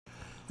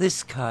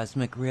This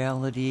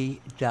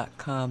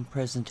CosmicReality.com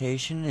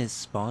presentation is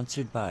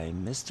sponsored by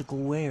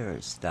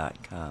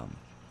MysticalWares.com.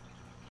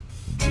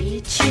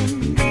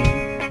 Teaching,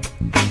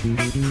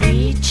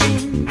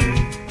 preaching,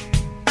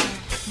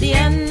 the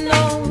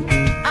unknown,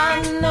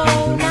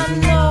 unknown.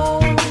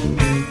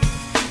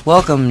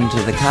 Welcome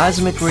to the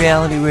Cosmic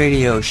Reality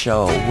Radio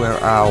Show, where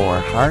our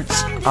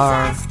hearts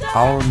are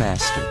our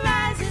master.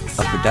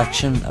 A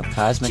production of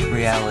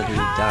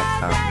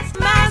CosmicReality.com.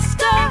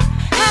 Master,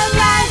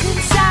 arise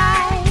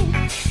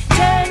inside,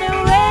 turn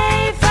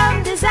away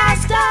from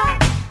disaster,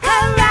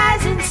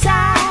 arise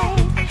inside,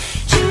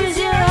 choose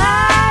your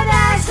heart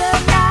as the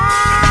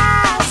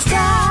master.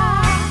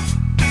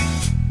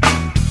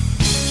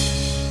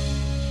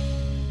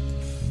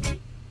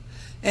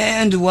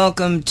 And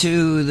welcome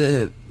to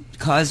the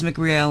Cosmic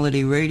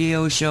Reality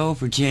Radio Show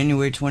for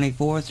January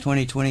 24th,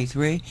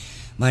 2023.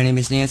 My name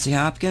is Nancy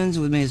Hopkins.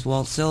 With me is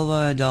Walt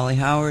Silva, Dolly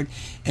Howard,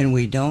 and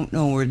we don't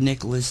know where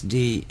Nicholas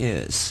D.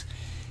 is.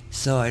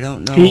 So I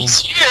don't know.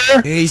 He's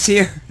here. He's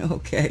here.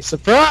 Okay.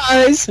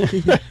 Surprise.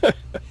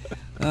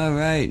 All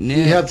right, Nick.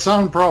 He had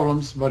sound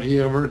problems, but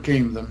he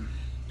overcame them.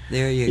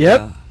 There you Yep.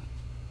 go.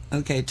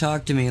 Okay,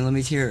 talk to me. Let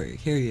me hear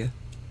you.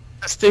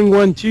 Testing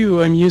 1,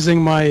 2. I'm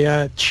using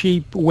my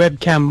cheap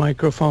webcam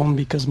microphone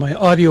because my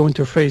audio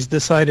interface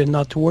decided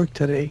not to work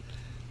today.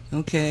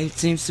 Okay, it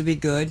seems to be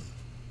good.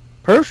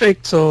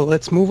 Perfect. So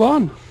let's move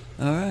on.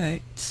 All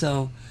right.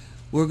 So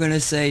we're going to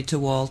say to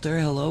Walter,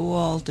 hello,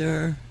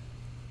 Walter.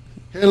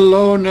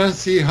 Hello,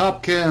 Nancy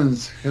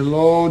Hopkins.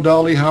 Hello,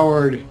 Dolly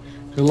Howard.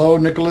 Hello,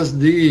 Nicholas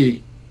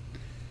D.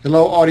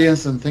 Hello,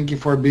 audience, and thank you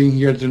for being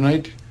here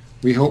tonight.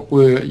 We hope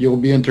you'll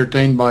be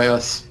entertained by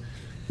us.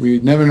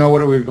 We never know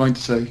what we're going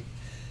to say.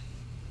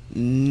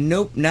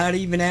 Nope, not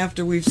even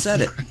after we've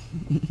said it.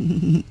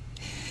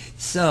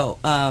 So,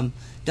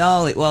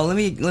 Dolly, well, let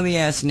me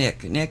ask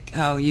Nick. Nick,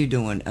 how are you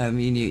doing? I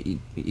mean,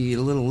 you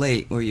a little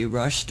late. Were you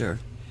rushed or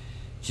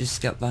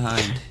just got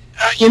behind?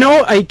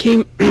 I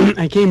came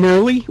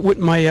early with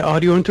my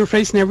audio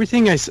interface and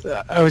everything. I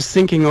was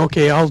thinking,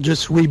 okay, I'll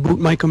just reboot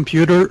my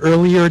computer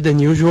earlier than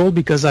usual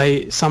because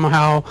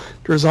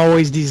there's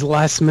always these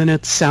last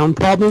minute sound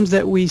problems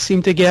that we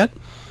seem to get.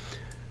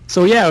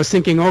 So yeah, I was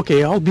thinking,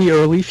 okay, I'll be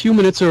early, a few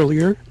minutes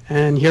earlier,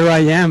 and here I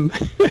am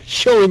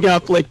showing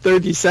up like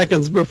 30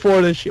 seconds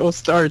before the show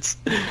starts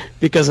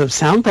because of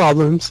sound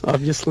problems,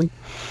 obviously.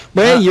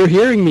 But hey, you're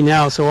hearing me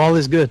now, so all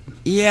is good.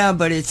 Yeah,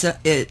 but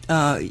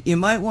you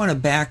might want to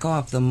back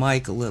off the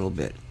mic a little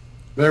bit.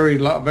 Very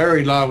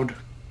loud.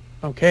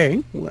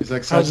 Okay. It's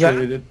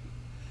exaggerated.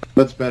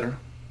 That's better.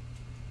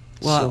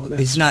 Well, So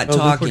he's not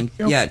talking.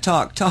 Yeah,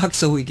 talk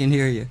so we can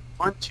hear you.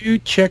 1, 2,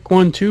 check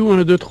 1, 2,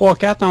 1, 2, 3, 4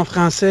 en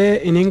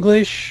français, in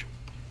English.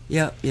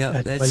 Yeah,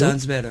 that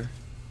sounds better.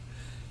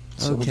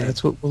 So Okay.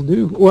 that's what we'll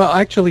do. Well,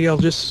 actually,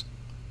 how's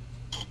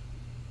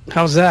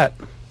that?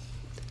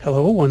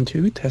 Hello, 1,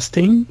 2,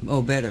 testing.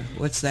 Oh, better.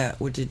 What's that?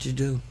 What did you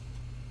do?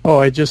 Oh,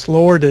 I just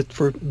lowered it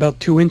for about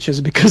 2 inches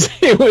because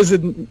it was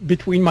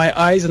between my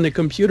eyes and the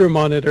computer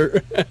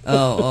monitor.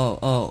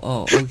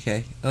 Oh,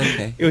 okay.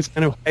 It was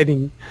kind of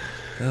hiding.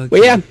 Okay.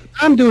 But yeah,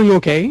 I'm doing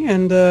okay,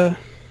 and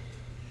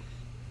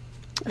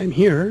I'm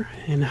here.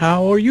 And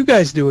how are you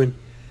guys doing?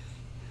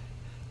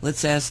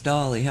 Let's ask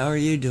Dolly. How are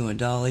you doing,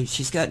 Dolly?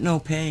 She's got no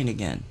pain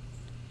again.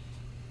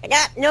 I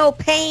got no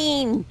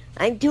pain.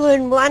 I'm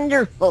doing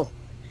wonderful.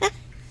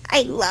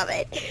 I love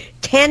it.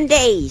 10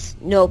 days,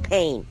 no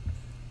pain.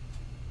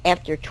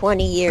 After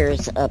 20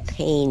 years of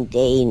pain,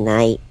 day,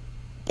 night.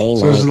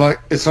 So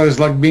it's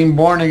like being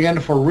born again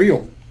for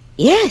real.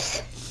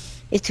 Yes,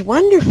 it's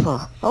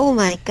wonderful. Oh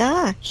my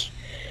gosh.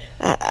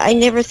 I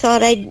never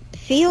thought I'd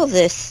feel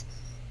this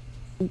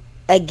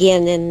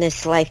again in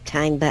this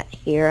lifetime, but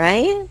here I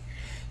am,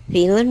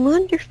 feeling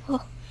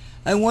wonderful.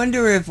 I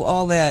wonder if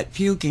all that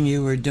puking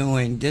you were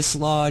doing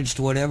dislodged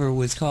whatever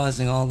was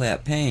causing all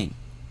that pain.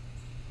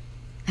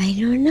 I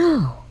don't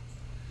know.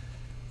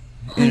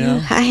 You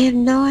know? I have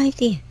no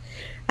idea.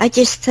 I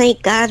just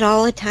thank God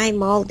all the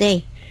time, all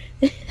day.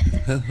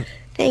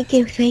 Thank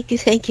you.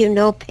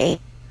 No pain.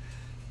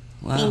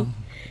 Wow.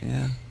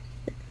 Yeah.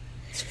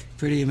 It's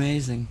pretty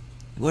amazing.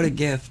 What a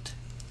gift.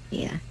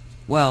 Yeah.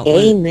 Well,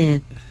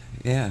 Amen.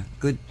 yeah,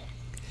 good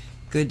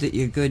that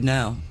you're good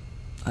now.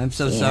 I'm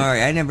so Yeah.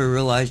 sorry. I never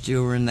realized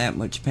you were in that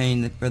much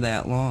pain for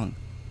that long.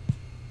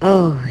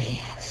 Oh,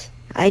 yes.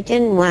 I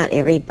didn't want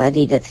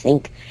everybody to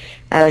think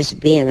I was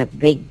being a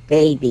big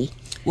baby.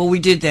 Well, we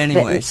did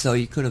anyway, so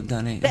you could have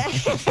done it.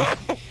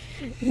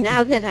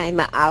 Now that I'm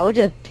out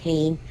of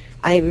pain,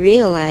 I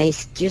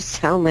realize just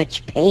how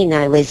much pain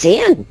I was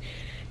in.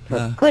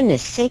 For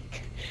goodness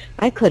sake,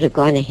 I could have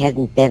gone ahead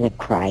and been a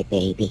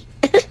crybaby.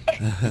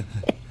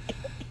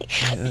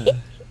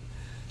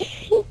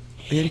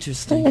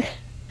 Interesting.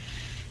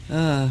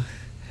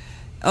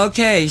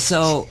 Okay,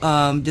 so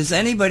does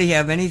anybody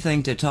have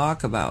anything to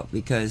talk about?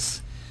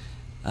 Because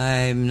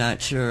I'm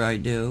not sure I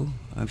do.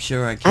 I'm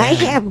sure I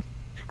can.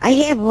 I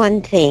have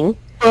one thing.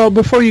 Well,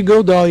 before you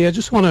go, Dolly, I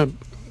just want to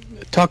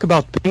talk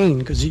about pain,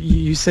 because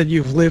you said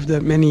you've lived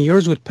many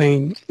years with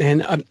pain,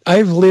 and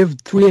I've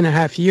lived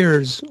 3.5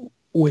 years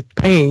with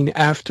pain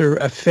after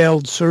a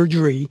failed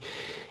surgery,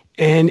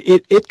 and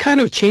it kind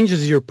of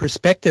changes your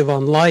perspective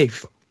on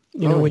life.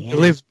 When you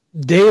live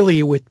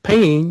daily with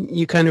pain,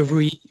 you kind of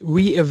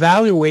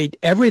reevaluate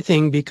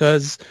everything,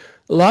 because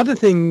a lot of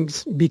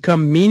things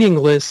become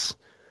meaningless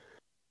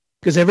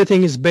because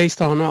everything is based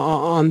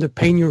on the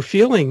pain you're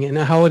feeling and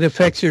how it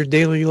affects your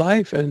daily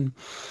life. And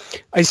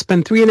I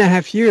spent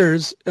 3.5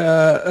 years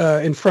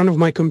in front of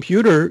my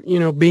computer,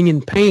 being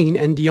in pain,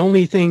 and the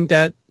only thing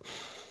that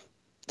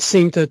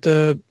seemed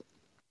to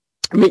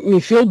make me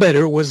feel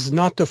better was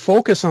not to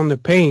focus on the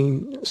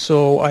pain.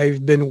 So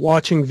I've been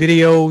watching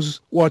videos,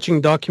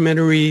 watching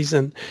documentaries,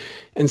 and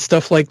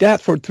stuff like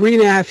that. For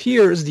 3.5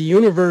 years, the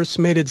universe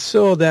made it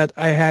so that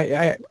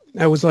I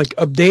was like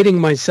updating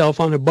myself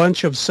on a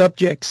bunch of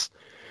subjects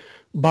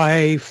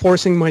by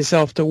forcing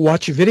myself to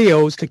watch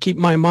videos to keep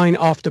my mind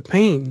off the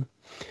pain.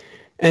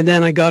 And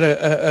then I got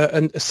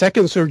a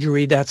second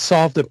surgery that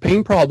solved the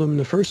pain problem in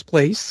the first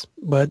place,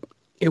 but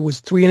it was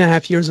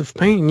 3.5 years of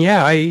pain.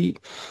 Yeah, I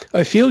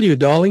feel you,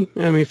 Dolly.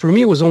 I mean, for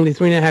me, it was only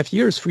 3.5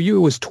 years. For you,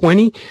 it was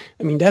 20.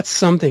 I mean, that's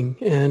something.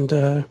 And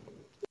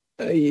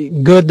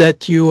good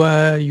that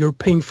you're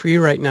pain-free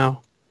right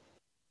now.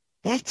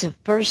 That's the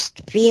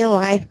first feel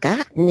I've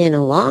gotten in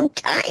a long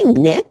time,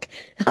 Nick.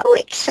 How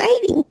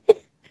exciting.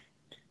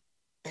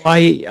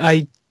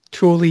 I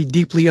truly,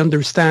 deeply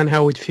understand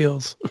how it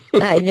feels.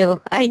 I know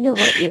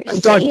what you're I'm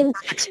saying. talking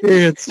from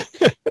experience.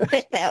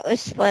 But that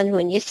was fun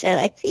when you said,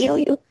 I feel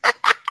you.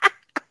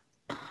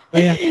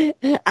 Yeah.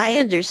 I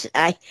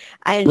understand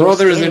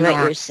Brothers in what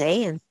arms. you're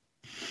saying.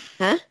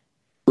 Huh?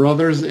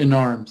 Brothers in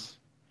arms.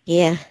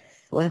 Yeah.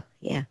 Well,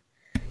 yeah.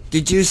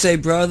 Did you say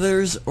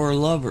brothers or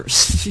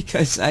lovers?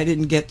 Because I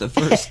didn't get the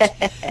first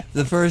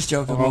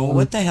joke. I'm going,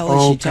 what the hell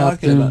is she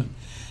talking Captain.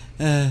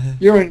 about?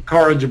 You're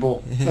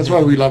incorrigible. That's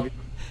why we love you.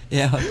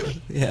 Yeah.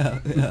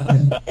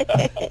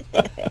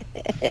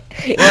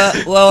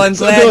 Well, I'm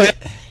So glad.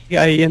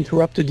 I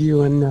interrupted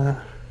you and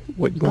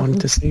what you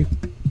wanted to say.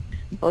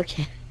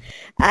 Okay.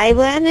 I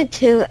wanted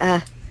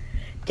to,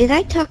 did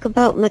I talk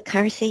about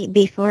McCarthy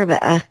before?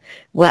 But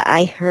what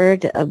I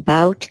heard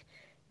about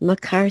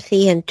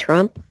McCarthy and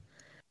Trump?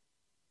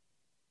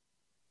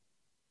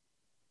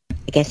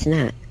 I guess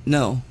not.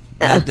 No,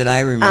 not that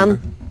I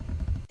remember.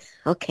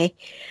 Okay.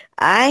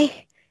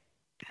 I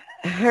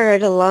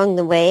heard along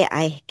the way,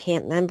 I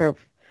can't remember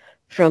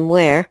from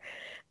where,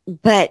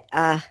 but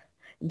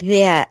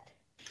that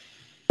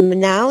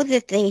now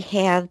that they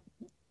have,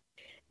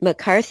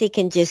 McCarthy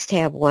can just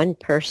have one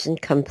person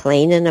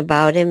complaining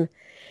about him,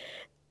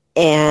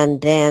 and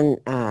then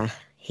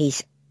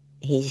he's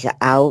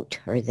out,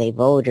 or they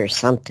vote or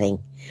something.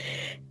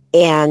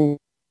 And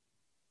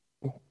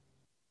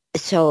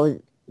so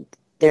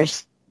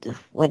there's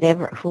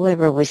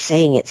whoever was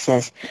saying it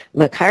says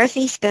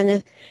McCarthy's going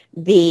to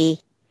be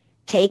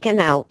taken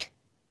out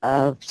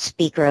of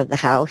Speaker of the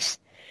House.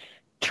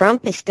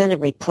 Trump is going to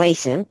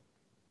replace him.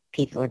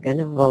 People are going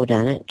to vote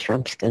on it.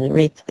 Trump's going to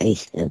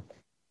replace him.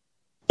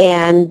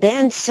 And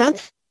then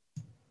something's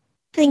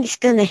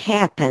going to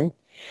happen,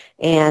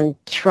 and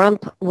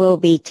Trump will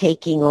be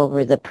taking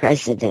over the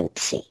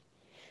presidency.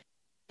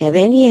 Have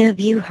any of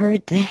you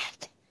heard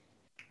that?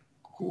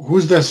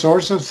 Who's the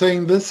source of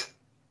saying this?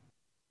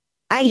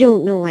 I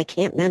don't know. I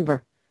can't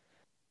remember.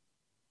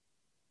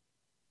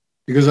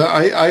 Because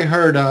I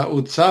heard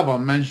Utsava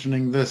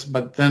mentioning this,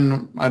 but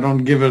then I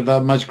don't give her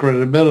that much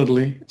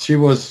credibility. She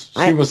was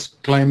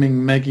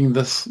making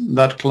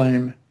that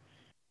claim.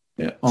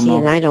 Yeah, See,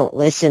 and I don't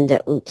listen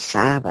to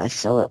Utsava,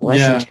 so it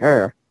wasn't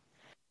her.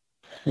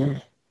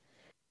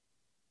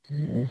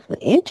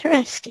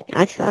 Interesting.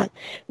 I thought,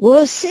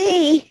 we'll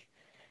see.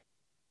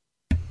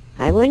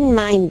 I wouldn't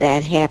mind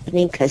that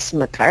happening because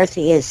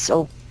McCarthy is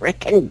so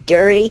frickin'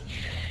 dirty.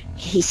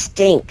 He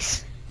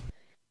stinks.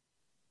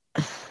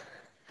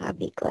 I'll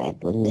be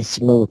glad when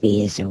this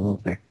movie is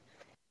over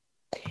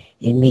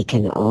and we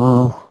can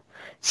all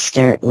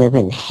start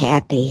living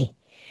happy,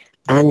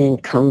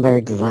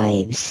 unencumbered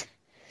lives.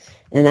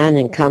 And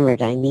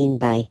unencumbered, I mean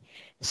by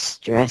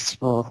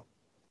stressful,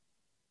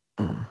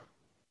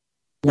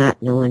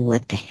 not knowing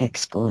what the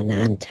heck's going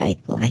on type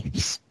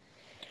lives.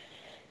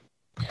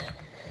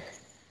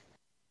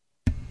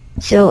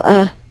 So,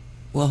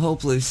 Well,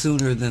 hopefully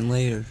sooner than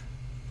later.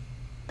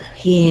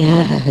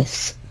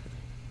 Yes.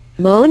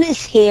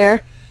 Mona's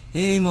here.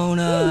 Hey,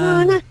 Mona. Hey,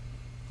 Mona.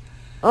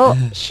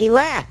 Oh, she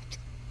left.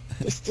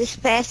 Just as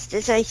fast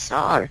as I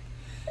saw her.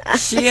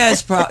 She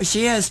has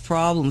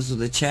problems with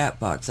the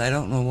chat box. I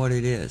don't know what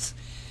it is.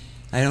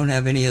 I don't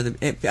have any other...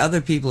 If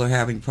other people are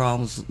having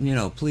problems,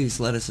 please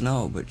let us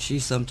know. But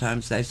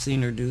I've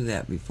seen her do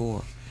that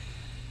before.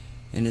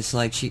 And it's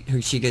like she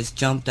gets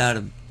jumped out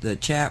of the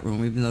chat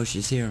room even though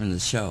she's here in the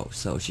show.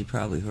 So she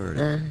probably heard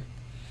it.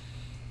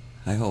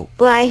 I hope.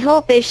 Well, I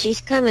hope if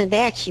she's coming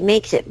back, she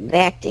makes it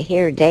back to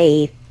hear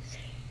Dave.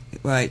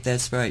 Right,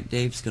 that's right.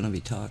 Dave's going to be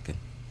talking.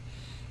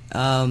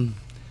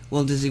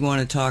 Well, does he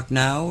want to talk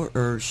now,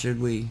 or should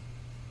we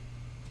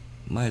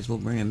Might as well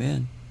bring him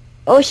in.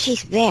 Oh,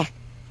 she's back.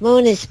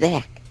 Mona's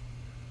back.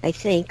 I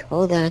think.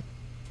 Hold on.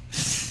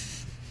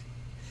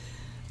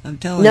 I'm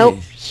telling Nope,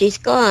 you, she's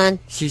gone.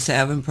 she's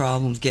having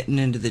problems getting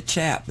into the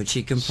chat, but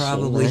she can She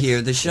probably must.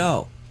 hear the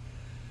show.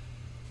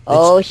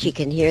 Oh, she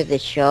can hear the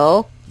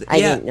show? I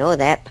Yeah. didn't know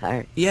that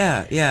part.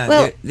 Yeah,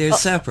 Well, they're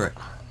separate.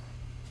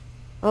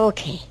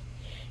 Okay.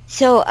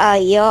 So,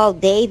 y'all,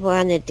 Dave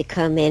wanted to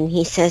come in.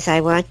 He says,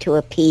 I want to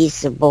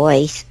appease the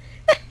boys.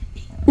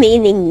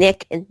 Meaning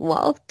Nick and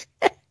Walt.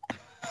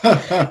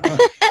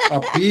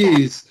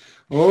 Appease.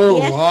 Oh,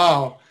 Yes.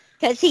 wow.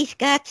 Because he's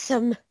got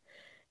some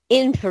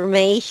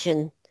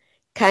information,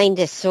 kind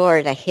of,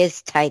 sort of,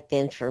 his type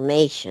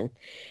information.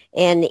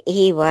 And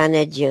he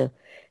wanted you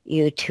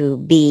to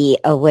be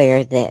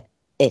aware that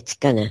it's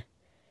going to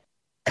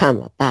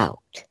come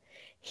about.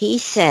 He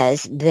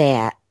says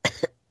that,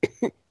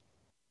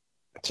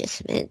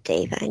 just a minute,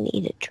 Dave, I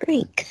need a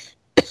drink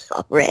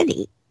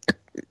already.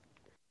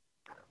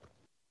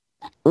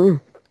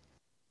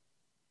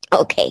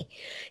 Okay.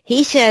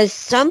 He says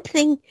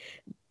something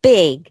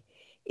big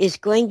is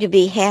going to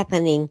be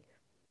happening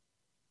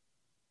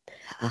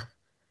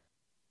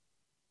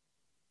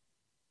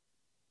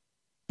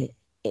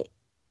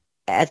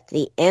at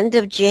the end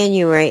of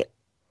January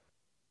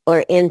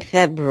or in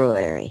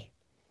February.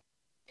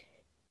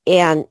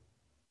 And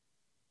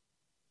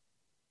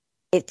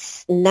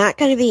it's not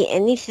going to be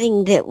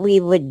anything that we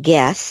would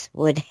guess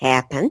would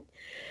happen,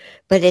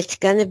 but it's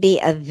going to be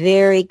a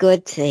very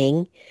good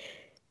thing.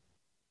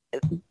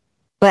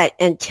 But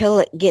until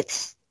it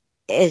gets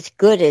as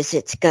good as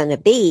it's going to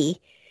be,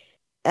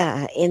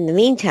 in the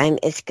meantime,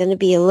 it's going to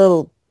be a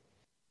little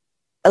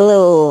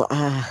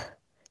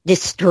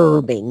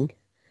disturbing,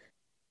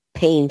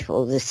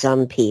 painful to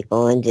some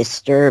people and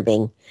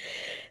disturbing,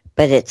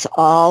 but it's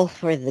all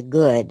for the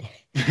good.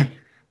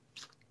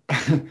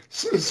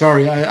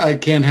 Sorry, I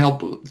can't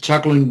help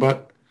chuckling,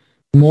 but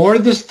more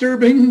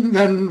disturbing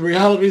than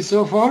reality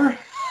so far?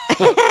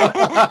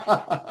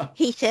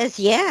 He says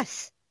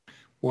yes.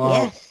 Wow.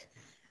 Yes.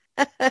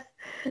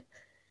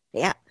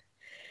 Yeah.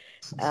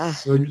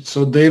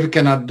 So Dave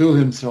cannot do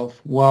himself.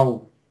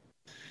 Wow.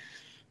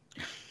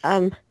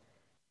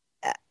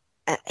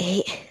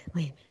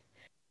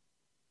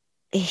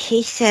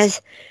 He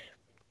says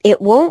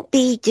it won't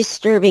be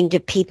disturbing to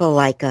people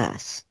like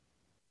us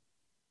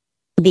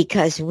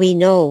because we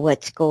know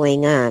what's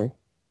going on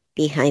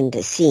behind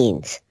the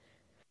scenes.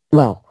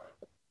 Well,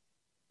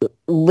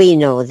 we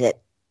know that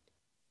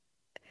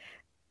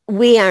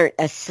we aren't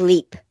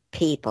asleep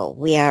people.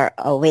 We are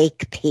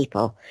awake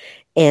people,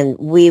 and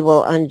we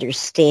will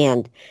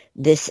understand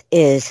this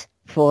is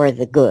for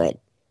the good.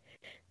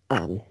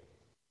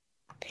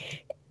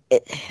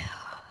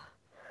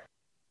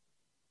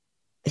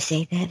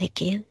 Say that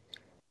again.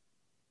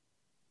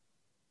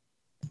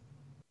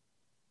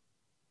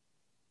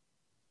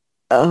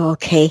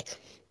 Okay.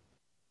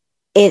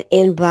 It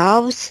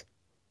involves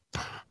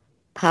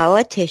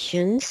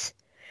politicians,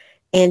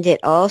 and it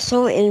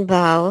also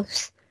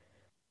involves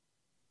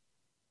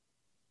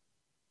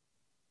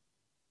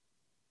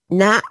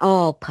not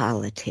all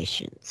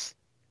politicians,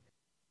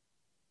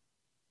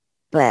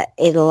 but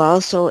it'll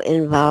also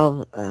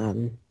involve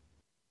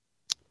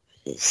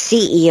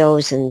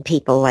CEOs and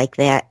people like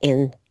that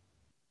in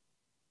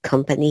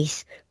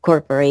companies,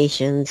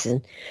 corporations,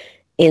 and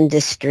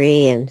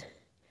industry,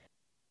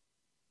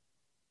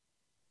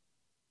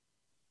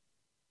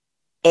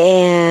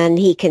 and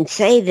he can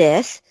say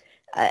this,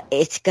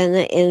 it's going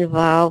to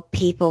involve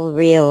people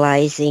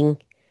realizing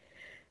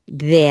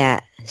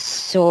that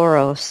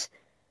Soros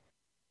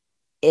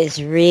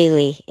is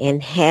really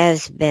and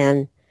has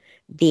been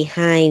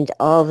behind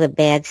all the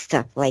bad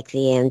stuff like the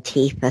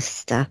Antifa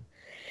stuff.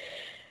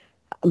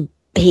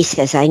 He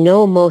says, I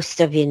know most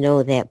of you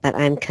know that, but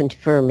I'm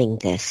confirming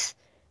this.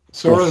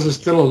 Soros is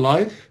still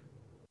alive?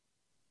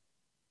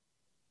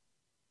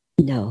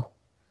 No.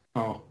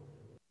 Oh.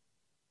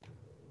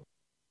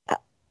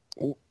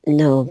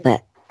 No,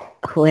 but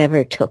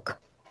whoever took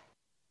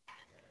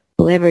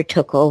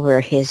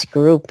over his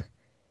group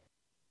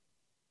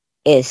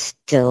is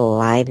still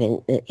alive,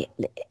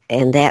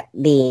 and that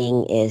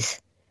being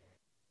is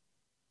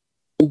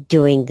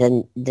doing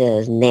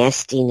the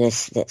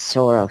nastiness that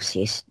Soros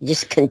used,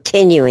 just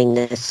continuing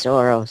the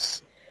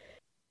Soros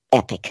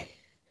epic.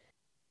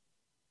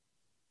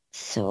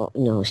 So,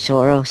 no,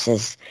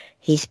 Soros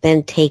he's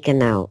been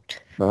taken out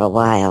for a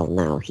while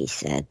now, he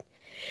said.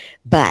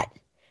 But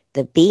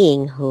the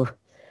being who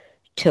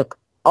took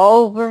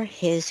over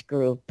his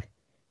group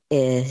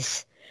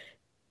is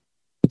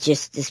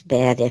just as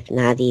bad, if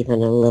not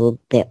even a little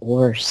bit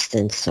worse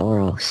than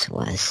Soros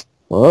was.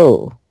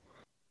 Whoa.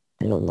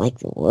 I don't like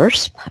the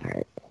worst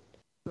part.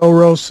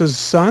 Soros'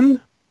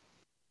 son?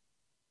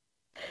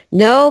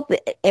 No,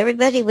 but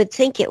everybody would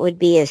think it would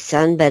be his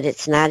son, but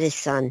it's not his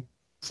son.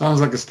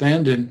 Sounds like a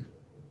stand-in.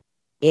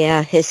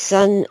 Yeah, his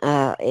son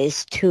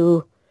is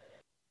to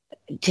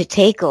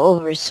take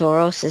over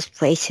Soros's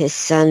place. His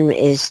son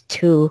is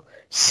too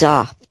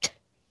soft.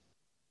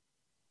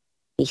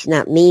 He's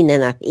not mean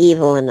enough,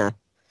 evil enough.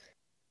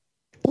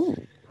 Ooh.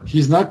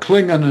 He's not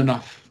Klingon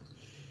enough.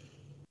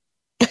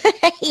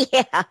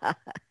 Yeah.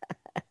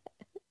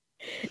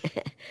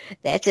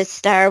 That's a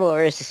Star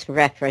Wars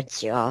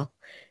reference, y'all.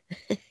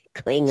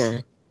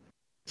 Klingon.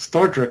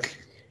 Star Trek.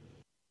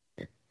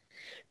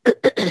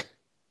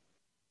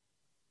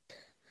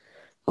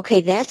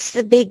 Okay, that's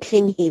the big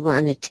thing he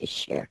wanted to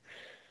share.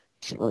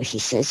 So he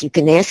says, you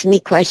can ask me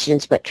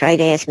questions, but try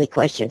to ask me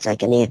questions I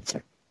can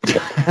answer.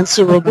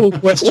 Answerable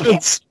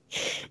questions.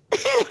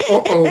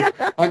 Uh-oh.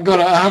 I'm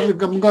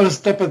gonna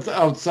step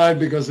outside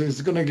because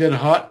it's gonna get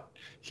hot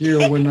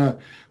here when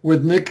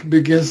Nick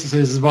begins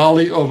his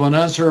volley of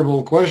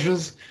unanswerable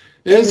questions.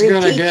 It's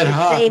gonna Repeat get the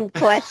hot. Same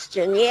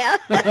question, yeah.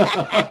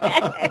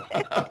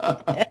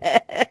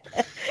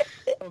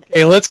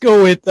 Okay, let's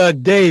go with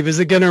Dave. Is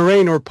it going to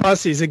rain, or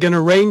Pussy? Is it going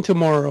to rain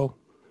tomorrow?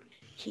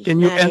 He's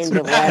Can you not answer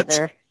into that?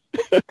 weather.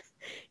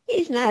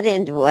 He's not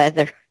into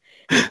weather.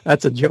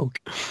 That's a joke.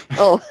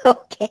 Oh,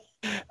 okay.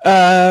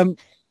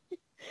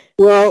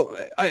 Well,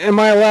 am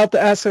I allowed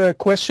to ask a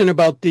question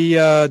about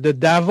the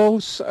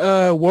Davos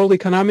World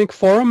Economic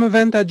Forum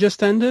event that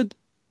just ended?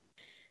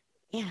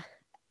 Yeah.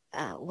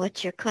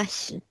 What's your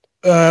question?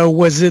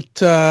 Was it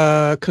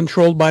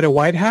controlled by the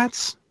White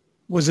Hats?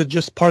 Was it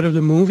just part of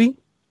the movie?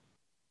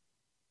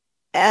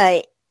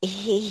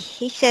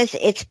 He says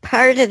it's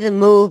part of the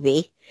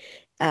movie.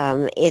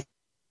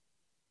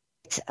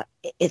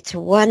 It's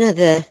one of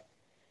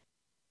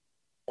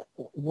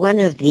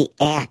the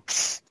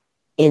acts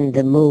in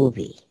the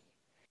movie.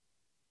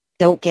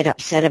 Don't get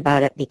upset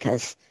about it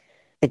because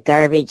the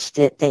garbage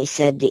that they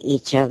said to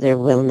each other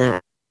will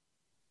not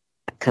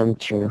come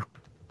true.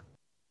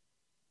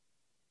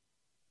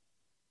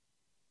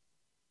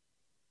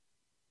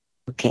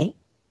 Okay.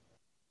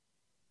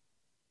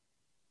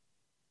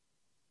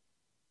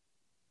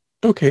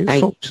 Okay, I-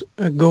 folks,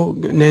 go.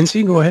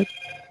 Nancy, go ahead.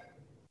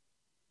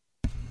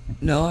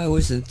 No, I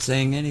wasn't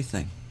saying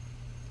anything.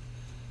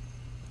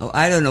 Oh,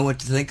 I don't know what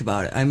to think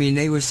about it. I mean,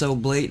 they were so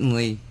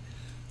blatantly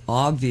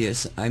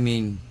obvious. I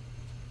mean,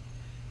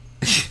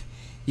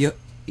 you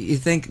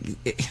think,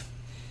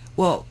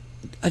 well,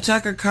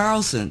 Tucker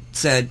Carlson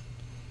said,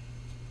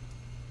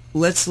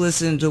 let's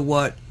listen to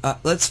what,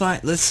 let's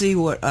see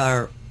what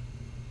our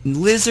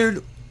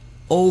lizard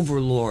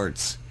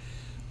overlords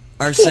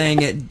are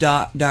saying at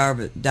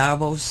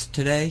Davos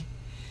today.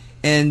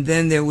 And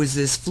then there was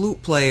this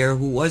flute player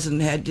who didn't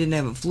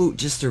have a flute,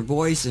 just her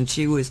voice, and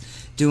she was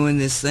doing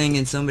this thing,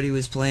 and somebody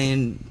was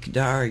playing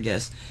guitar, I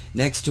guess,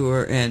 next to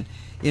her. And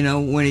you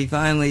know, when he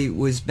finally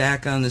was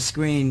back on the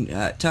screen,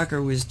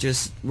 Tucker was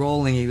just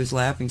rolling. He was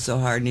laughing so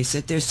hard, and he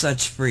said, "They're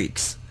such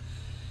freaks."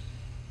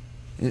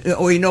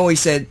 Oh, you know, he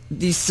said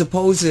these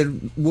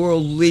supposed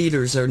world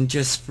leaders are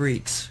just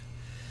freaks.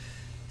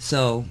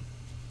 So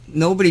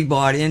nobody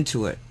bought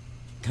into it,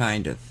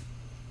 kind of.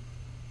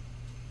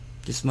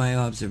 Just my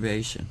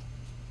observation.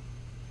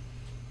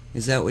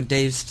 Is that what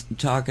Dave's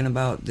talking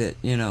about? That,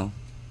 you know,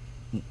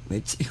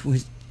 it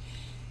was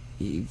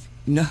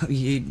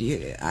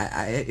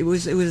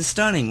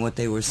stunning what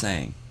they were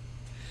saying,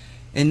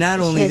 and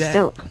not only that.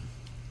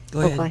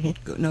 Go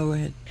ahead. Go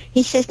ahead.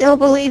 He says, "Don't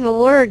believe a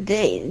word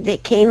that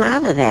came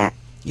out of that."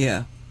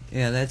 Yeah,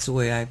 that's the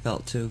way I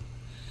felt too.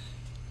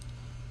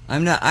 I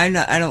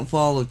don't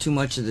follow too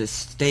much of this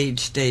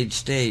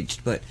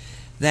staged, but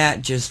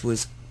that just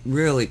was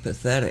really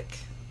pathetic.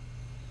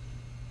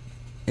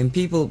 And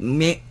people,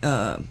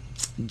 Joe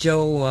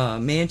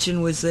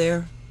Manchin was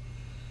there,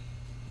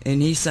 and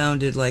he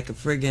sounded like a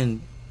friggin'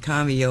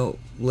 commie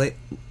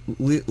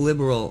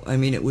liberal. I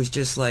mean, it was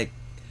just like,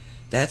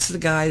 that's the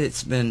guy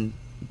that's been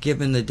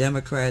giving the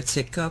Democrats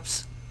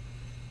hiccups.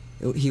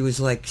 He was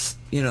like,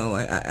 you know,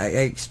 I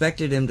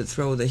expected him to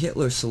throw the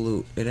Hitler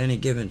salute at any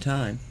given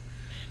time.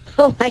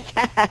 Oh my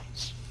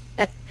gosh.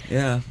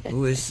 Yeah, it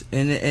was,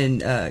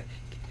 and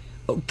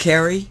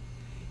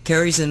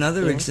Kerry's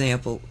another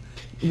example.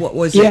 What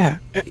was it? Yeah.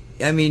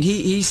 I mean,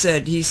 he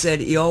said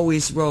he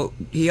always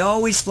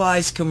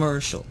flies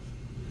commercial.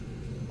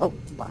 Oh,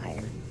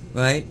 liar.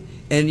 Right?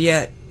 And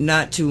yet,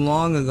 not too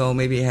long ago,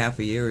 maybe half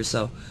a year or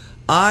so,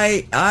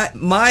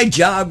 my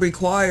job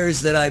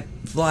requires that I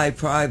fly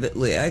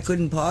privately. I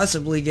couldn't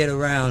possibly get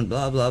around,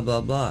 blah, blah,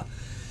 blah, blah.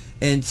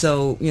 And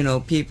so, you know,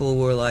 people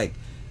were like,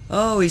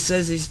 oh, he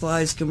says he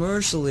flies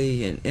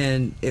commercially,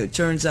 and it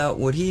turns out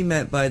what he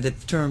meant by the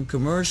term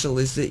commercial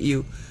is that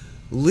you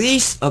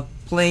lease a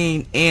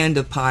plane and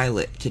a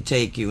pilot to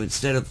take you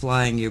instead of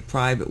flying your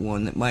private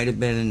one that might have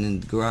been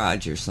in the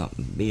garage or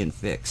something being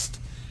fixed.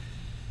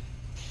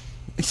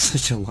 It's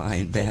such a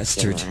lying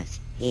bastard.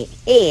 He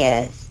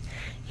is.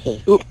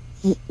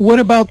 What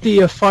about the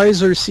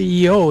Pfizer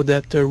CEO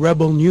that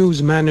Rebel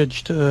News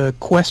managed to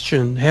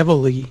question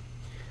heavily?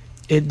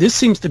 This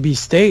seems to be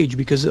staged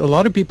because a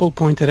lot of people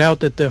pointed out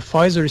that the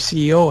Pfizer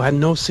CEO had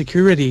no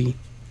security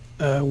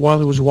while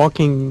he was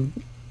walking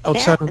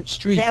outside on the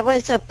street. That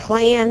was a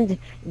planned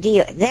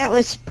deal. That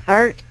was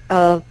part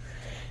of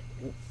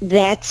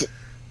that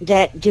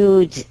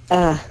dude's,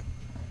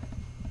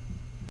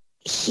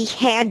 he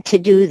had to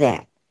do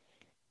that.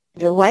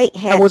 The White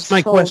House That was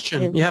my told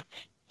question. him Yep.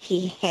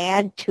 he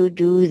had to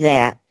do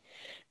that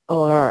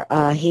or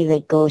he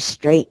would go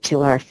straight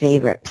to our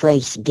favorite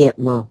place,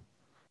 Gitmo.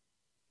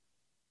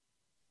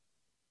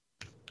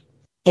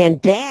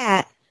 And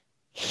that,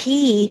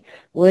 he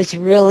was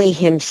really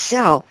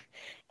himself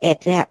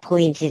at that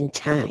point in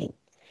time.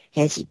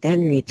 Has he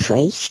been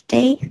replaced,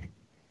 Dave?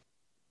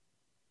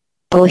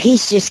 Oh,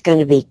 he's just going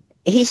to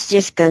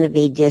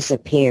be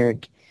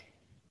disappeared.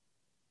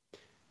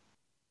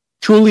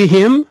 Truly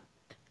him?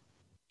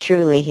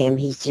 Truly him.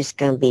 He's just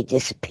going to be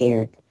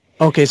disappeared.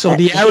 Okay, so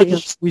the he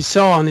arrogance we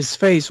saw on his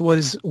face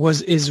was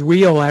his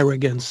real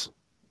arrogance.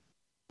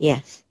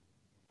 Yes.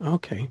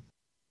 Okay.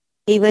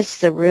 He was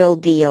the real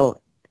deal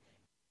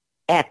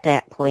at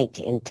that point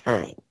in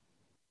time.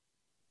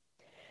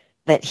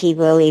 But he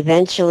will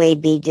eventually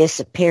be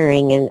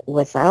disappearing and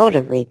without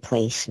a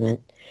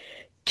replacement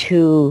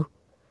to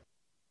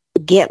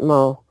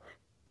Gitmo.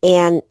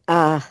 And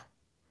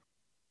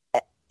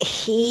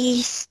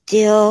he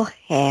still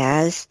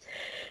has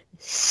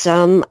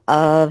some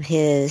of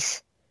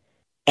his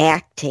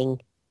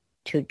acting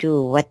to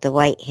do, what the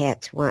White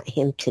Hats want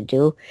him to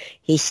do.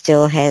 He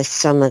still has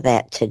some of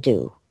that to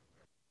do.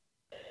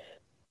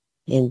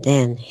 And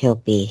then he'll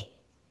be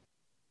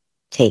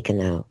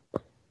taken out.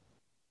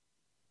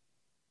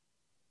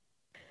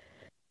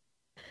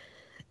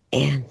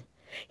 And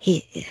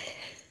he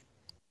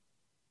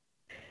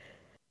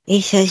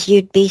says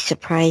you'd be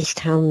surprised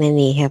how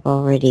many have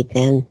already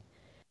been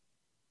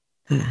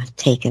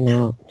taken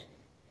out.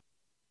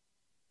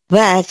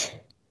 But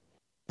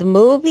the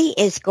movie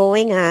is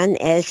going on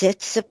as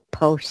it's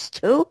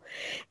supposed to,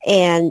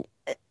 and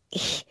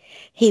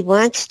he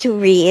wants to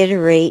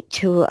reiterate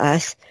to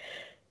us,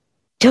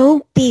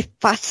 don't be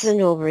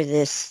fussing over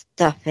this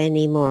stuff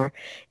anymore.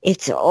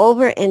 It's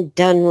over and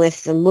done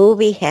with. The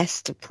movie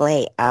has to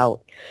play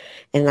out.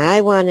 And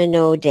I want to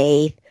know,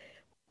 Dave,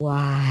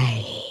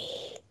 why?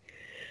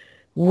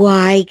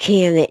 Why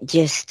can't it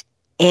just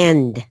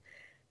end?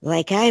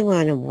 Like, I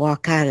want to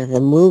walk out of the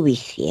movie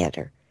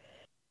theater.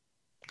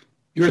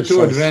 You're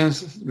too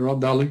advanced, Rob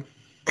Dolly.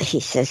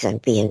 He says I'm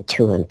being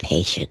too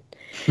impatient.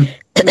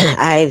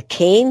 I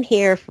came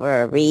here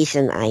for a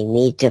reason. I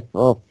need to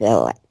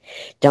fulfill it.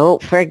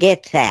 Don't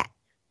forget that.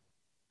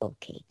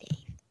 Okay, Dave.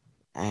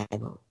 I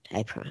won't.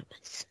 I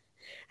promise.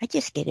 I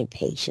just get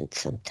impatient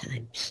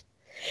sometimes.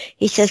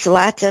 He says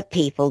lots of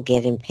people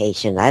get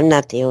impatient. I'm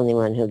not the only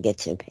one who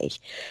gets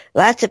impatient.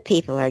 Lots of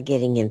people are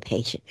getting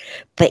impatient.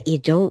 But you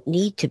don't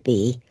need to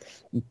be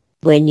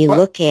when you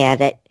look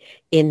at it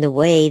in the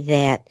way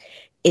that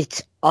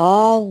it's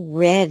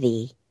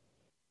already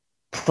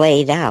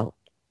played out.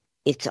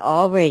 It's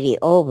already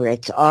over.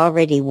 It's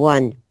already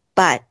won.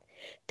 But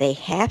they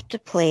have to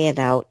play it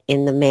out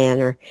in the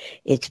manner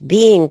it's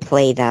being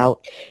played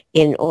out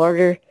in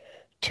order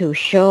to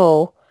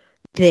show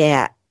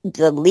that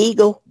the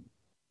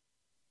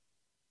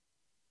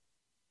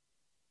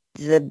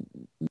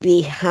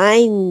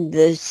behind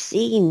the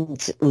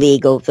scenes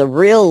legal, the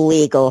real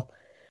legal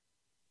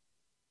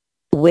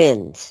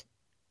wins.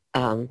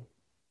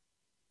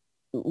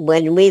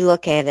 When we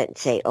look at it and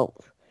say, oh,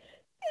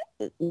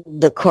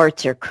 the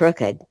courts are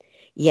crooked,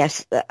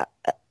 yes,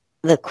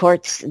 the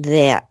courts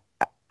that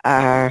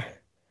are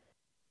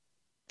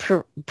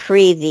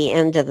pre the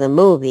end of the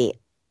movie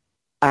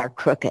are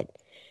crooked.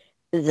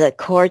 The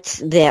courts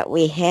that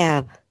we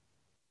have,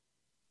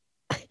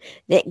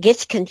 that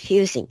gets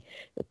confusing.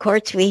 The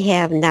courts we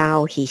have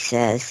now, he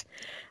says,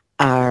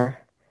 are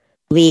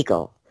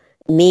legal,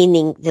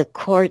 meaning the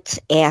courts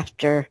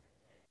after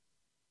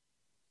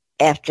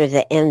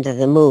the end of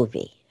the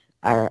movie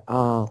are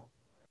all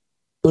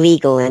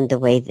legal in the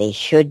way they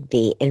should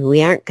be, and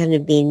we aren't going to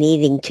be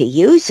needing to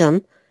use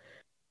them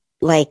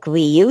like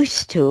we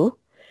used to,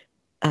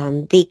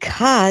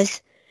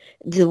 because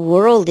the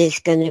world is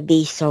going to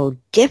be so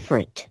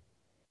different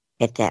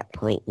at that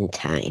point in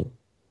time.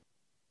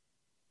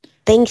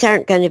 Things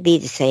aren't going to be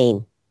the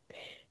same.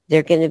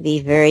 They're going to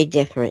be very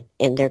different,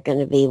 and they're going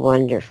to be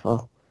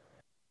wonderful.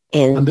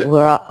 And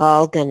we're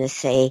all going to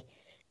say,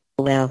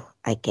 well,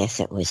 I guess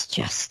it was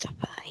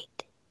justified.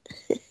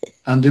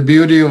 And the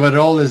beauty of it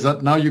all is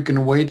that now you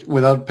can wait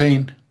without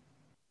pain.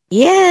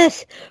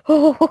 Yes.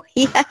 Oh,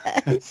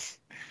 yes.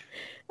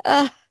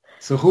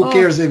 So who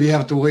cares if you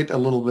have to wait a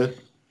little bit?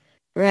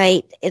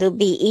 Right. It'll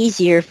be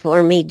easier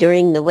for me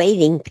during the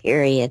waiting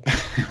period.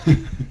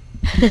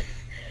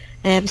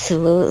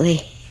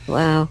 Absolutely.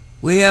 Wow.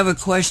 We have a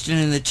question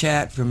in the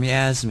chat from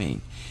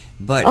Yasmin,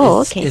 but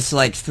it's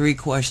like 3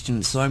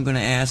 questions, so I'm going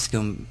to ask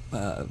them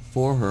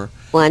for her.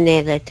 One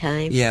at a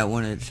time? Yeah,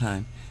 one at a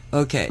time.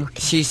 Okay.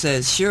 She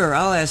says, sure,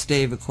 I'll ask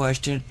Dave a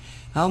question.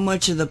 How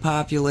much of the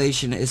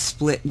population is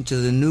split into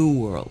the New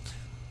World?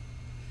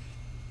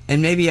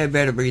 And maybe I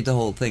better read the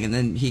whole thing, and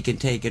then he can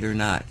take it or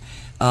not.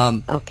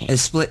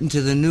 Is split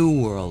into the New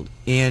World.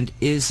 And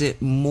is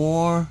it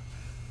more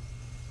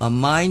a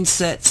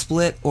mindset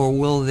split, or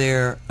will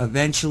there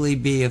eventually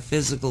be a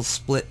physical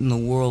split in the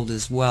world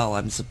as well?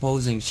 I'm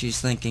supposing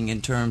she's thinking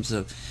in terms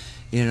of,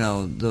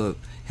 the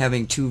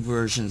having 2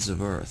 versions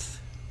of Earth.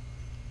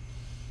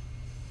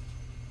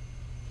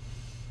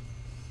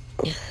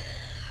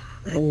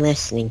 I'm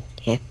listening.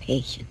 have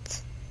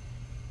patience.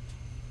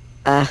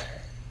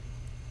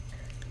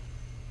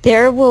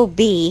 There will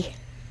be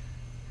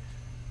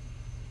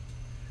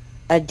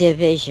a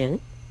division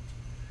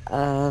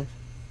of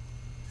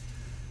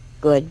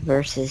good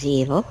versus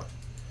evil.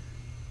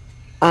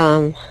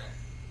 I'm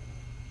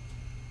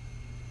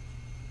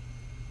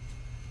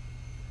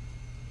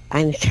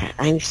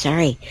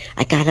sorry.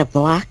 I got a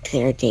block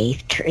there,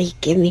 Dave. Tree,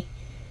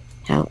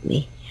 help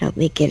me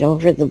get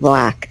over the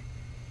block.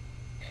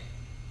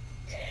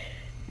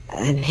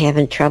 I'm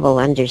having trouble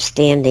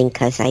understanding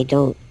because I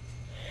don't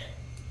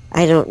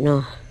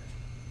know.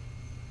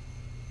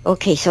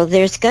 Okay, so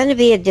there's going to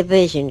be a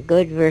division,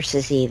 good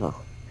versus evil.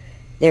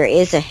 There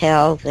is a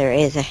hell, there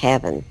is a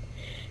heaven.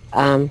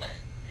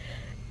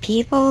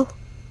 People,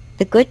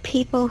 the good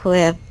people who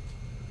have,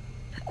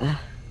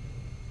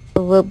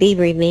 who will be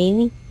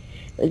remaining,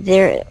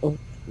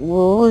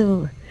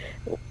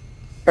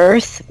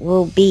 Earth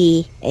will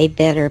be a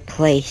better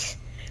place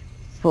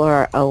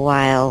for a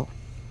while.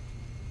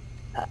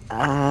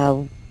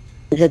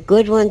 The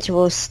good ones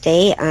will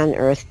stay on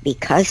Earth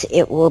because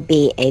it will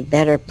be a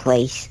better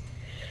place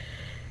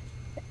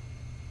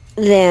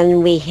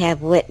than we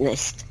have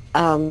witnessed.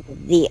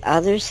 The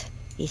others,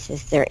 he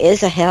says, there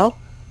is a hell.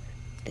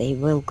 They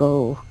will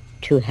go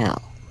to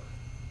hell.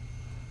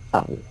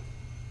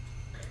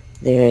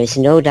 There is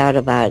no doubt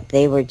about it.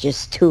 They were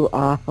just too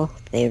awful.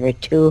 They were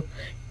too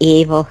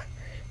evil.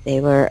 They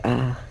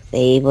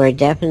were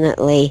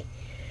definitely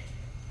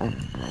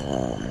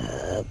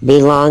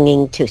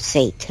belonging to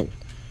Satan.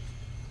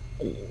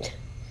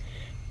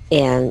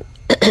 And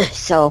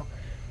so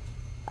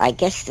I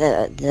guess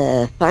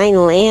the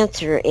final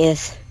answer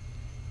is,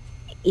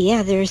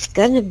 yeah, there's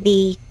going to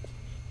be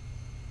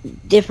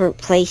different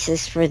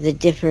places for the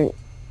different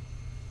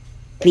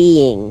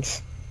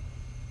beings.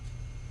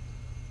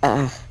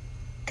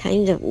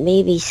 Kind of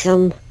maybe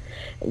some,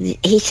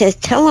 he says,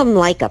 tell them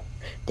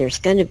there's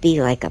going to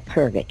be like a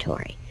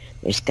purgatory.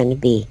 There's going to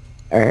be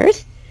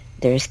Earth,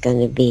 there's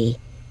going to be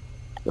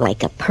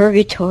like a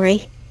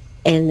purgatory,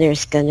 and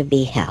there's going to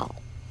be hell.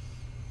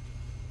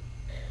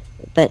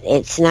 But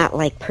it's not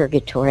like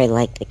purgatory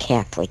like the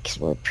Catholics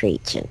were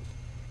preaching.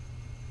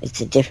 It's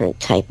a different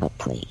type of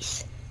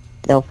place.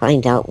 They'll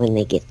find out when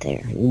they get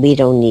there. We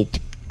don't need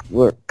to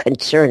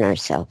concern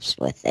ourselves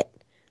with it.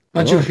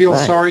 Don't you feel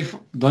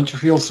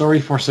sorry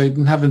for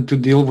Satan having to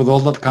deal with all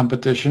that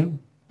competition?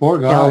 Poor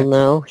guy. Hell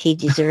no, he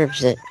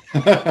deserves it.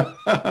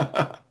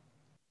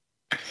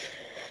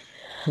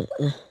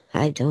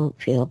 I don't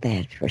feel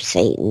bad for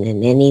Satan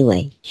in any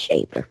way,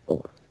 shape, or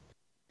form.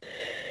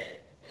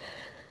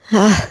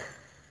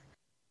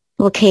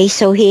 Okay,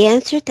 so he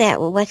answered that.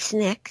 Well, what's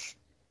next?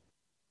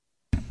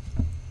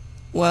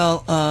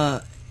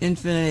 Well,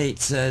 Infinite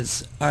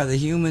says, are the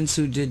humans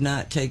who did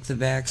not take the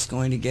vax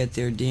going to get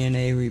their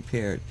DNA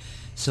repaired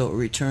so it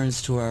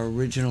returns to our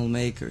original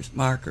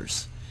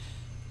markers?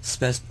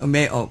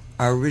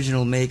 Our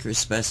original maker's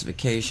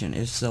specification.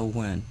 If so,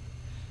 when?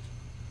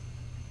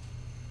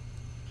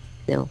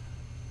 No.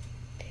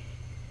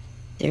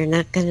 They're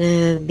not going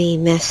to be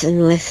messing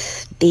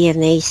with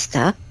DNA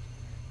stuff.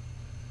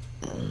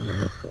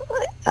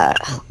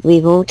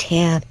 We won't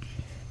have...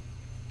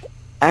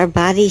 Our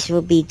bodies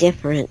will be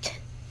different.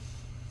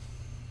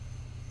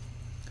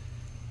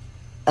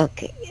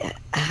 Okay,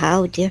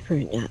 how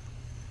different?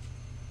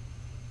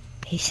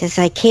 He says,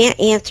 I can't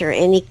answer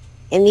any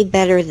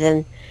better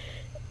than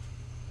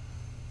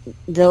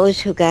those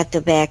who got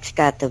the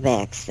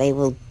vax. They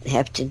will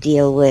have to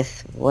deal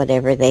with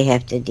whatever they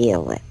have to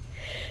deal with.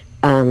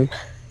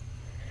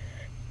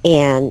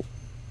 And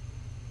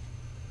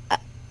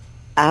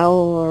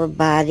our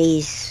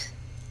bodies,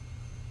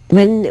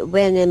 when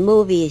the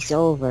movie's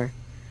over,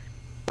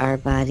 our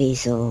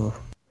bodies will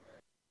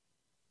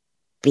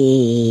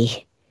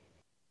be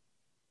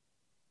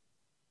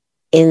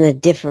in a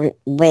different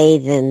way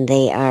than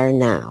they are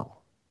now.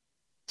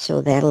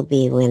 So that'll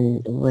be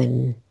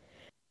when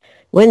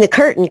the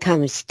curtain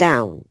comes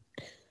down.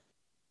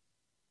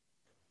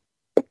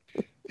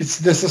 It's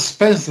the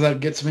suspense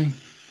that gets me.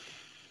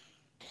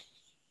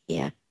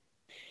 Yeah.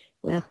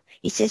 Well,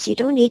 he says you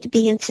don't need to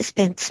be in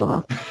suspense,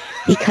 Walt,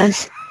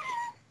 because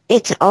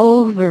it's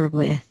over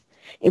with.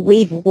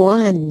 We've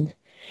won.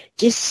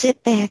 Just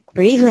sit back,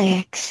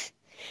 relax,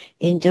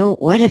 and don't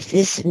what if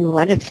this and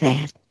what if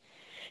that,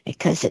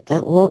 because it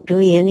won't do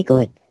you any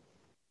good.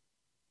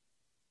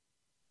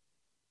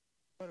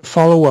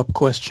 Follow-up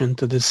question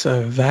to this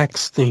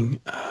vax thing.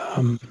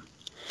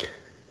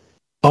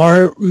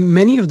 Are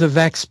many of the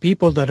vax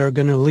people that are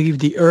going to leave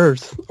the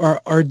Earth,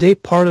 are they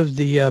part of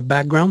the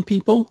background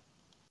people?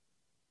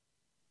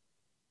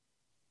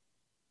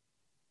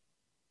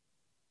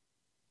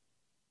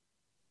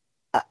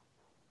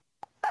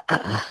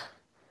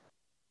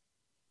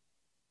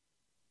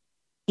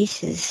 He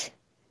says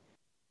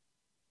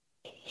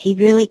he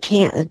really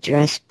can't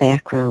address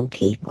background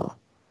people.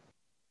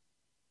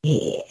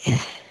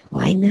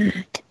 Why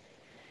not?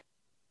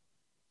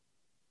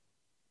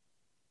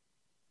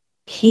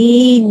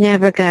 he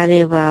never got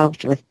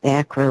involved with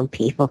background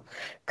people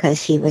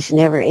because he was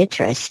never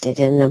interested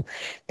in them.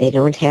 They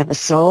don't have a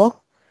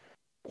soul,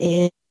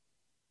 and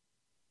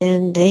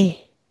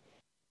they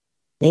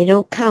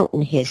don't count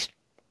in his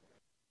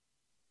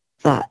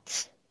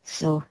thoughts.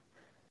 So,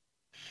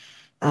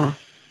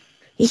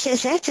 he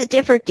says that's a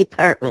different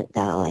department,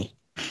 Dolly.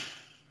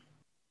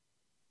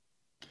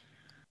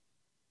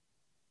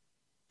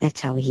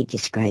 That's how he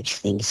describes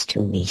things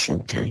to me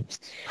sometimes.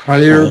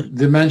 Higher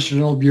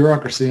dimensional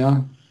bureaucracy,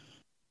 huh?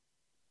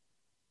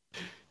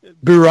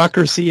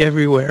 Bureaucracy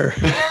everywhere.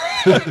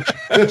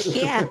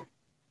 Yeah.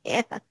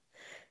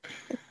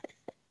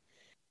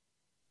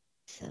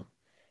 So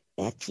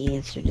that's the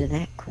answer to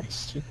that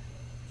question.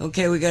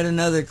 Okay, we got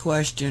another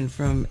question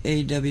from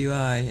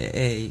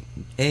AWIA.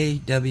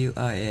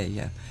 AWIA,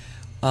 yeah.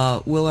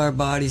 Will our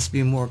bodies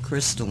be more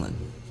crystalline?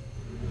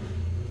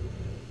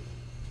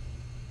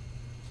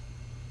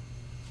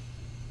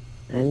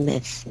 I'm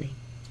listening.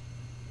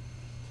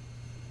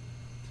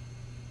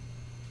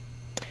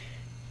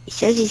 He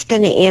says he's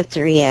going to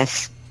answer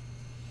yes.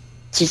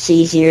 It's just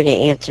easier to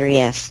answer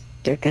yes.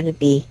 They're going to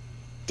be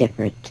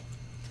different.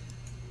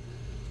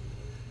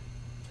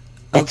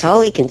 That's all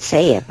he can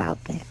say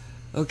about that.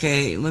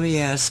 Okay, let me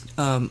ask,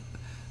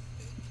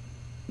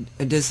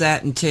 does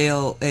that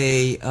entail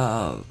a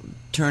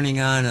turning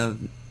on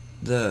of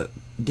the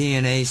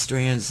DNA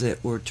strands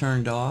that were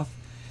turned off?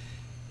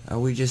 Are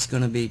we just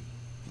going to be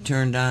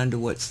turned on to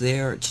what's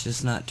there? It's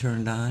just not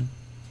turned on?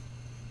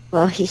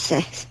 Well, he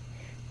says,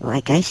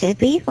 like I said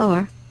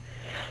before,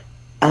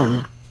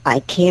 I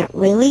can't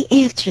really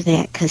answer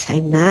that because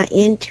I'm not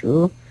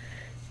into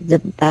the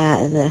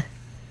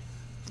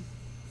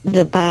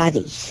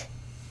bodies.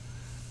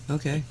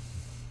 Okay.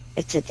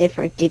 It's a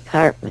different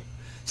department.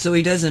 So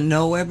he doesn't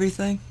know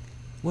everything?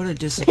 What a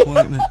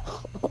disappointment.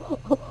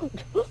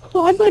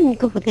 Oh, I wouldn't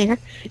go there.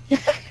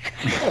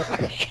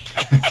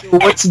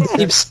 What's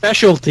Dave's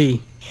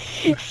specialty?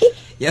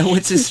 Yeah,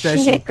 what's his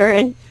special?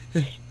 Snickering.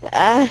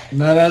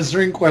 Not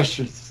answering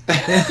questions.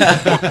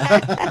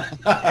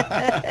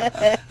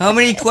 How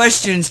many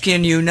questions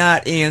can you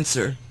not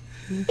answer?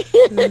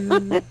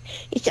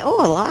 It's a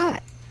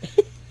lot.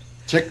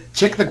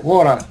 Check the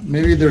quota.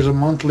 Maybe there's a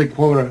monthly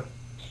quota.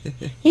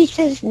 He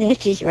says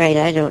Nancy's right.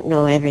 I don't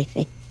know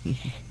everything.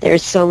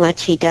 There's so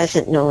much he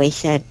doesn't know, he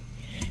said.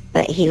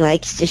 But he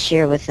likes to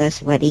share with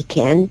us what he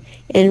can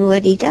and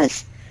what he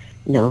does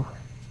know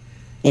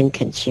and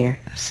can share.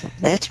 So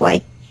that's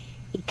why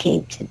he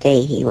came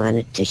today. He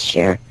wanted to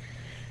share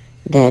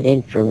that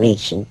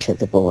information to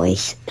the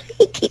boys.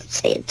 He keeps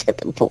saying to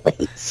the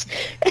boys.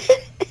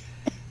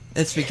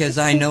 That's because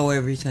I know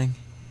everything.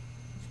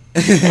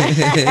 Okay.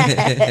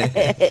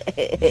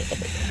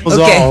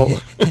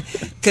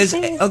 Because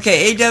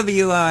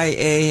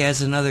AWIA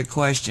has another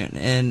question,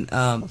 and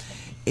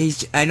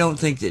I don't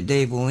think that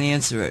Dave will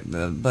answer it,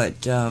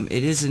 but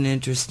it is an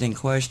interesting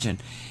question.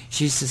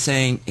 She's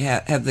saying,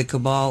 have the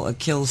Cabal a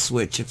kill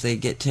switch if they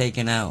get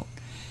taken out?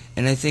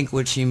 And I think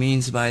what she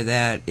means by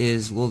that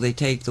is, will they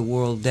take the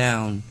world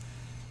down?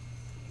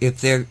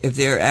 If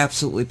they're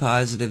absolutely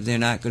positive they're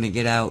not going to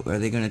get out, are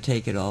they going to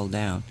take it all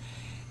down?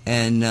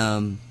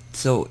 And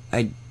so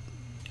I'm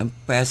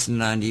passing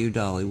it on to you,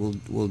 Dolly.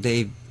 Will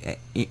Dave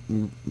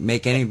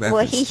make any reference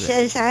Well, he to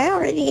says I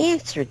already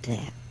answered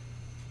that.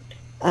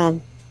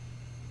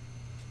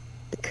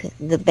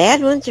 The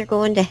bad ones are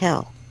going to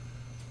hell.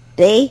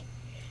 They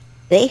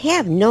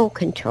have no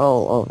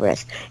control over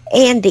us.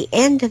 And the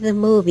end of the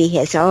movie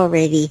has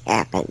already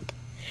happened.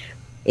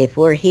 If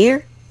we're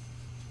here,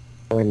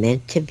 we're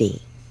meant to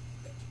be.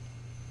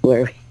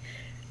 We're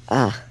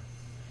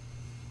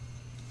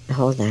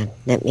hold on.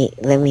 Let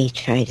me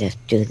try to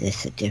do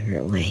this a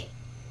different way.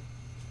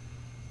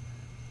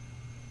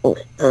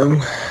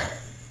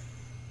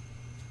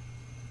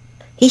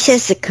 He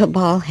says the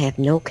Cabal have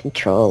no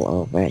control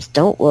over us.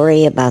 Don't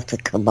worry about the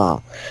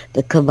Cabal.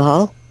 The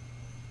Cabal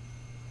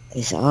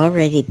has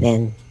already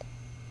been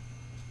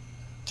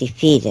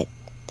defeated.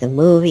 The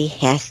movie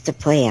has to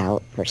play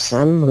out for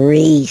some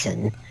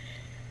reason.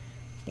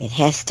 It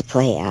has to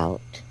play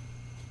out.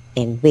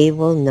 And we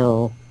will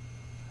know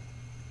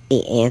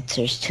the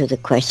answers to the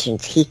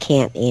questions he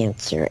can't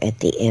answer at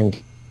the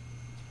end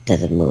of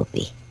the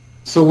movie.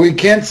 So we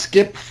can't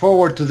skip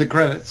forward to the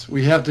credits.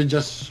 We have to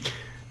just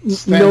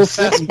No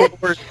fast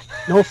forward.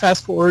 No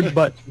fast forward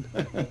button.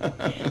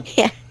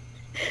 Yeah.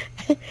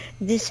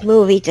 This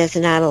movie does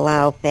not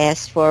allow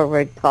fast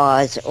forward,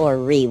 pause, or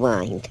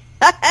rewind.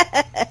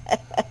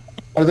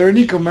 Are there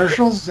any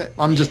commercials?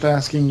 I'm just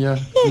asking you.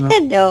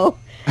 No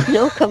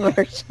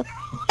commercial.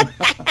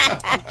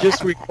 It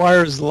just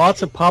requires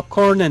lots of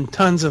popcorn and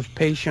tons of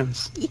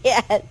patience.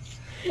 Yes.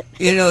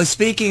 You know,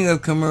 speaking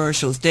of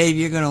commercials, Dave,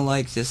 you're going to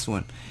like this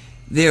one.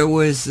 There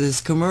was this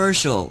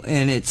commercial,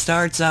 and it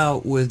starts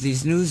out with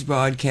these news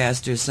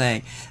broadcasters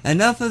saying,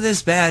 enough of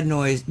this bad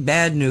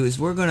news,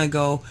 we're going to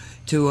go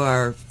to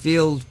our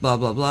field, blah,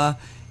 blah, blah,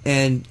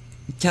 and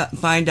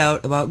find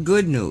out about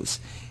good news.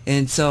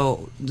 And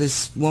so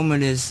this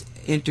woman is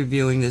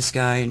interviewing this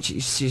guy, and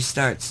she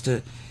starts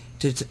to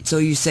So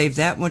you save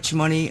that much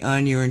money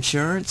on your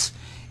insurance,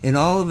 and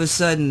all of a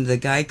sudden the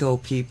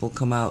Geico people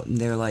come out and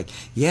they're like,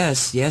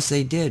 yes,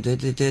 they did.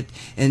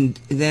 And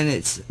then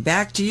it's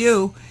back to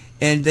you,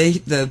 and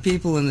the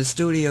people in the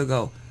studio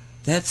go,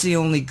 that's the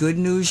only good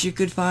news you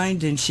could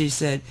find? And she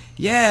said,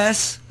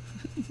 yes.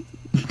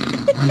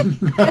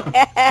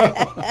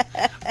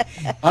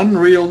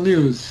 Unreal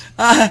news.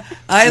 I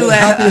The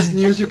laughed. happiest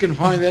news you can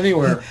find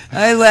anywhere.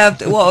 I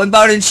laughed. Well,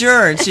 about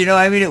insurance,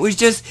 I mean, it was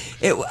just,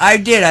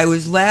 I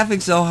was laughing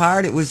so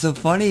hard. It was the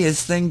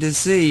funniest thing to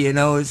see,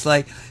 It's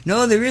like,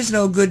 no, there is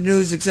no good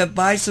news except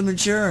buy some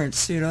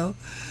insurance, Oh,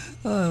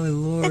 my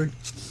Lord.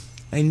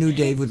 I knew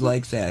Dave would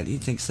like that. He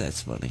thinks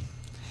that's funny.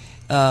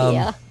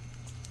 Yeah.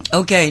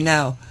 Okay,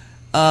 now,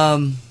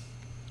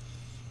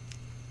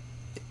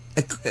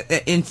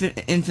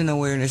 Infinite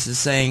Awareness is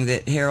saying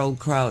that Harold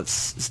Krautz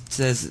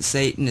says that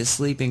Satan is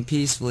sleeping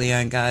peacefully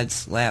on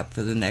God's lap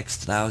for the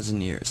next 1,000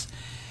 years.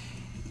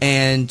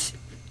 And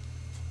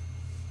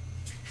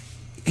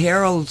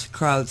Harold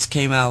Krautz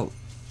came out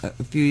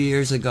a few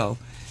years ago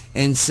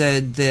and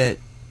said that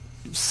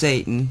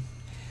Satan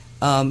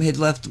had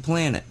left the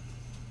planet.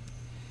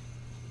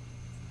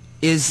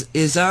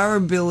 Is our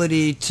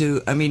ability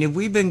to, I mean, have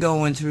we been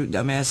going through,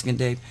 I'm asking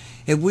Dave,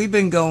 have we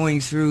been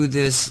going through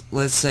this,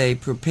 let's say,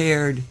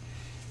 prepared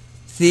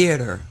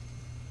theater,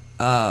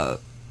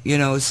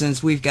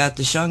 since we've got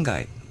the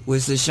Shungite?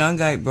 Was the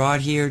Shungite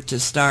brought here to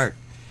start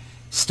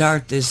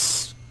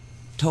this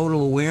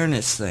total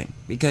awareness thing?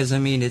 Because, I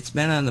mean, it's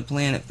been on the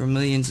planet for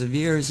millions of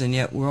years, and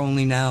yet we're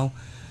only now,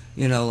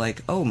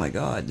 like, oh my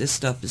God, this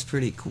stuff is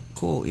pretty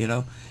cool,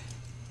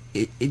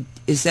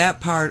 Is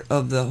that part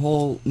of the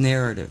whole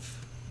narrative?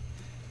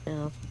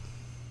 No.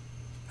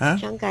 Huh?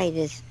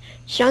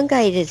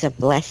 Shungite is a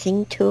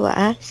blessing to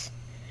us,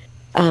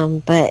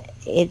 but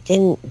it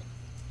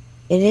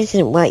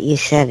isn't what you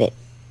said. It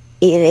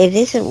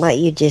isn't what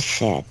you just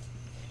said.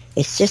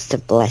 It's just a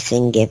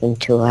blessing given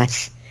to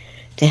us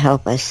to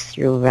help us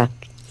through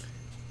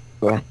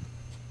rough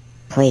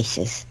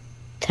places,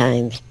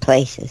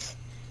 places.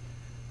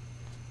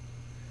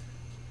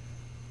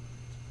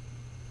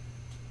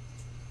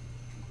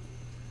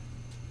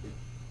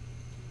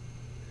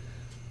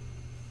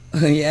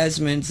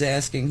 Yasmin's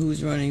asking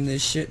who's running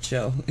this shit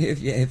show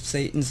if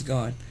Satan's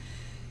gone.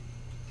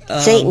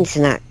 Satan's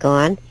not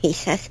gone. He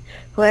says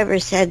whoever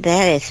said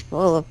that is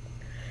full of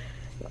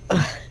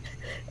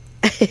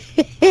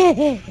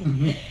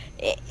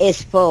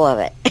is full of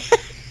it.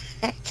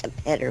 That's a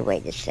better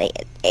way to say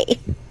it,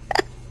 Dave.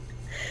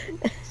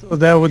 So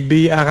that would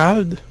be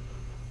Harald?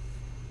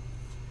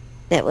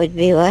 That would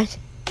be what?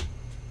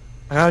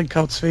 Harald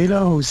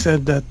Krautsvela, who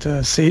said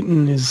that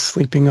Satan is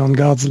sleeping on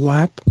God's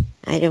lap.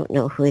 I don't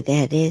know who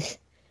that is.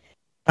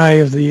 I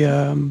have the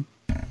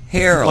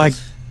Harold.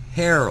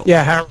 Harold.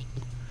 Yeah, Harold.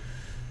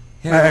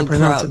 Harold I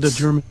pronounced it Krautz. the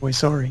German way.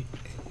 Sorry.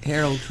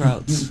 Harold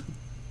Krautz.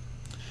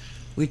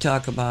 We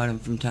talk about him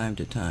from time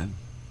to time.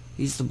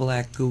 He's the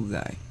black goo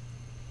guy.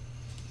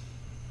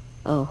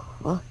 Oh,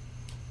 well.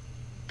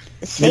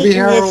 Maybe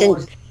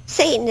Harold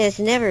Satan has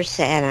never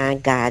sat on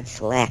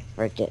God's lap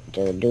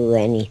to do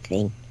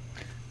anything.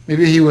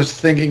 Maybe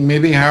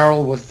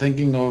Harold was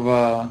thinking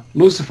of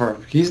Lucifer.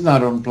 He's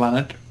not on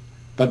planet,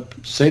 but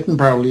Satan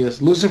probably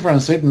is. Lucifer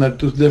and Satan are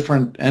two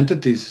different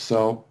entities,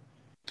 so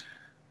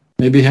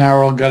maybe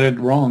Harold got it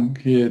wrong.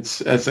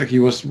 It's like he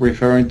was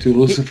referring to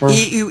Lucifer.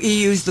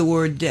 He used the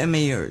word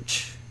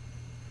demiurge.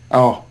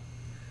 Oh.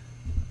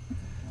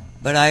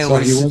 But I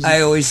always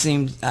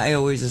assumed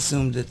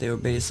that they were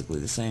basically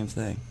the same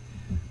thing.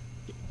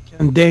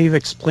 Can Dave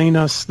explain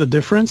us the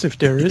difference, if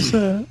there is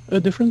a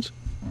difference?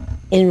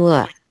 In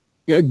what?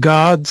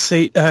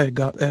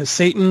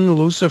 Satan,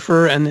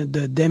 Lucifer, and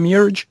the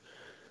demiurge.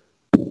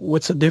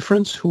 What's the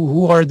difference?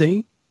 Who are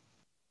they?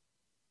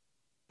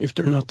 If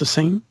they're not the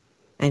same?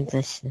 I'm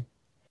listening.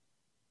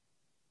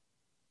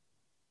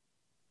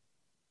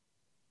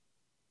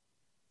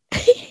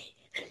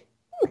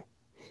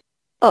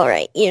 All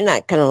right, you're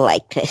not going to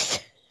like this.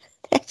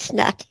 That's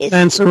not his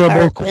Answerable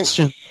department.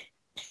 question.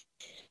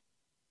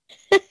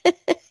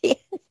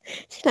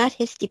 It's not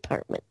his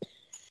department.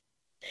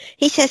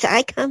 He says,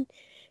 I come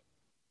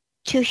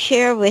to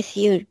share with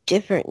you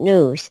different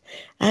news.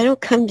 I don't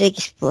come to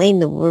explain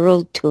the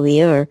world to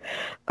you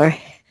or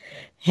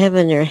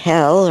heaven or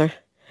hell, or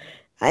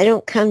I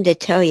don't come to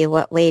tell you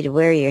what way to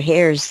wear your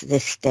hairs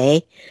this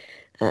day.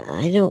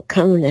 I don't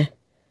come to...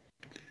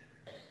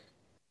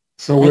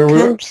 So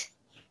we're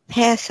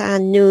pass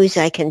on news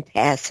I can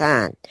pass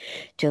on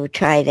to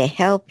try to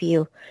help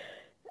you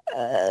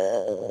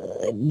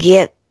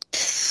get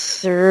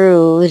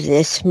through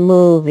this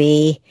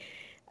movie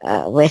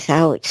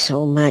without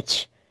so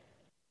much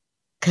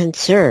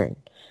concern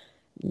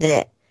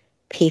that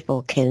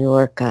people can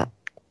work up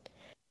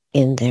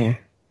in their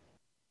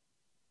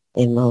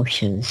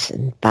emotions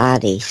and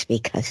bodies,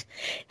 because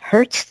it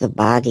hurts the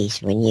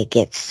bodies when you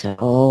get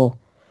so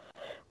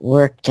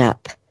worked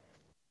up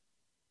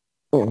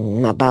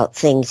about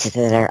things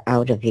that are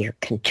out of your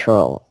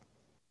control.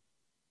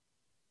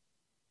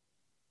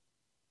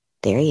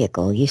 There you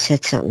go. You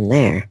said something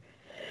there.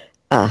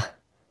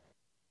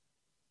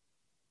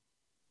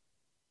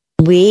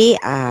 We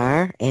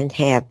are and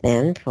have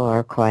been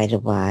for quite a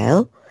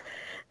while,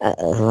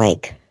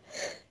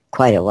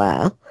 quite a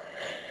while.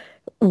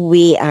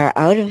 We are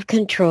out of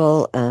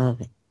control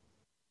of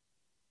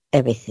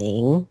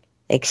everything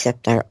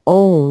except our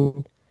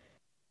own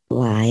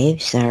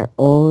lives, our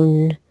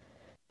own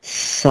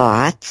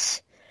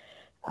thoughts.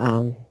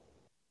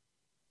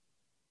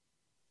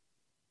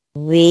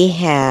 We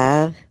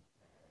have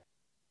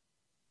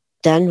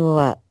done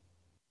what,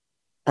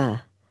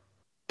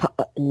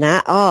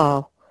 not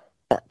all,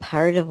 but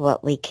part of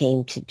what we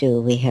came to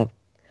do. We have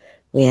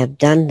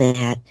done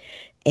that,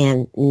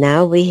 and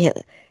now we have.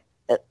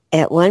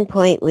 At one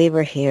point, we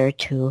were here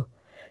to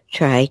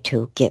try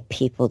to get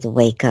people to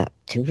wake up,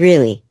 to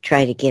really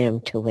try to get them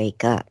to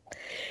wake up.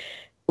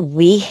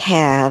 We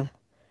have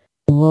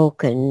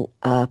woken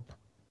up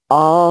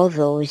all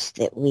those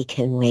that we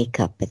can wake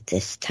up at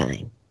this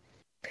time.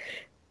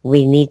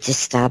 We need to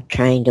stop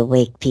trying to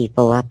wake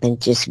people up and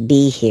just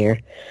be here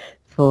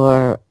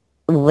for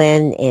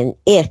when and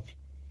if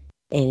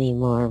any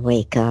more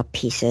wake up.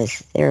 He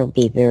says there will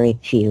be very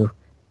few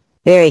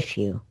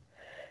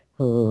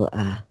who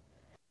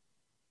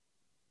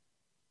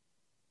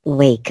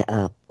wake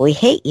up. We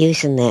hate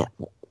using that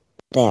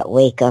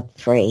wake up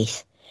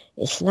phrase.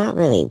 It's not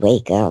really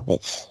wake up.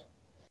 It's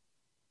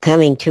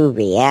coming to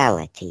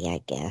reality,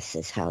 I guess,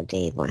 is how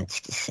Dave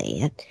wants to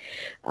say it.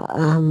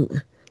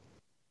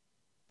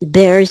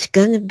 There's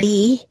going to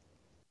be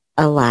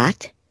a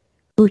lot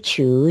who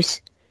choose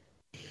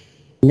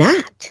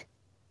not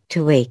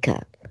to wake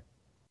up.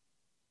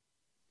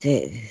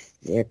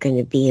 They're going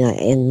to be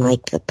in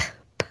like the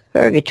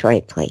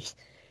purgatory place.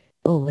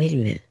 Oh, wait a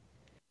minute.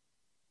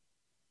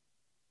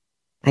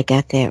 I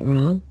got that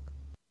wrong?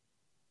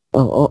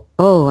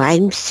 Oh,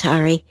 I'm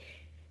sorry.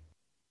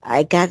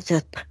 I got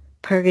the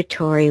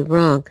purgatory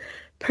wrong.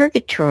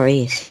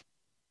 Purgatory is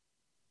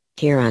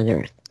here on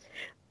earth.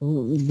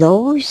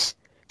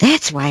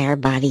 That's why our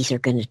bodies are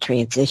going to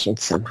transition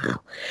somehow,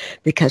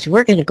 because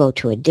we're going to go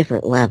to a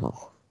different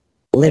level,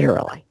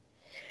 literally,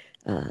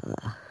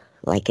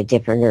 like a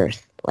different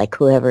earth, like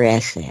whoever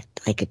asked that,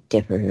 like a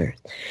different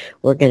earth.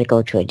 We're going to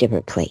go to a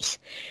different place.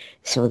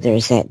 So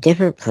there's that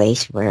different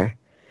place where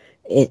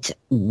it's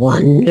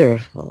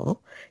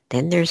wonderful.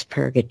 Then there's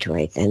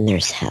purgatory. Then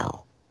there's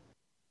hell.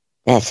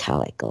 That's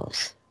how it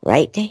goes.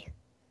 Right, Dave?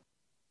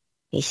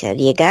 He said,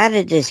 you got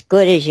it as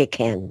good as you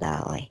can,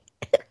 Dolly.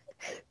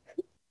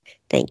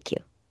 Thank you.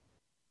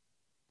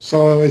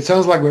 So it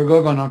sounds like we're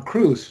going on a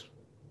cruise.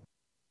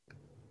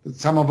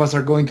 Some of us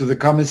are going to the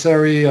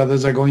commissary.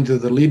 Others are going to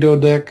the Lido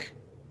deck.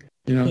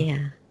 You know.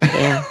 Yeah.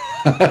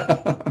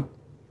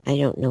 I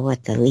don't know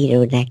what the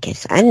Lido deck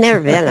is. I've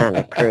never been on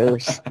a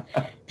cruise.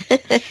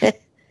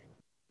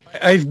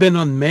 I've been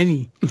on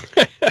many.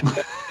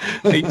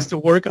 I used to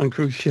work on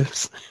cruise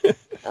ships.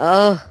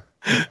 Oh,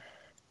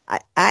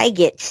 I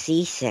get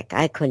seasick.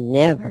 I could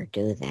never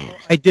do that.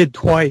 I did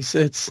twice.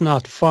 It's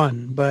not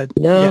fun, but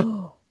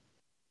no,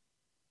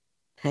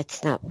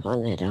 that's not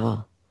fun at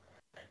all.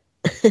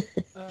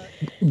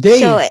 Dave,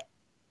 so,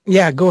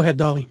 yeah, go ahead,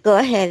 Dolly. Go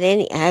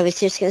ahead. I was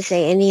just going to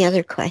say, any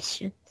other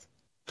questions?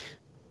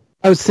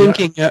 I was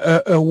thinking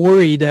a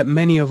worry that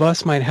many of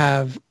us might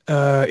have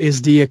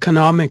is the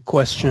economic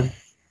question.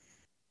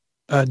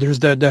 There's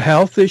the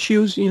health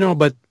issues,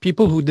 but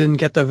people who didn't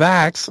get the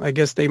vax, I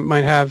guess they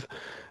might have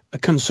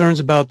concerns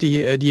about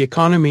the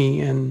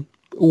economy. And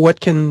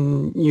what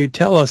can you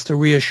tell us to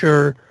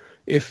reassure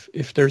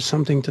if there's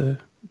something to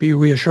be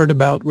reassured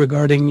about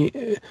regarding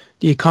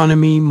the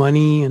economy,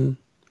 money, and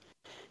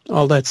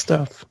all that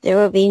stuff? There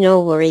will be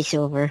no worries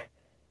over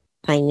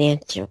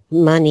financial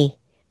money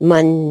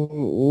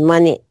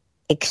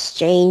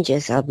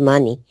exchanges of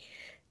money.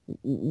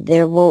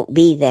 There won't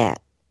be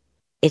that.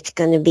 It's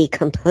going to be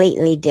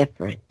completely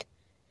different.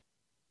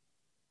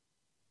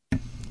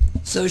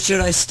 So should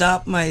I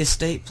stop my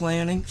estate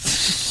planning?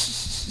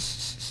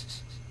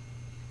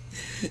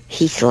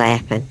 He's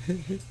laughing.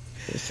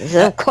 He says,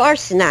 of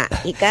course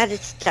not. You got to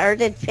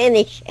start and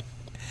finish it.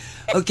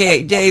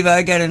 Okay, Dave,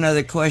 I got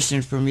another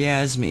question from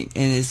Yasmin,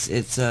 and it's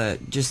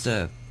just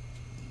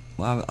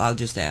well, I'll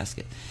just ask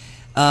it.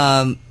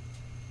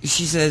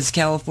 She says,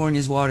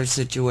 California's water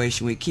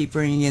situation, we keep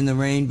bringing in the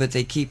rain, but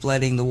they keep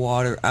letting the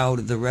water out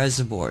of the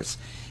reservoirs.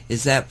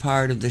 Is that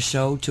part of the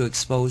show to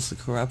expose the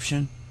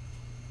corruption?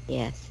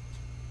 Yes.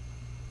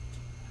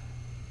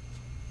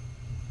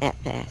 At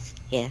fast,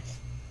 yes.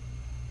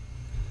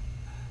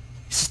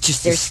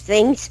 There's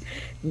things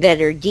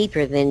that are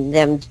deeper than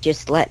them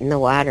just letting the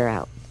water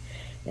out.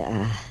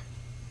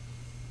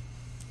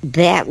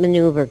 That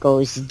maneuver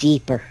goes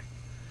deeper.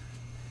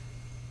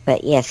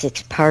 But yes,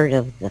 it's part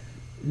of the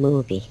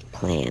movie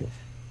plan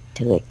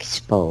to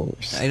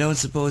expose. I don't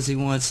suppose he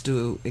wants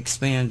to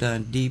expand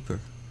on deeper.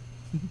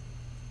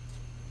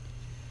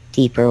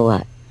 Deeper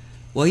what?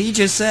 Well, he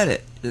just said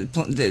it.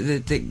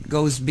 It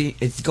goes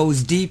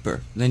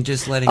deeper than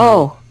just letting.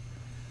 Oh,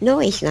 no,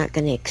 he's not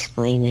going to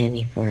explain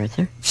any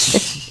further.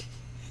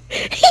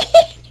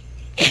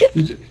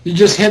 You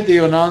just hit the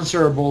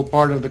unanswerable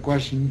part of the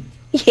question.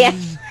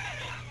 Yes.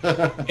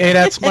 Hey,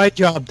 that's my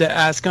job to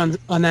ask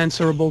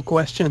unanswerable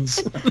questions.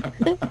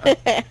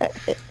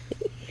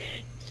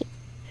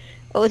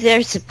 Oh,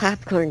 there's the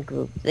popcorn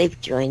group.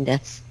 They've joined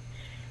us.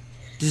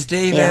 Does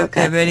Dave Yeah, have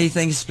okay.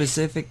 anything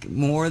specific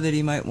more that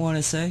he might want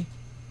to say?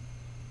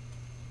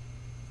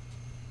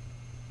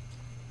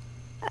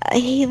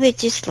 He would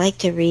just like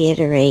to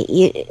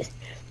reiterate,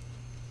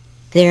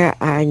 there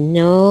are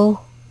no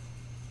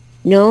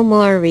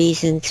more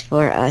reasons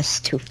for us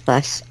to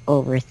fuss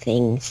over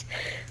things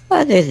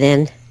other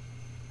than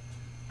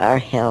our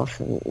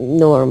health,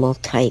 normal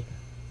type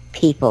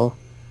people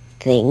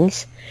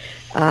things.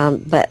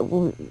 But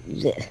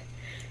the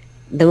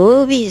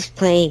movie is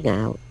playing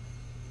out,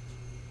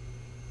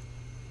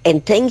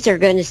 and things are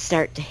going to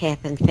start to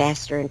happen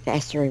faster and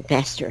faster and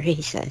faster,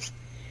 he says.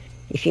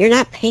 If you're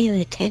not paying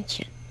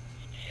attention,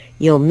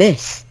 you'll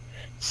miss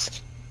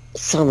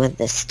some of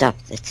the stuff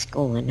that's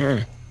going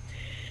on.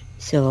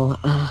 So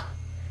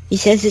he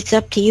says it's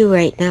up to you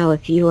right now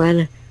if you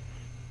wanna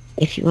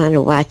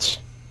watch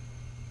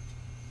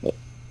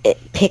it,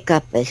 pick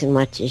up as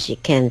much as you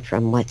can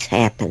from what's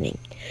happening.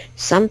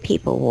 Some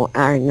people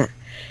are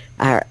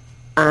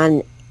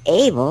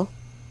unable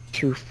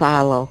to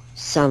follow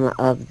some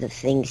of the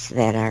things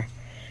that are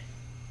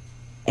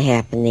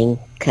happening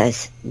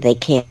because they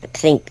can't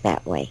think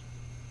that way.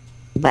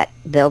 But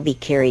they'll be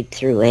carried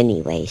through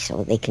anyway,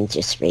 so they can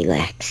just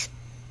relax.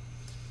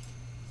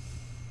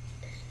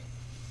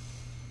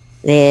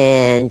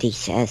 And he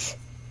says,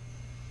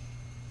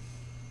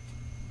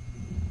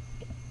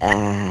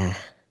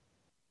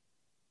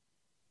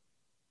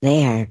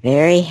 they are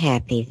very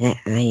happy that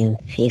I am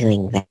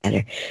feeling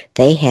better.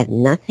 They had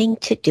nothing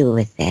to do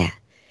with that.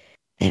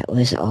 That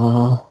was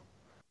all.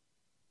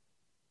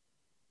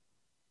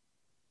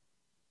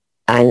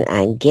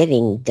 I'm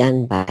getting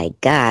done by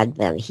God,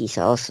 but he's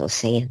also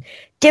saying,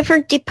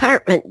 different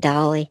department,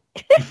 Dolly.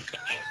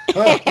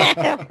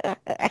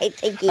 I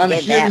think he And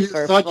did here that you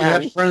for thought fun. you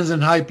had friends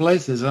in high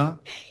places, huh?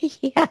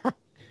 Yeah.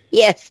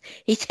 Yes,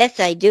 he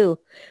says I do.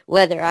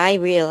 Whether I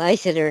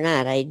realize it or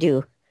not, I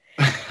do.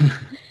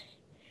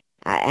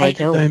 I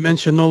don't.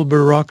 Dimensional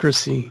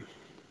bureaucracy.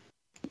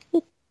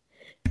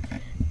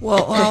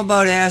 Well, how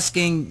about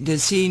asking,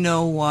 does he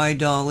know why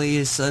Dolly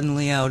is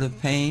suddenly out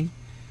of pain?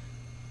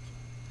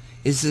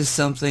 Is this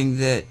something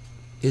that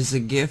is a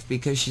gift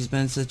because she's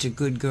been such a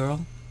good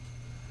girl?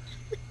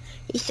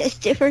 He says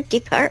different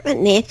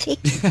department, Nancy.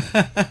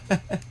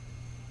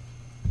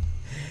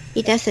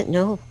 He doesn't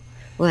know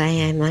why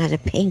I'm out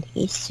of pain.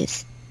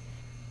 He's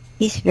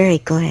very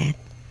glad.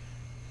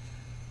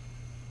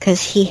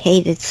 Because he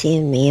hated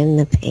seeing me in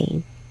the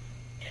pain.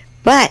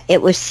 But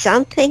it was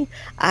something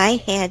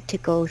I had to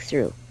go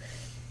through.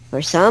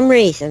 For some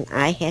reason,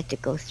 I had to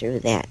go through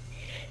that.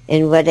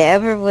 And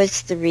whatever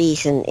was the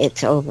reason,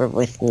 it's over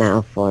with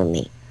now for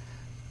me.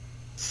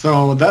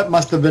 So that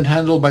must have been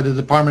handled by the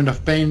Department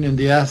of Pain in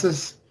the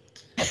asses.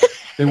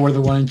 They were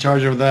the one in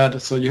charge of that,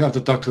 so you have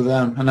to talk to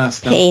them and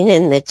ask them. Pain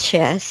in the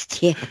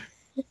chest, yeah.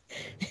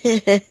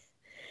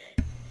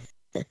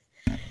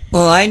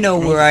 Well, I know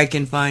where I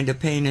can find a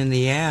pain in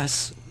the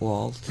ass,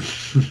 Walt.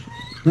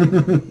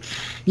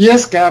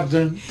 Yes,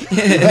 Captain.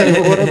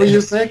 Whatever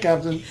you say,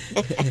 Captain.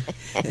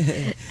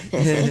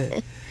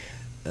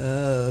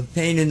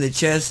 Pain in the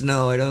chest,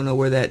 no, I don't know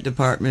where that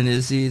department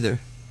is either.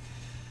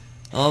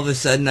 All of a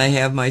sudden I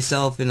have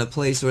myself in a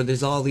place where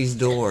there's all these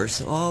doors.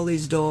 All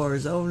these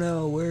doors. Oh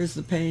no, where's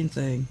the pain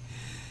thing?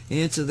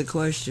 Answer the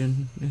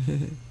question.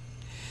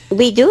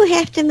 We do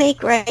have to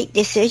make right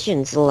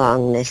decisions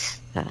along this,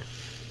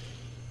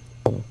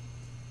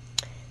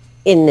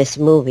 in this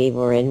movie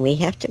we're in. We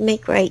have to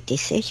make right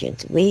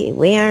decisions. We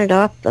aren't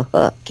off the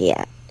hook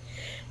yet.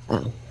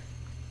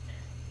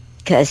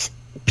 Because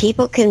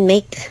people can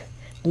make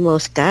the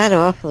most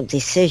god-awful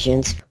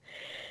decisions.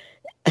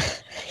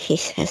 He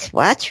says,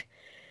 watch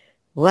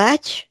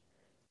what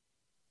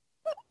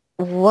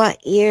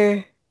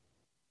you're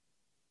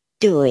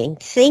doing.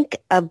 Think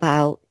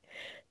about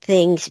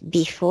things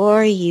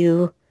before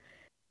you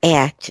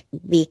act,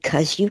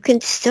 because you can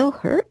still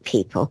hurt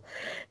people,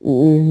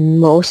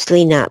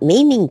 mostly not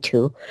meaning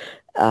to,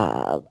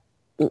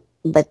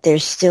 but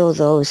there's still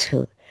those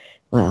who,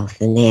 well,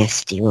 the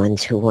nasty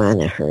ones who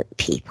want to hurt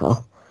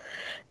people.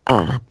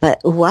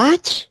 But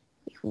watch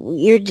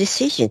your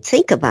decision.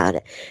 Think about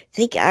it.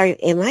 Think,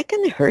 am I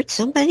going to hurt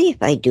somebody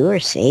if I do or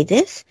say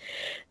this?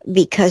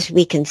 Because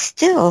we can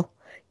still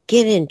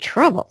get in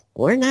trouble.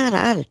 We're not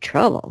out of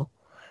trouble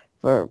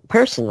for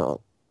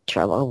personal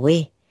trouble.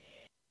 We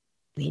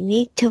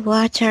need to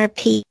watch our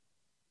P's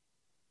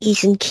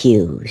and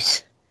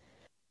Q's.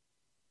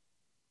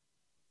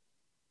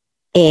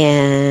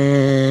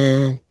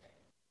 And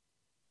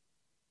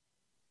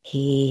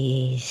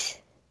he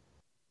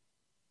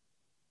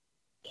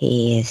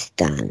is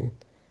done.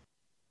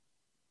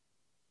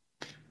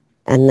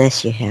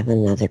 Unless you have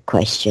another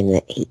question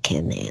that he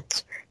can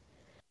answer.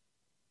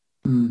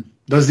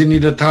 Does he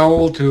need a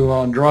towel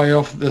to dry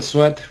off the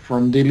sweat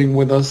from dealing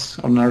with us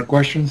on our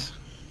questions?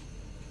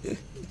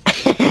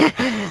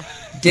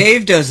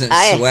 Dave doesn't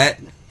sweat.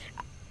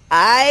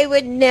 I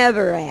would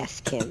never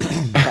ask him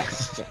a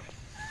question.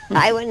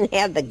 I wouldn't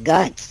have the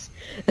guts.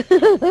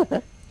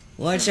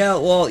 Watch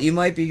out, Walt. You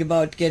might be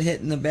about to get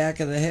hit in the back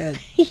of the head.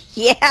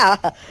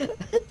 Yeah.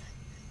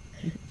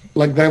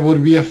 Like that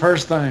would be a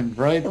first time,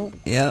 right?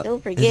 Yeah.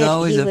 Don't It's forget,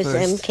 always he a was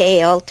first.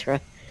 MK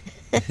Ultra.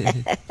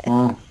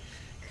 Oh.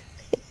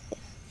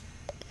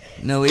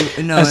 No,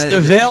 no, As the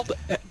veiled...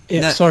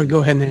 yeah, no- sorry, go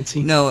ahead,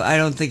 Nancy. no. I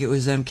don't think it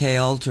was MK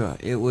Ultra.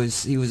 He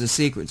was a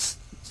secret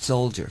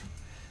soldier.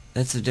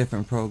 That's a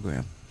different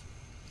program.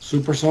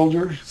 Super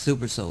soldiers?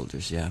 Super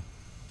soldiers, yeah.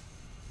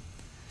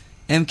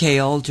 MK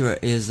Ultra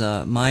is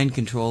mind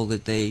control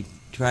that they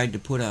tried to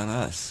put on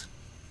us.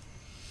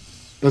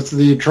 That's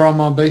the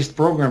trauma-based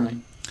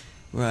programming.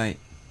 Right.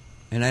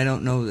 And I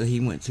don't know that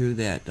he went through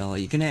that,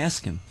 Dolly. You can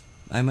ask him.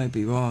 I might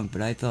be wrong,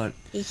 but I thought,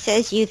 He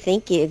says you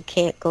think you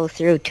can't go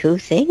through two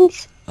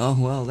things? oh,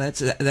 well,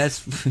 that's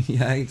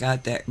yeah, I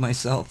got that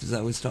myself as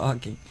I was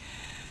talking.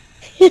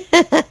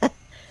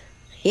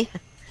 Yeah.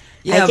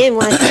 Yeah. I didn't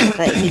want to,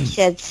 but he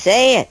said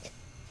say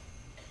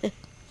it.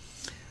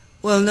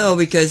 Well, no,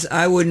 because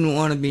I wouldn't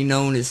want to be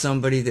known as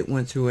somebody that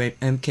went through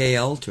MK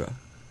Ultra.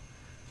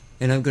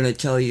 And I'm going to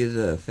tell you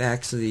the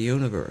facts of the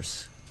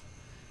universe.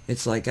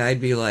 It's like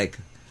I'd be like,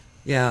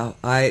 yeah,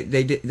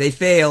 they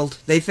failed.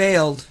 They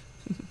failed.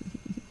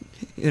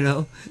 You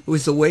know, it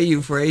was the way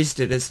you phrased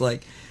it. It's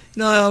like,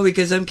 no,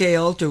 because MK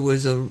Ultra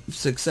was a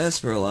success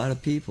for a lot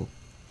of people.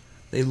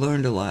 They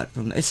learned a lot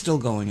from it. It's still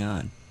going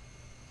on.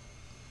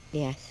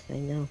 Yes, I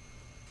know.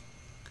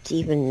 It's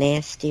even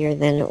nastier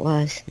than it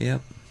was.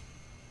 Yep.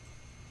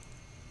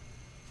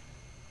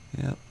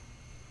 Yep.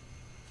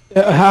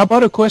 How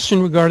about a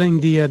question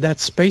regarding the that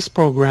space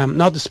program?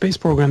 Not the space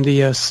program,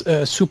 the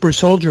super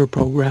soldier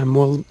program.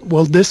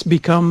 Will this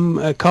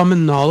become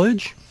common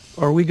knowledge?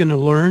 Are we going to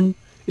learn?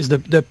 Is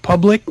the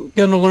public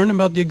going to learn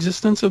about the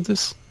existence of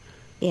this?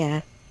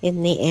 Yeah,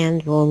 in the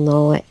end we'll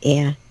know it,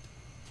 yeah.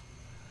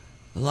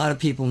 A lot of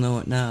people know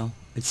it now.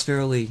 It's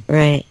fairly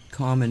Right,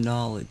 common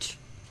knowledge.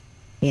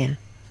 yeah.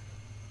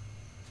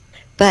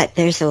 But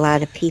there's a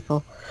lot of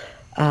people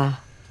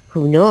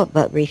who know it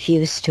but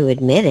refuse to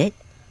admit it.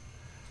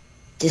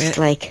 Just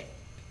like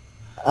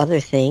other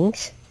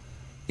things.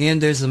 And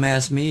there's the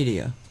mass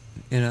media,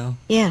 you know.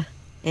 Yeah,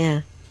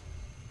 yeah.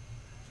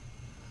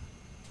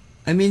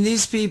 I mean,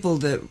 these people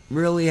that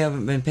really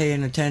haven't been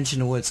paying attention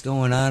to what's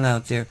going on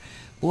out there,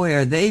 boy,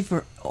 are they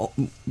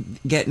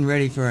getting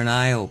ready for an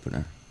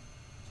eye-opener.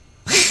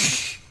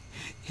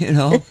 You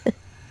know?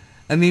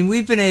 I mean,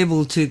 we've been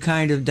able to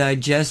kind of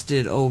digest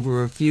it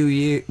over a few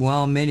years,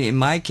 well, many, in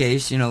my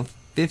case,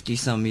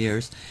 50-some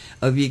years,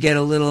 of you get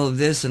a little of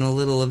this and a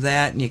little of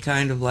that, and you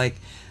kind of like,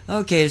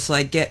 okay, it's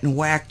like getting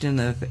whacked in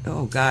the,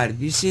 oh, God,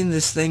 have you seen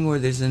this thing where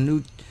there's a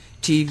new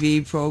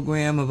TV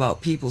program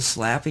about people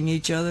slapping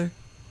each other?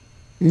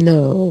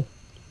 No.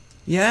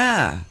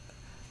 Yeah.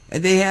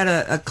 They had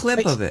a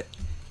clip of it.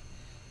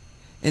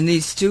 And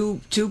these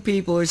two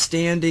people are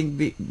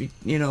standing,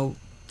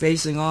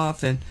 facing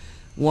off, and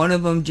one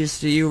of them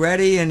just, are you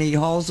ready? And he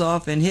hauls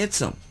off and hits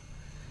him.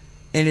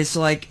 And it's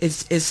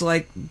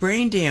like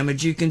brain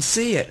damage. You can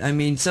see it. I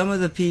mean, some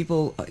of the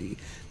people,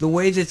 the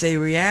way that they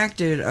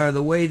reacted are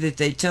the way that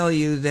they tell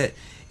you that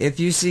if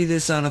you see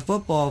this on a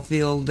football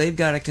field, they've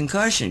got a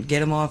concussion. Get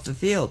them off the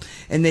field.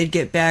 And they'd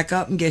get back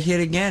up and get hit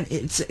again.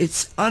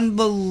 It's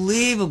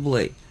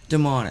unbelievably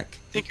demonic.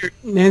 I think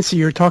Nancy,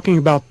 you're talking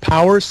about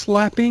power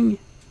slapping?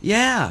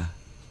 Yeah.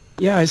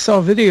 Yeah, I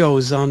saw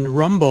videos on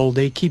Rumble.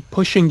 They keep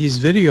pushing these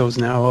videos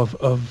now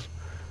of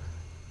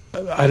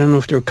I don't know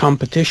if they're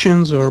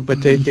competitions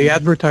but they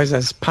advertise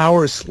as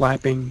power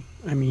slapping.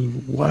 I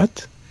mean,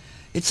 what?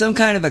 It's some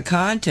kind of a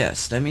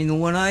contest. I mean, the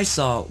one I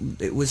saw,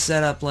 it was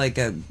set up like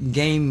a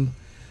game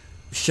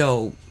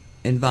show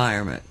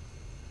environment.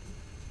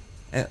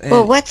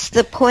 Well, what's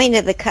the point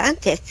of the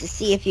contest? To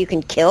see if you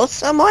can kill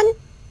someone?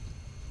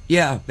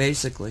 Yeah,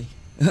 basically.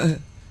 and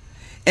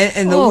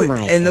Oh,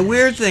 my the gosh.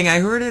 weird thing, I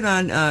heard it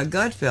on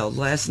Gutfeld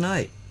last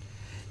night.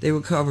 They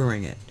were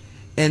covering it.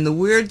 And the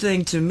weird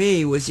thing to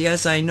me was,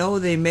 yes, I know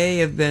they may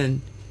have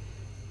been...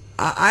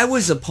 I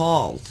was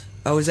appalled.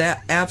 I was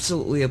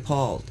absolutely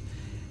appalled.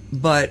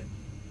 But,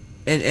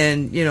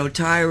 and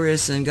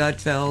Tyrus and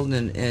Gutfeld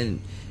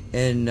and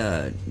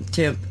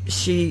Timp,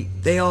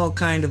 they all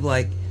kind of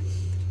like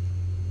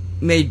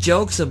made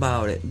jokes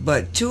about it.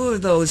 But two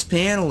of those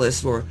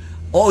panelists were,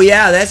 oh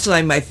yeah, that's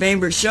like my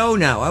favorite show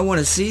now. I want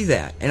to see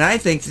that. And I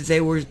think that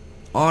they were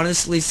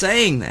honestly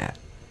saying that.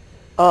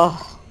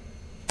 Oh,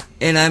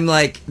 And I'm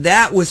like,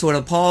 that was what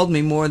appalled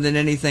me more than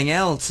anything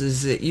else,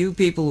 is that you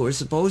people who are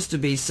supposed to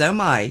be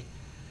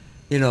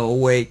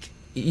awake,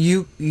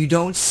 you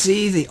don't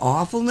see the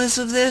awfulness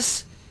of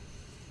this.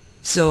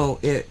 So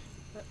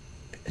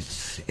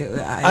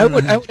I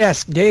would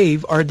ask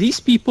Dave, are these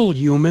people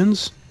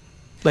humans?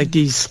 Like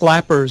these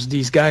slappers,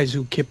 these guys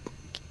who keep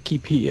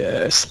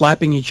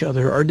slapping each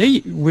other, are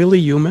they really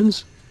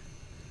humans?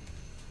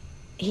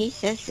 he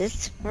says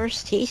it's the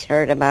first he's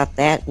heard about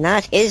that,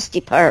 not his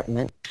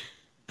department.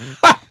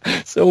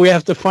 So we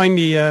have to find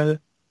the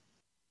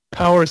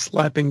power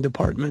slapping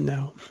department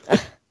now.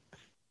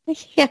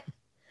 Yeah.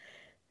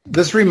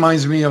 This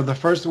reminds me of the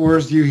first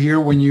words you hear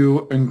when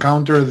you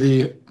encounter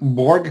the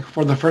Borg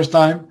for the first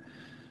time.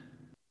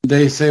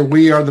 They say,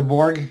 "We are the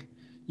Borg.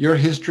 Your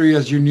history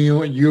as you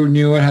knew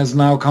it has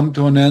now come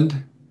to an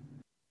end."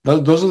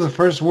 Those are the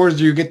first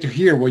words you get to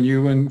hear when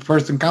you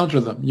first encounter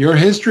them. Your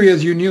history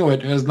as you knew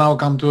it has now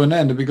come to an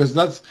end, because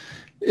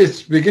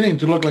it's beginning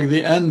to look like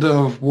the end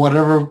of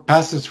whatever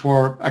passes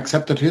for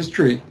accepted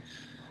history.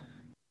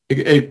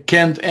 It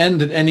can't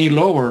end it any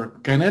lower,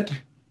 can it?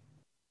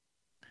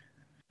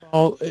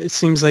 Well, it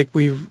seems like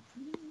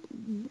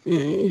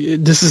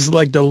this is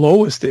like the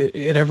lowest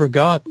it ever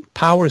got.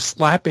 Power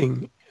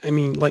slapping. I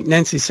mean, like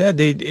Nancy said,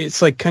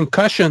 it's like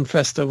concussion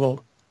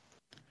festival.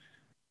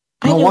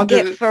 I No don't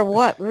wonder get for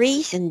what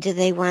reason do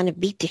they want to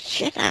beat the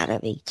shit out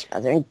of each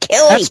other and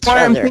kill That's each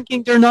why I'm other?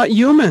 thinking they're not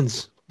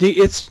humans.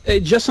 It's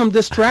just some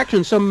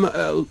distraction,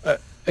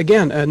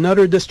 again,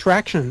 another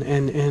distraction,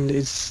 and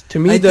it's, to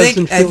me,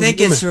 doesn't feel I think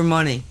human. it's for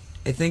money.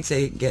 I think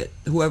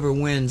whoever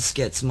wins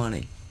gets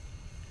money.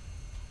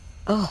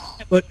 Oh,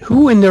 But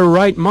who in their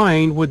right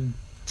mind would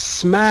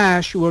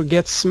smash or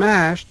get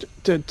smashed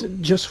to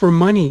just for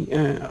money?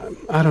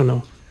 I don't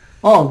know.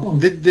 Oh,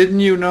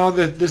 didn't you know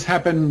that this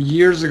happened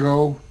years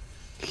ago?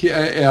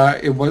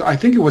 I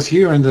think it was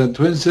here in the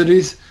Twin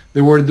Cities.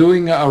 They were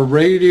doing a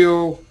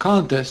radio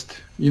contest.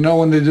 You know,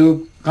 when they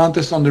do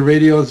contests on the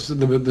radio,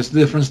 the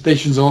different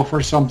stations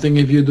offer something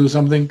if you do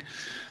something.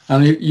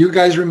 And you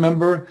guys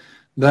remember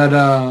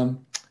that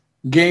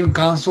game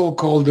console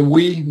called the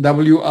Wii,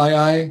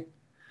 WII,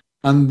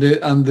 and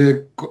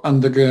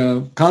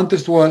the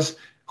contest was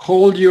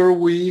hold your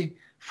Wii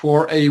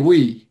for a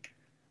Wii.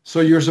 So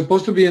you're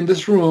supposed to be in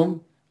this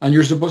room, and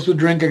you're supposed to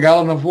drink a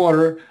gallon of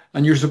water,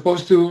 and you're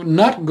supposed to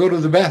not go to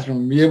the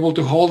bathroom, be able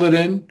to hold it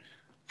in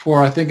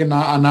for, I think, an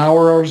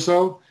hour or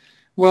so.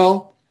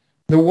 Well,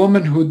 the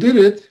woman who did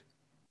it,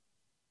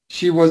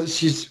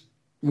 she's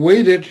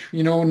waited,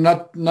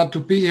 not to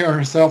pee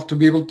herself, to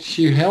be able to,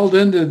 she held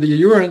into the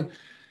urine.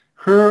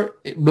 Her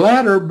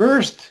bladder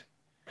burst.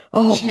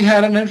 oh, She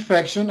had an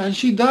infection, and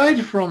she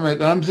died from it.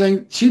 And I'm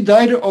saying she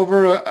died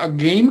over a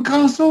game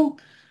console?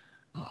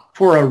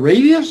 For a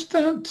radio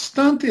stunt?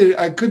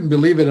 I couldn't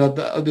believe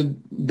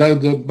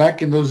it.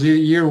 Back in those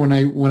years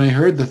when I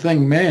heard the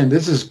thing, man,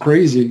 this is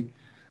crazy.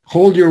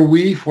 Hold your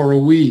Wii for a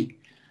Wii.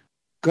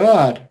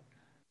 God.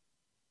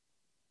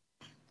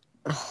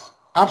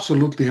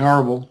 Absolutely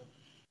horrible.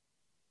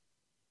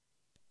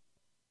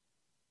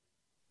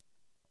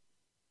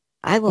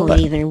 I won't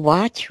even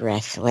watch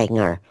wrestling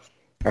or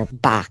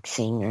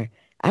boxing, or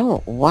I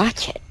won't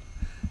watch it.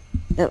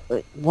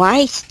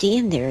 Why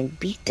stand there and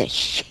beat the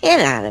shit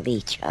out of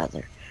each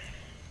other?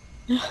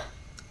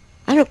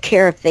 I don't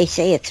care if they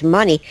say it's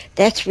money.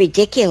 That's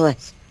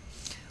ridiculous.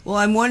 Well,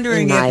 I'm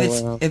wondering In my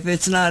world. if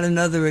it's not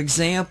another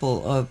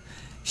example of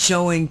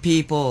showing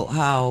people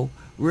how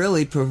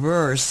really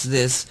perverse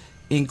this,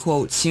 in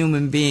quotes,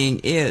 human being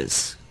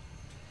is.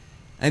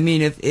 I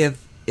mean,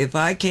 if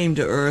I came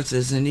to Earth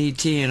as an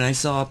ET and I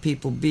saw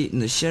people beating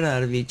the shit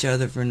out of each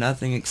other for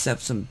nothing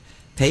except some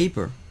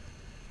paper,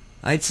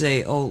 I'd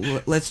say,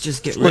 "Oh, let's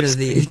just get rid of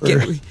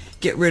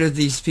get rid of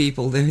these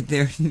people.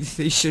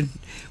 They should.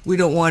 We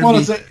don't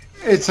want to be."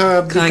 It's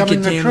becoming a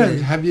contaminated.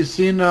 trend. Have you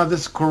seen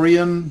this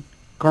Korean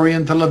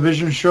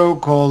television show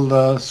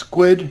called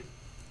Squid?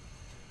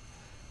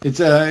 It's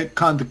the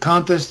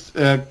contest.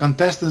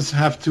 Contestants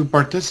have to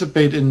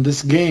participate in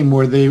this game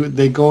where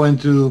they go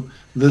into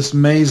this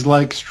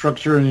maze-like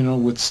structure,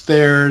 with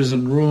stairs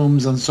and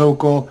rooms and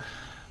so-called,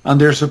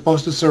 and they're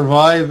supposed to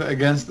survive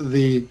against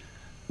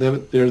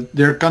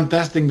they're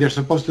contesting. They're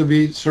supposed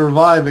to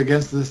survive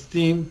against this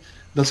team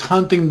that's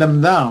hunting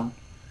them down.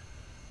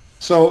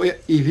 So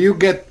if you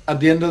get to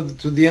the end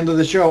of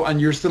the show and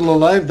you're still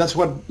alive, that's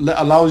what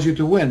allows you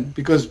to win.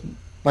 Because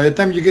by the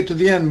time you get to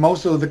the end,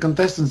 most of the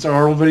contestants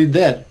are already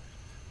dead.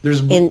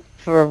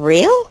 For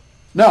real?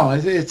 No,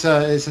 it's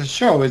a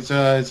show. It's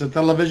a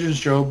television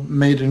show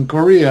made in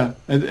Korea.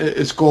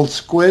 It's called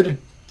Squid.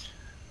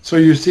 So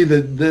you see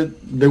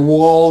the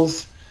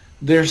walls,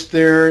 their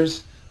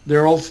stairs.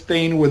 They're all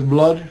stained with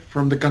blood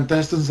from the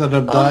contestants that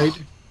have died.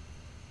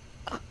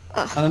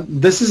 And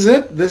this is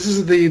it. This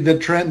is the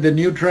trend, the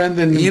new trend.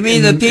 You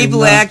mean the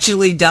people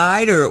actually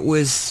died, or it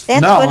was?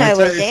 That's no, what I it's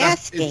was a,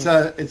 asking.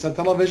 It's a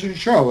television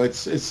show.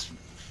 It's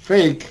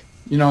fake.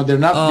 They're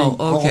not. being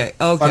okay,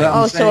 called, but okay.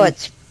 I'm So saying-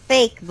 it's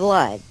fake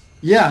blood.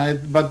 Yeah,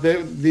 but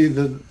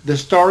the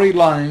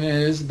storyline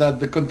is that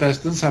the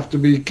contestants have to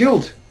be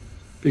killed,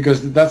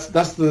 because that's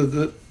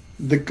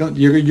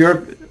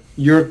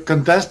you're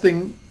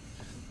contesting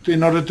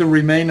in order to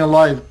remain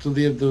alive to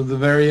the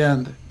very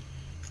end.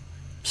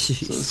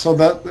 Jeez. So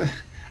that,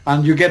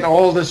 and you get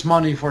all this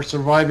money for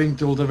surviving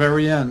till the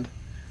very end.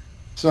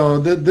 So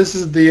this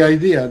is the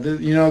idea.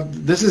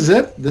 This is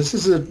it. This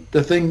is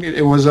the thing.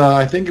 It was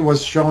I think it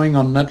was showing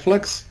on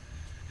Netflix.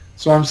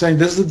 So I'm saying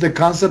this is the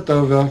concept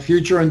of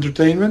future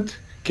entertainment,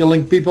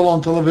 killing people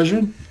on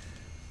television.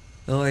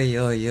 Oy,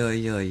 oy,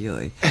 oy, oy,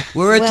 oy.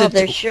 Well,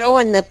 they're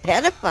showing the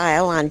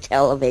pedophile on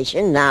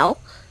television now.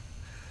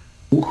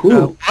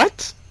 Who?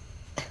 What?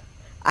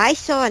 I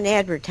saw an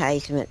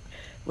advertisement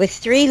with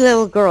 3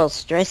 little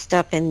girls dressed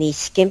up in these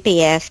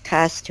skimpy-ass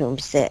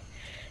costumes that,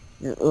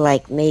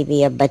 like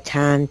maybe a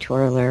baton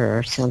twirler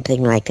or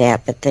something like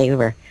that, but they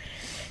were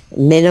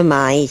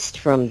minimized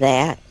from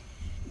that.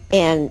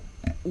 And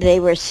they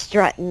were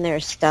strutting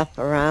their stuff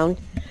around.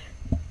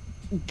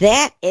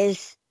 That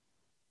is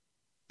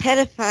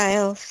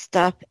pedophile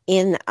stuff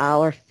in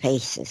our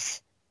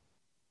faces.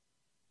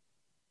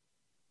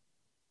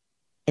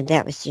 And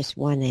that was just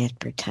one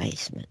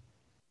advertisement.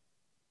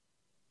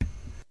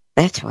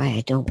 That's why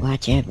I don't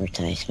watch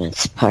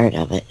advertisements, part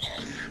of it.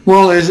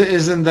 Well,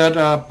 isn't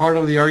that part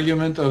of the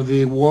argument of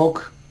the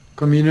woke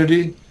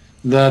community,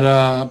 that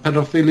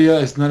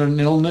pedophilia is not an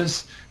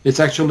illness? It's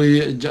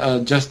actually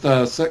just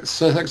a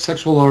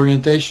sexual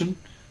orientation?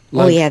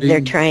 Oh, yeah,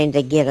 they're trying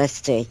to get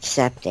us to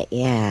accept it.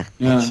 Yeah.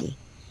 Yeah. I see.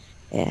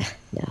 Yeah,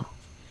 no.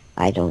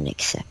 I don't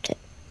accept it.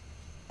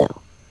 No.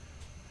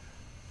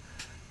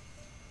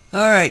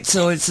 All right,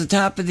 so it's the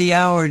top of the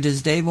hour.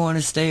 Does Dave want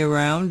to stay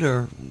around,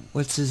 or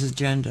what's his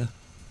agenda?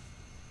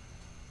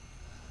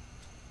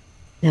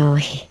 No,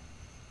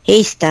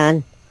 he's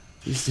done.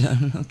 He's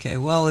done. Okay,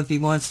 well, if he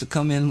wants to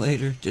come in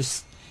later,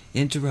 just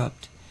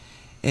interrupt.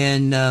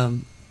 And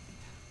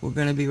we're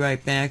going to be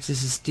right back.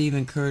 This is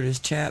Stephen Curtis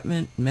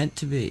Chapman, Meant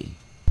to Be.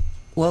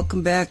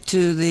 Welcome back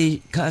to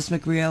the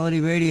Cosmic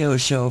Reality Radio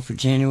Show for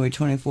January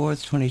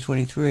 24th,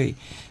 2023.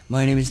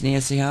 My name is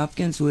Nancy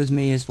Hopkins. With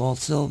me is Walt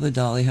Silva,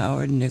 Dolly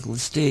Howard, and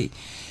Nicholas D.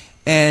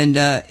 And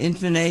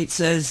Infinite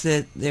says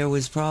that there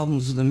was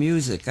problems with the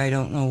music. I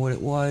don't know what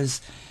it was.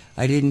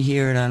 I didn't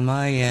hear it on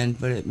my end,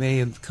 but it may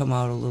have come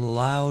out a little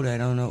loud. I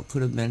don't know. It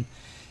could have been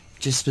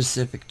just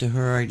specific to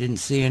her. I didn't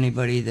see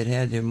anybody that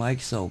had their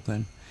mics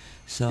open.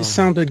 So It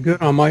sounded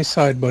good on my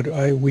side, but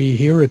we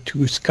hear it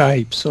through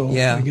Skype, so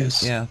yeah, I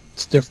guess yeah.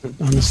 it's different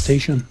on the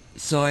station.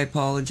 So I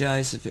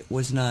apologize if it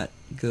was not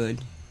good.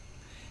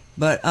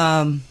 But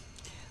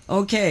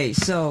okay,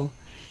 so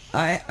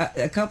I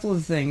a couple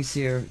of things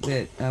here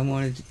that I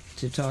wanted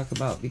to talk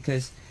about,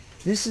 because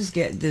this is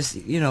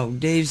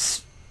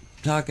Dave's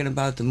talking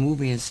about the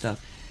movie and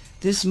stuff.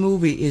 This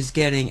movie is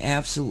getting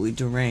absolutely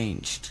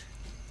deranged.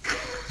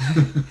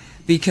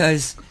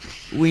 Because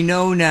we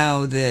know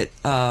now that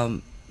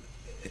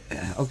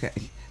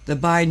the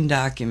Biden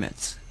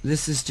documents.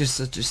 This is just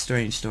such a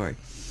strange story.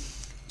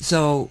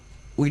 So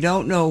we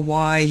don't know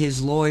why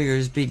his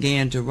lawyers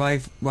began to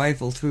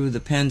rifle through the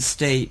Penn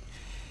State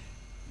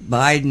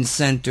Biden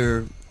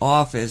Center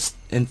office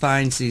and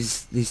finds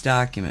these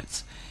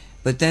documents.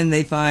 But then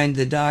they find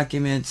the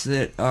documents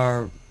that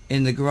are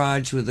in the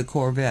garage with the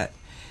Corvette.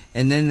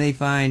 And then they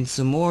find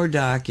some more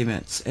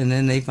documents. And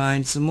then they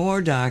find some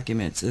more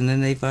documents. And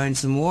then they find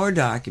some more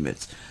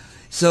documents.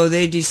 So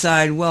they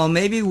decide, well,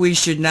 maybe we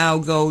should now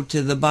go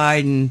to the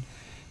Biden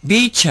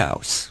beach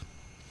house.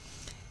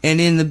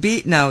 And in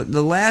the now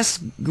the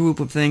last group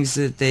of things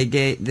that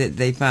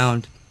they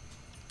found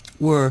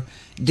were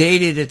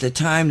dated at the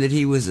time that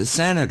he was a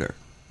senator.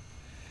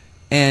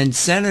 And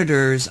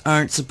senators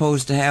aren't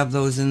supposed to have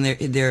those in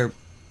their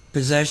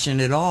possession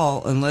at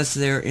all unless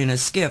they're in a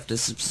SCIF, a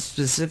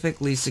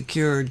specifically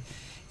secured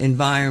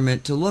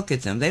environment to look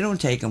at them. They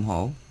don't take them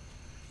home.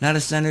 Not a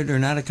senator,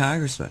 not a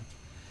congressman.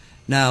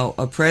 Now,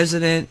 a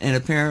president and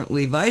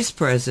apparently vice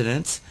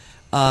presidents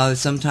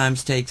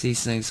sometimes take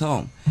these things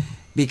home,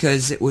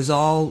 because it was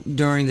all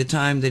during the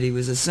time that he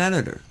was a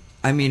senator.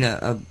 I mean,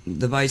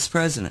 the vice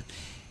president.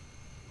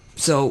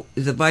 So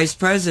the vice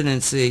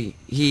presidency,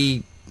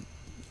 maybe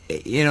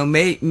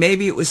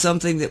it was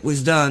something that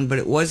was done, but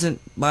it wasn't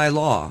by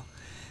law.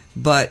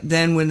 But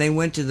then when they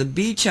went to the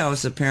beach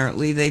house,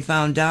 apparently, they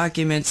found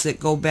documents that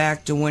go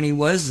back to when he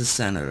was a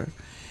senator.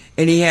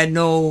 And he had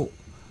no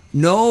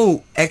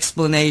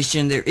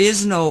explanation. There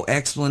is no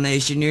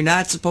explanation. You're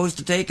not supposed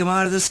to take him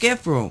out of the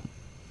SCIF room.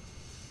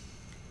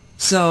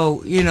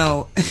 So,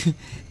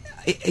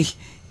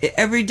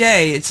 every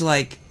day it's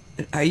like,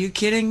 are you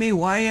kidding me?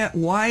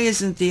 Why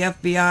isn't the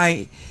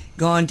FBI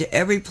gone to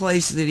every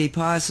place that he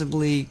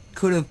possibly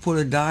could have put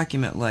a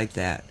document like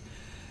that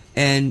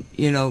and,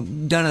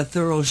 done a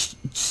thorough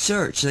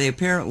search? They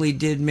apparently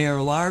did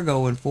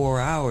Mar-a-Lago in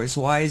 4 hours.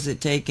 Why is it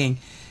taking,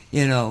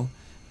 7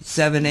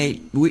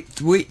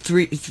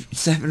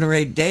 or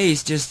 8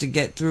 days just to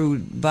get through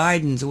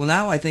Biden's? Well,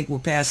 now I think we're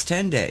past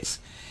 10 days.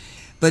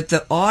 But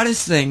the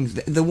oddest thing,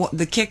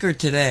 the kicker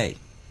today,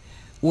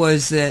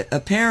 was that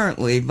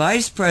apparently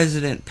Vice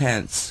President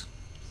Pence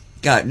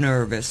got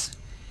nervous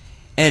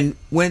and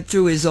went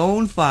through his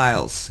own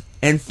files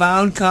and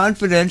found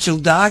confidential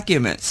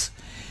documents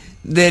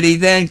that he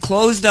then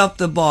closed up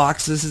the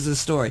box. This is the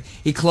story.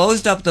 He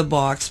closed up the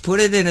box, put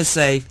it in a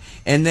safe,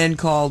 and then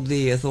called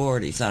the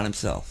authorities on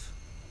himself.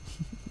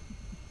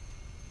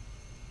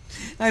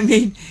 I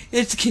mean,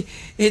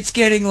 it's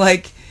getting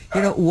like,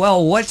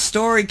 well, what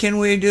story can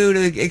we do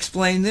to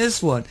explain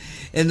this one?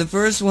 And the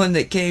first one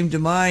that came to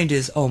mind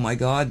is, oh my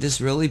God, this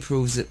really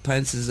proves that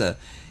Pence is a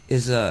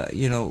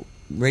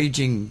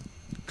raging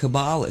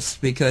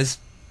Kabbalist, because,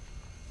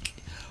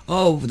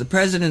 oh, the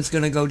president's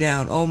going to go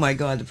down. Oh my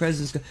God, the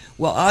president's going.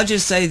 Well, I'll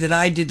just say that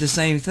I did the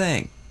same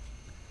thing.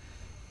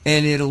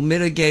 and it'll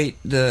mitigate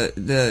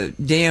the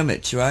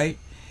damage, right?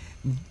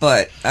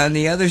 But on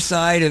the other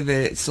side of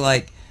it, it's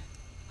like,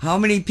 how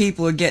many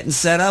people are getting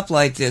set up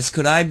like this?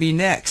 Could I be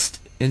next?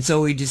 And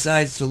so he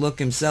decides to look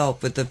himself.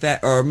 But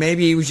or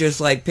maybe he was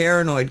just like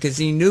paranoid because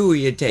he knew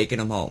he had taken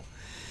him home.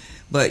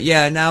 But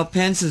yeah, now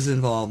Pence is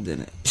involved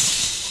in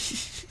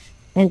it.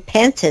 And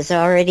Pence has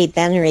already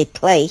been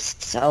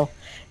replaced, so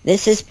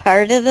this is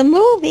part of the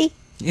movie.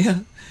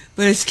 Yeah,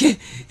 but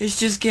it's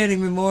just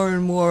getting more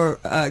and more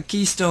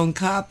Keystone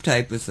Cop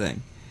type of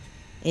thing.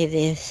 It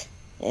is.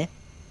 Yeah.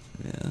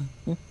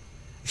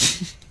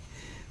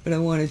 But I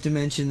wanted to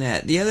mention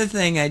that. The other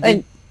thing I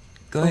did...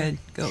 Go ahead.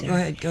 Go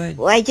ahead.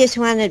 Well, I just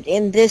wanted,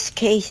 in this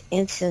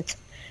instance,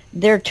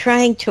 they're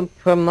trying to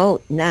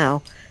promote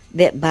now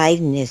that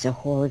Biden is a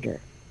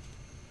hoarder.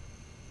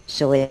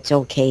 So it's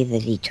okay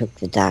that he took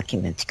the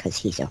documents because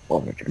he's a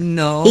hoarder.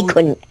 No.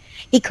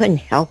 He couldn't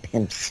help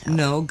himself.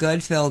 No,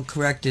 Gutfeld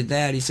corrected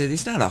that. He said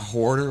he's not a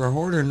hoarder. A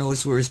hoarder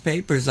knows where his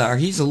papers are.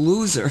 He's a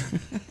loser.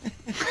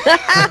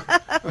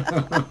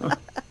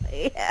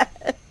 Yeah.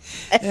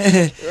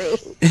 That's true.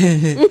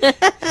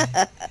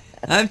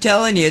 I'm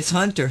telling you, it's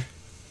Hunter.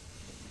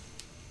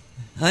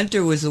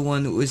 Hunter was the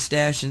one that was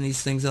stashing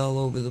these things all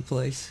over the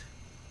place.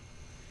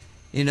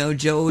 You know,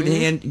 Joe would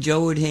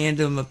hand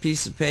him a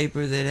piece of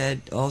paper that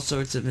had all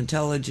sorts of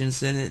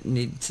intelligence in it, and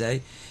he'd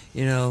say,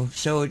 you know,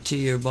 show it to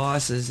your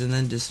bosses and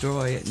then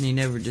destroy it. And he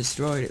never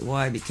destroyed it.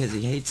 Why? Because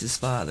he hates his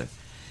father.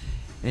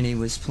 And he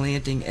was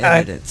planting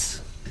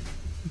evidence.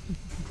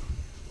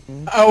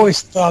 I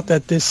always thought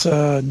that this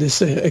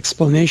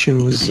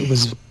explanation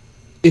was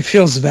it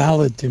feels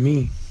valid to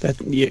me, that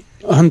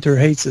Hunter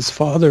hates his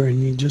father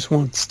and he just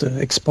wants to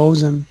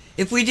expose him.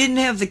 If we didn't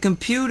have the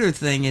computer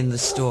thing in the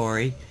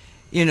story,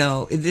 you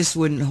know, this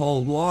wouldn't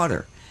hold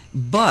water.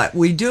 But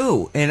we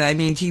do. And I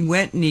mean, he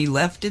went and he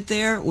left it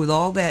there with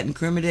all that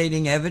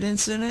incriminating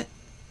evidence in it.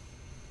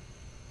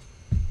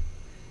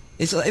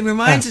 It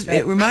reminds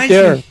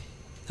me.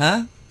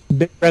 Huh?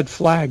 Big red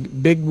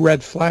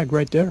flag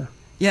right there.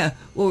 Yeah,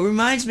 well, it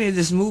reminds me of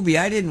this movie.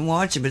 I didn't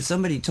watch it, but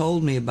somebody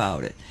told me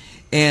about it.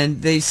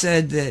 And they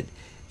said that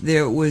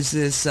there was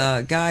this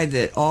guy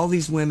that all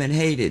these women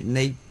hated, and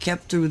they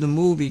kept through the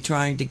movie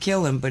trying to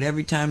kill him, but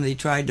every time they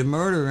tried to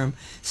murder him,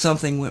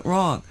 something went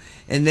wrong.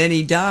 And then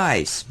he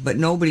dies, but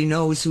nobody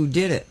knows who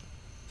did it,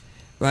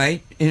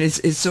 right? And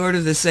it's sort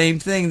of the same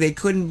thing. They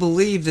couldn't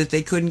believe that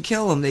they couldn't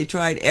kill him. They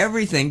tried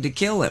everything to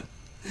kill him,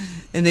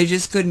 and they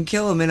just couldn't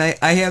kill him. And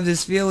I have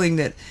this feeling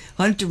that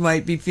Hunter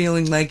might be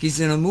feeling like he's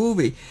in a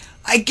movie.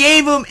 I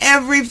gave them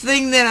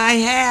everything that I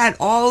had,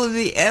 all of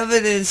the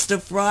evidence to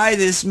fry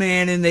this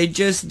man, and they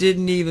just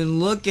didn't even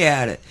look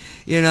at it,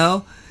 you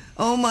know?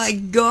 Oh my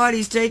God,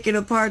 he's taking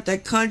apart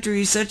that country.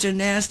 He's such a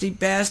nasty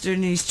bastard,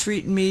 and he's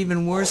treating me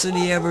even worse than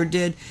he ever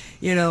did.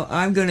 You know,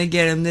 I'm going to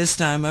get him this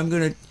time. I'm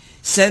going to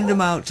send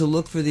him out to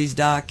look for these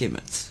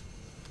documents.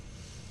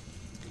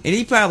 And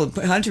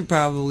Hunter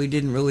probably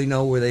didn't really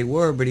know where they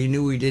were, but he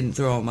knew he didn't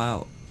throw them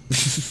out.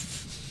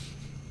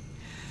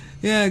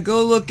 Yeah,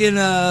 go look in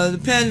the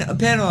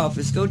pen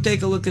office. Go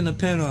take a look in the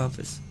pen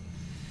office.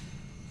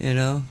 You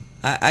know,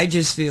 I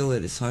just feel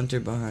that it's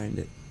Hunter behind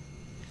it.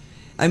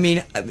 I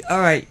mean, all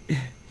right,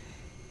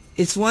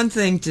 it's one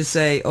thing to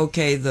say,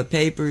 okay, the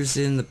papers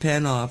in the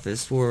pen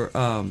office were,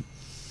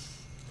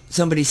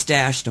 somebody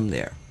stashed them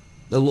there.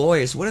 The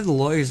lawyers, what are the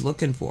lawyers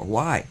looking for?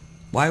 Why?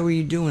 Why were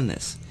you doing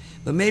this?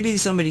 But maybe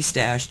somebody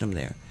stashed them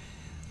there.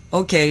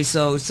 Okay,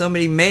 so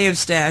somebody may have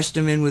stashed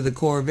them in with a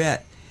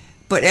Corvette.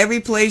 But every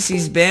place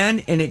he's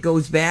been, and it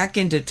goes back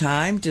into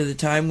time, to the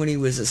time when he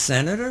was a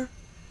senator.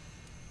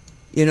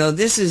 You know,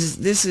 this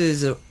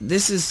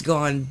is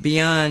gone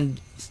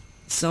beyond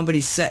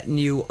somebody setting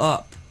you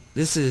up.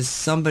 This is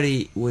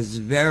somebody was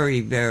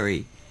very,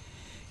 very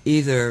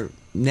either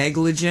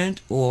negligent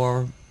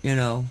or, you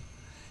know,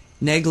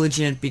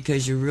 negligent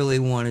because you really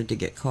wanted to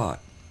get caught.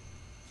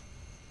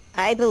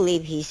 I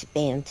believe he's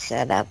being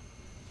set up,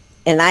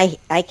 and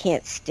I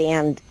can't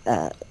stand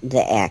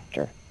the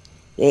actor.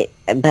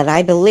 But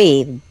I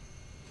believe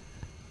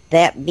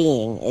that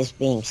being is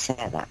being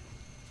set up.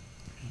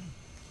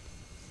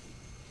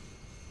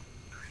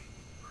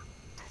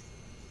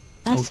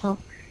 That's all.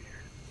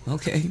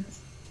 Okay.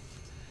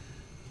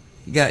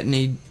 You got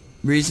any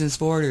reasons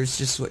for it, or it's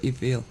just what you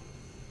feel?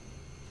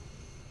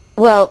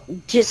 Well,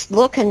 just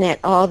looking at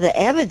all the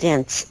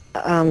evidence,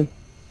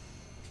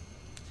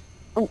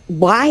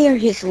 why are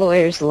his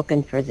lawyers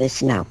looking for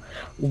this now?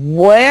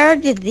 Where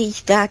did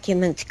these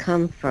documents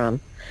come from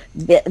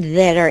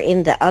that are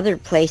in the other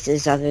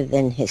places other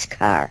than his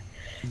car?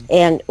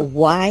 And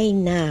why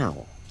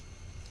now?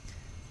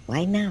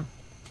 Why now?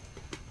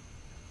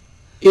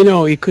 You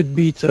know, it could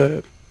be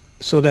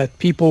so that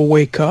people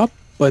wake up,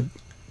 but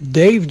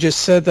Dave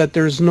just said that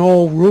there's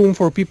no room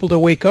for people to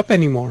wake up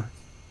anymore.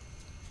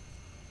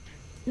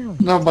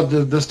 No, but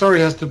the story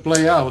has to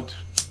play out.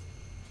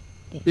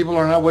 People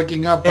are not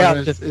waking up. Yeah,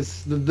 But this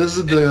is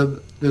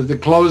the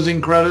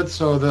closing credits,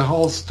 so the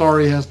whole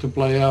story has to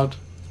play out.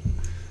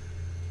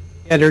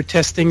 Yeah, they're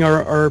testing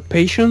our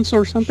patience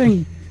or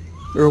something.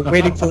 They're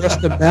waiting for us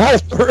to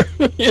melt, or,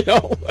 you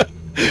know.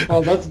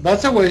 Well,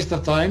 that's a waste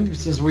of time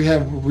since we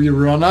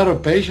run out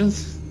of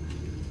patience.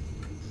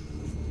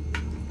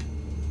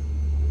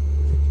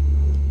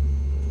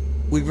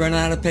 We've run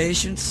out of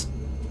patience.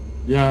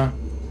 Yeah.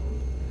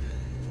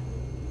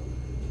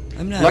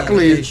 I'm not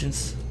Luckily- out of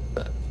patience.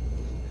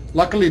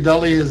 Luckily,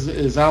 Dolly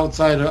is out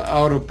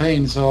of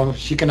pain, so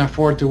she can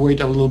afford to wait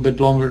a little bit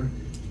longer.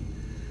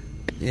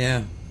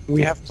 Yeah.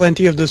 We have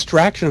plenty of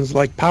distractions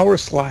like power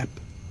slap.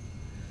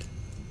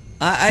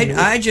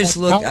 I just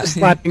look. Power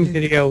slapping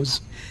videos.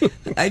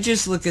 I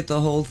just look at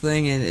the whole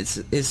thing, and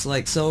it's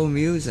like so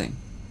amusing.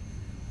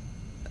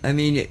 I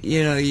mean,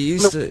 you know, you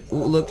used to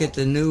look at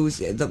the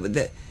news.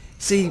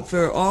 See,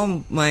 for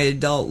all my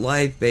adult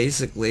life,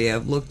 basically,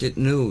 I've looked at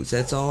news.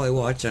 That's all I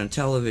watch on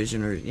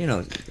television, or, you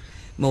know,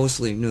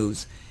 mostly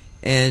news.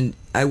 And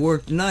I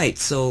worked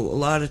nights, so a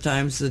lot of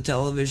times the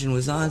television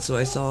was on, so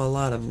I saw a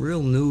lot of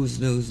real news.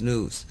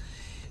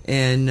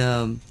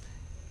 And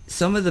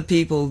some of the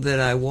people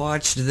that I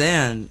watched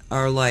then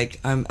are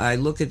like, I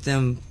look at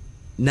them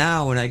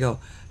now and I go,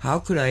 how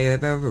could I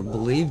have ever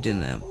believed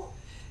in them?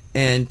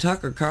 And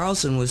Tucker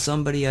Carlson was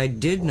somebody I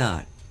did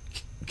not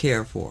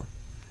care for.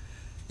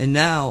 And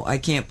now I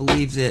can't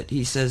believe that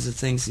he says the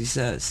things he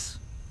says.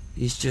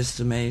 He's just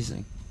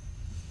amazing.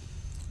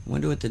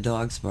 Wonder what the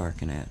dog's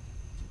barking at.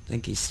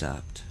 Think he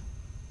stopped.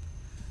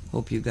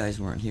 Hope you guys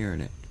weren't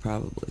hearing it.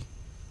 Probably.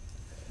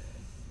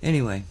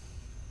 Anyway.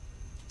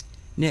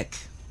 Nick.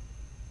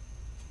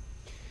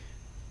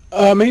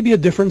 Maybe a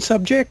different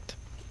subject.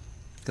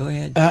 Go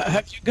ahead.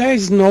 Have you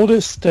guys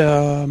noticed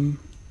a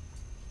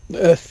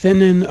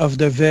thinning of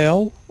the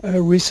veil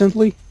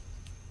recently?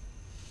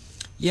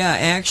 Yeah,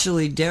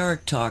 actually,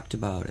 Derek talked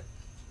about it.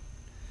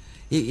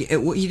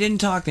 He didn't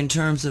talk in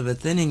terms of a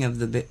thinning of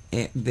the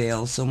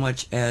veil so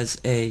much as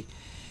a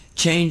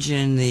change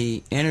in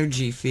the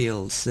energy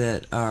fields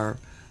that are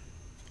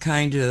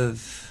kind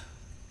of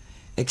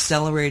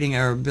accelerating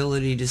our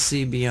ability to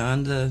see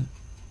beyond the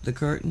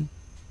curtain.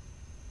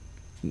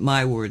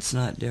 My words,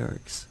 not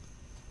Derek's.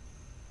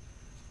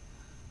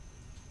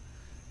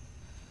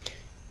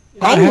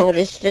 I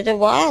noticed it a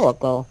while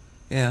ago.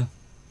 Yeah.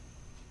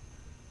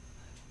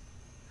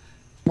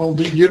 Well,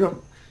 do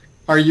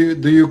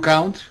you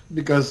count?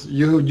 Because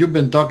you've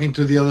been talking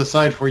to the other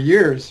side for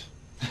years.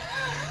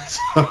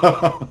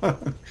 So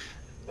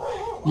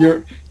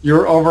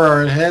you're over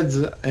our heads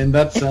in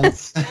that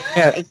sense.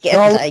 Yeah, I guess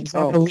Charlotte I is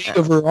on a don't league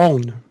of her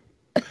own.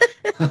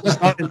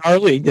 It's not in our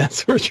league,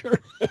 that's for sure.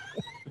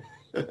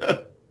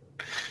 I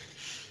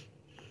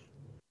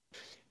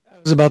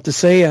was about to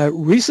say,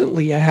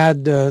 recently I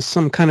had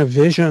some kind of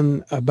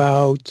vision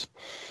about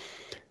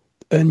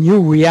a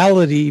new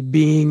reality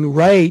being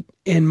right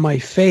in my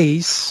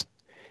face,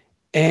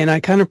 and I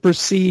kind of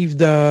perceived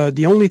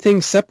the only thing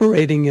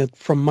separating it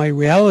from my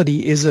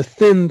reality is a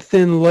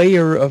thin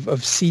layer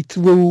of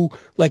see-through,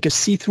 like a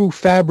see-through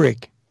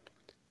fabric.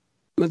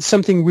 It's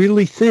something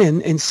really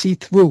thin and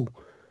see-through.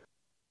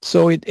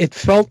 So it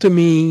felt to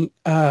me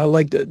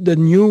like a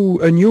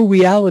new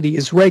reality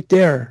is right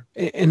there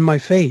in my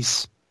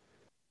face.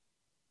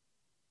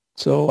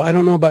 So I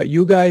don't know about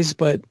you guys,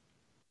 but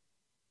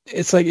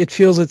it's like it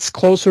feels it's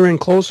closer and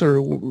closer.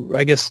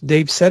 I guess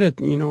Dave said it,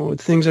 you know,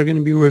 things are going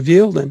to be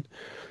revealed and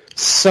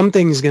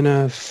something's going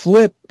to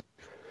flip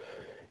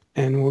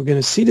and we're going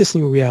to see this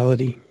new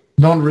reality.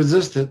 Don't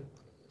resist it.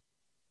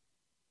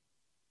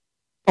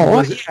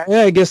 Oh,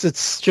 yeah, I guess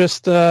it's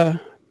just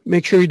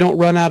make sure you don't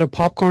run out of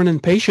popcorn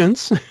and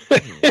patience.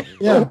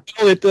 Yeah.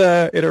 Until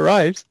it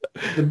arrives.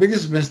 The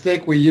biggest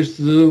mistake we used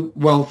to do,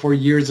 well, for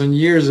years and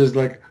years is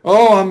like,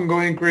 oh, I'm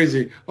going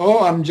crazy.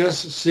 Oh, I'm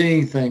just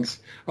seeing things.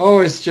 Oh,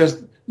 it's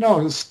just,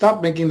 no,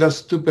 stop making those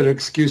stupid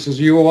excuses.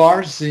 You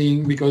are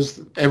seeing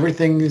because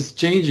everything is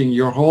changing.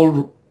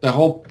 The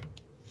whole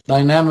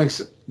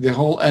dynamics, the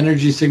whole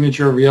energy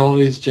signature of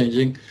reality is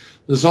changing.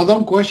 So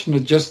don't question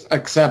it. Just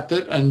accept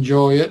it,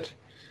 enjoy it.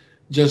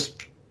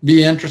 Just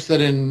be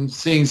interested in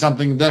seeing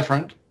something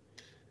different.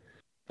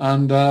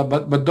 And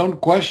but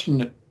don't question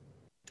it.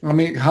 I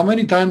mean, how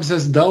many times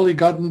has Dolly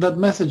gotten that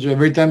message?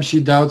 Every time she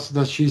doubts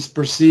that she's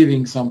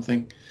perceiving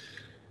something,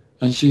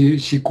 and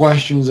she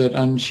questions it,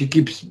 and she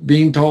keeps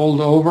being told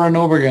over and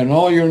over again,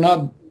 "No, you're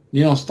not.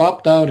 You know,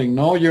 stop doubting.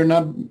 No, you're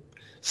not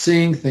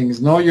seeing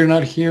things. No, you're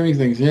not hearing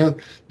things. You know,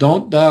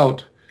 don't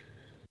doubt."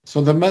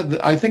 So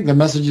I think the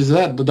message is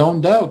that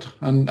don't doubt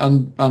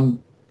and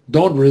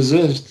don't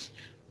resist,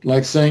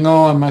 like saying,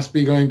 "Oh, I must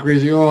be going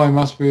crazy. Oh, I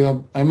must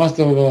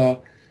have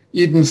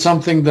eaten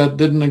something that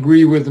didn't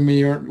agree with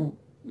me," or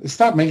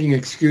stop making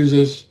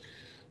excuses.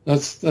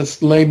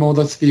 That's lame-o.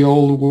 That's the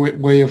old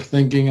way of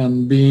thinking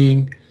and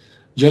being.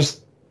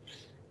 Just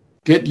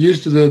get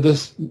used to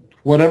this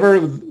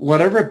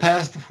whatever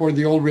passed for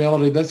the old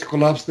reality. That's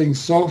collapsed things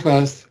so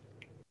fast.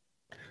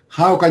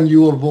 How can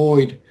you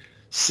avoid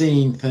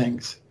seeing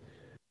things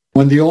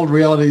when the old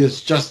reality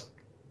is just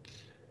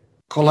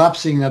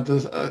collapsing at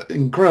this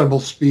incredible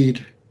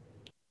speed?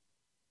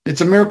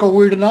 It's a miracle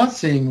we're not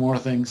seeing more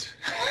things.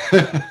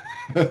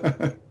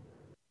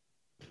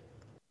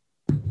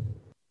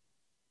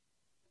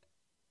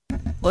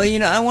 Well,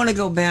 I want to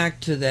go back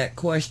to that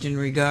question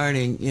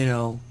regarding,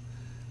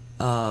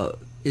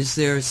 is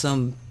there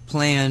some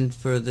plan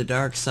for the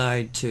dark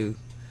side to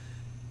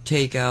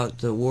take out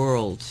the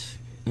world,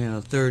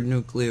 third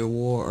nuclear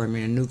war, a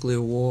nuclear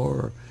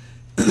war,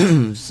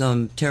 or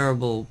some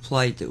terrible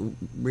plight that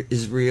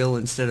is real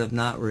instead of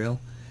not real.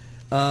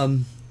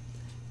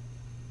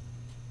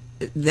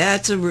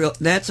 That's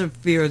a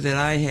fear that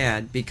I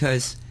had,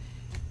 because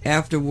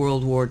after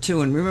World War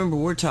II, and remember,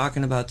 we're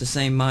talking about the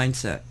same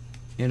mindset,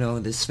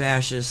 this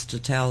fascist,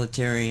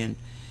 totalitarian,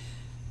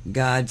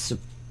 God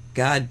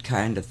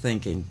kind of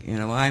thinking.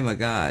 I'm a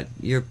god,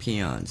 you're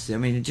peons.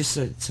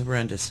 It's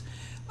horrendous.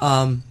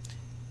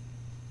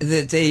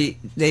 That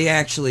they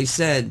actually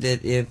said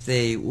that if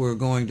they were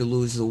going to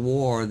lose the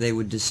war, they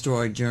would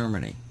destroy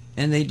Germany,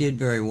 and they did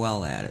very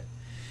well at it.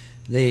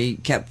 They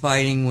kept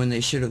fighting when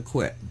they should have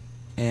quit,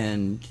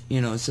 and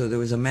so there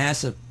was a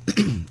massive,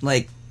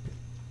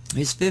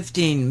 there's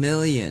 15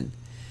 million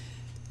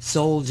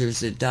soldiers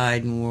that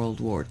died in World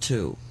War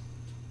II,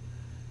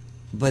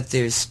 but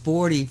there's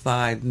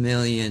 45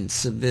 million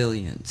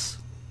civilians.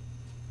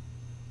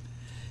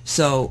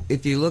 So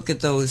if you look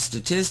at those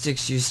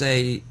statistics, you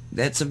say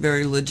that's a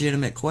very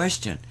legitimate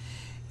question.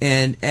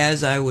 And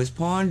as I was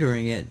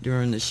pondering it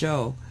during the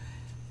show,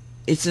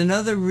 it's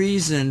another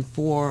reason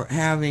for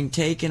having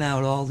taken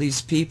out all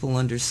these people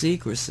under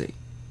secrecy.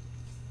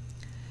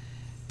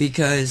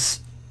 Because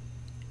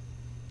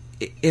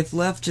if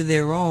left to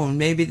their own,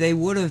 maybe they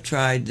would have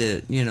tried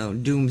the,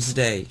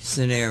 doomsday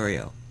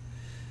scenario.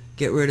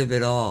 Get rid of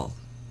it all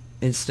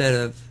instead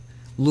of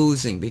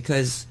losing,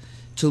 because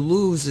to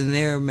lose in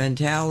their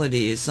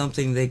mentality is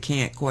something they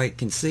can't quite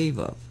conceive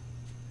of.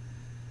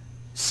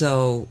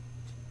 So,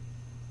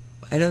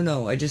 I don't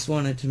know. I just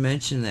wanted to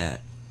mention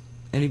that.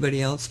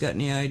 Anybody else got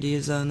any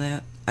ideas on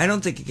that? I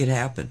don't think it could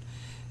happen.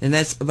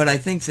 But I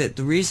think that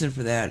the reason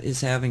for that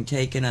is having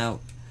taken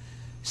out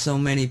so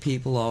many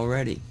people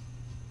already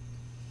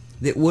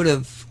that would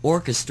have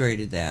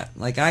orchestrated that.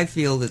 Like, I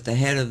feel that the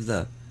head of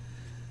the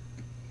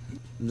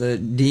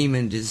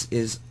demon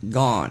is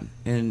gone,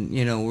 and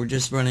we're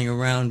just running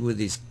around with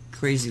these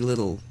crazy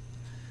little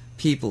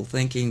people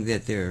thinking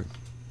that they're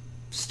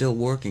still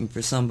working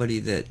for somebody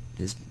that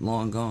is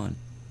long gone.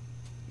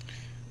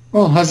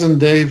 Well, hasn't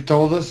Dave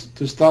told us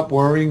to stop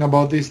worrying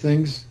about these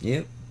things?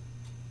 Yep.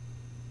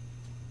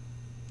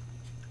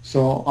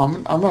 So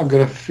I'm not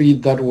gonna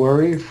feed that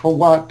worry. For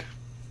what?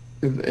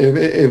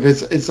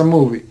 If it's a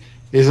movie,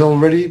 it's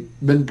already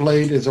been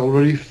played, it's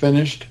already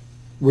finished.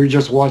 We're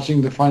just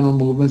watching the final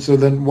movement. So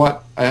then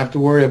what? I have to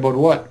worry about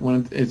what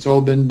when it's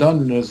all been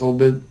done?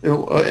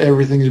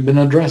 Everything's been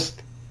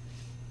addressed.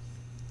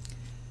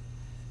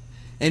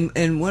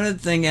 And one other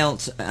thing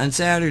else, on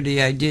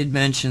Saturday I did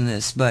mention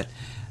this, but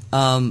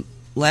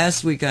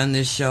last week on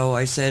this show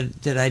I said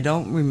that I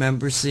don't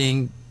remember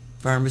seeing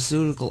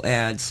pharmaceutical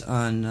ads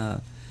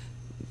on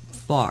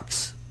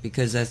Fox,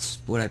 because that's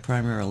what I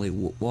primarily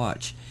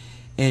watch.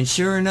 And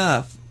sure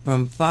enough,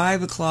 from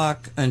 5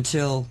 o'clock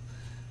until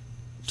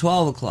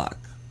 12 o'clock,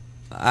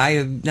 I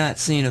have not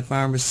seen a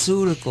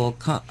pharmaceutical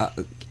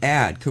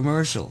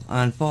commercial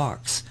on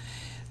Fox.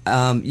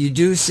 You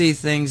do see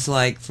things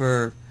like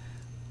for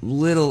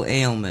little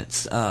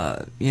ailments,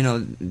 they're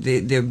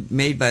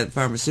made by the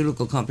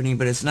pharmaceutical company,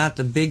 but it's not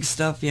the big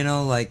stuff,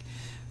 like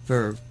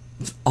for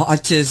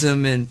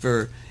autism and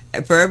for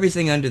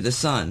everything under the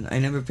sun. I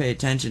never pay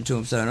attention to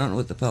them, so I don't know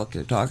what the hell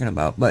they're talking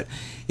about. But,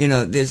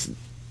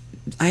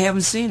 I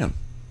haven't seen them.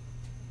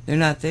 They're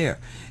not there.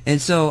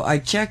 And so I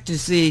checked to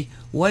see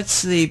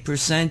what's the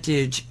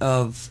percentage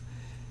of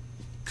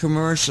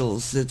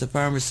commercials that the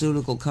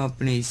pharmaceutical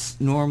companies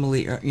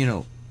normally,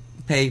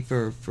 pay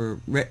for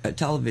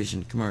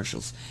television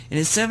commercials. And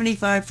it's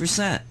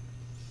 75%.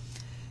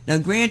 Now,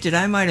 granted,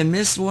 I might have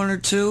missed one or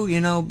two,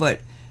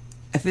 but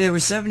if there were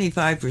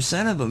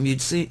 75% of them,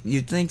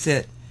 you'd think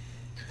that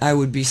I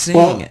would be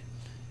seeing it.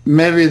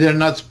 Maybe they're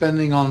not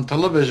spending on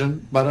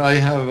television, but I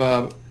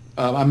have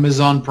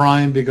Amazon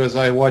Prime because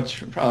I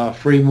watch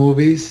free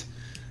movies,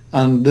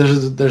 and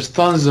there's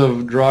tons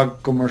of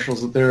drug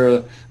commercials.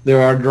 There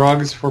are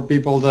drugs for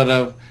people that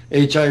have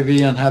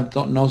HIV and have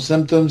no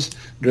symptoms.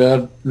 There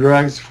are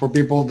drugs for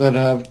people that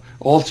have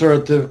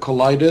ulcerative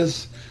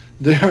colitis.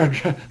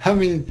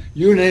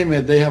 You name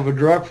it, they have a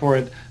drug for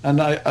it. And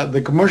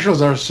the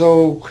commercials are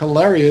so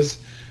hilarious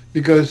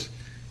because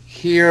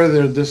here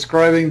they're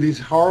describing these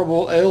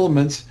horrible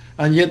ailments,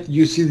 and yet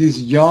you see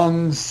these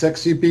young,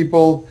 sexy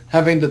people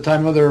having the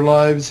time of their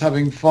lives,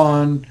 having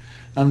fun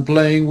and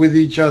playing with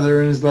each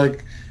other. And it's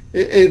like,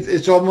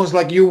 it's almost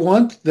like you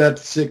want that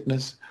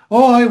sickness.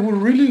 Oh, I would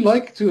really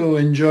like to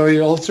enjoy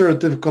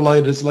ulcerative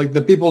colitis, like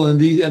the people in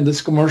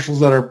these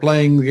commercials that are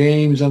playing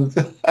games, and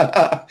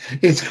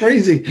it's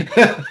crazy.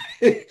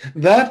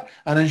 That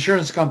and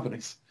insurance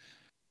companies,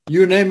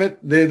 you name it,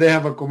 they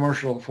have a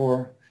commercial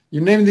for. You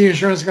name the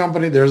insurance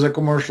company, there's a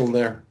commercial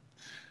there.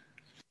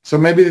 So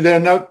maybe they're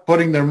not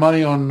putting their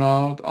money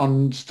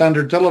on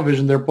standard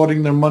television; they're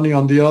putting their money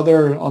on the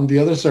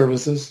other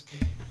services.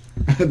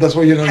 That's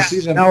why you don't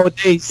see them.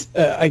 Nowadays,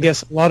 I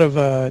guess a lot of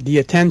the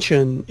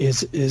attention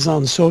is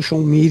on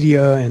social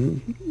media,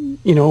 and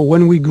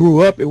when we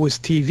grew up, it was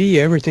TV.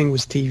 Everything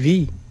was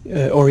TV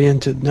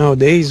oriented.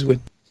 Nowadays,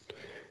 with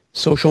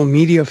social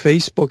media,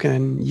 Facebook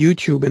and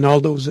YouTube, and all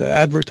those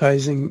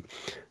advertising,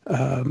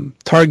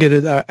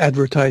 targeted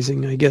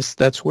advertising, I guess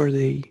that's where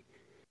they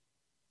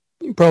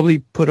probably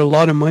put a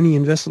lot of money,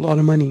 invest a lot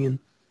of money in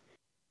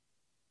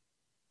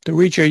to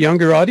reach a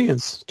younger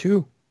audience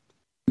too.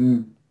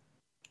 Mm.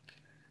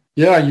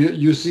 Yeah,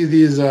 you see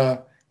these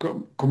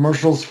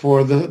commercials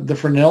for the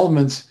different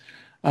elements,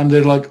 and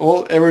they're like,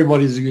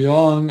 everybody's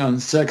young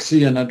and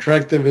sexy and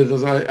attractive.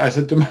 I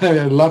said to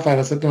I laugh at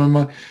it. I said to my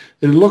mom,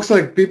 it looks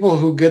like people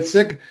who get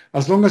sick.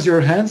 As long as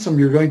you're handsome,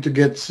 you're going to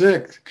get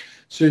sick.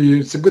 So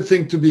it's a good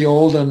thing to be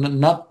old and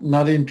not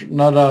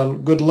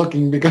good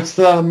looking, because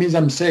that means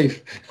I'm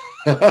safe.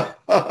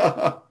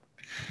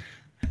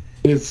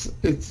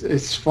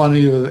 It's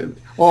funny.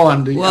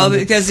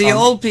 Because the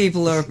old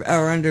people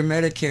are under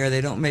Medicare,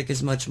 they don't make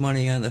as much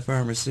money on the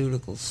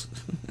pharmaceuticals.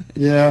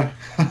 Yeah.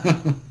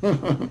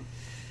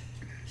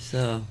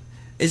 So,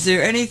 is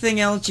there anything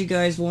else you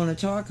guys want to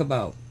talk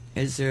about?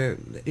 Have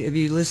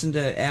you listened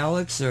to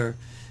Alex or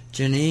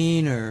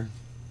Janine or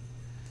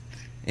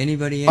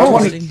anybody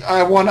interesting?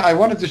 I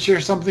wanted to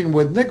share something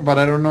with Nick, but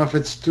I don't know if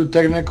it's too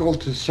technical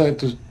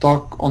to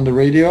talk on the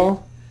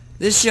radio.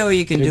 This show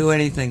you can do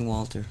anything,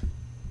 Walter.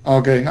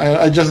 Okay,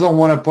 I just don't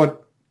want to put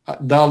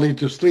Dolly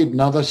to sleep.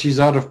 Now that she's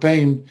out of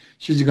pain,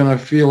 she's going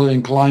to feel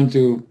inclined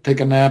to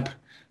take a nap.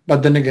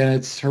 But then again,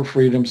 it's her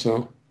freedom,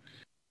 so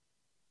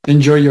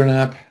enjoy your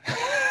nap.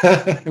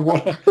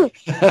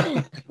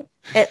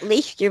 At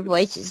least your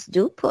voices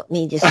do put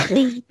me to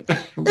sleep.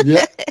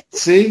 Yeah,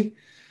 see?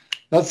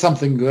 That's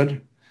something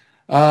good.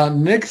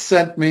 Nick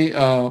sent me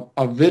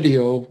a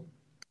video.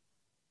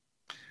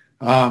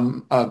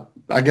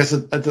 I guess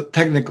it's a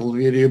technical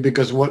video,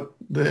 because what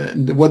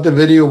the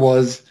video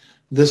was,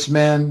 this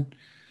man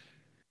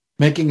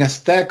making a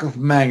stack of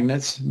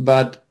magnets,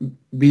 but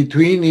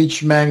between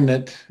each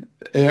magnet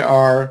there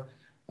are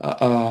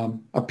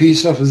a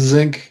piece of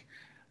zinc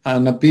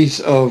and a piece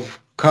of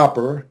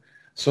copper.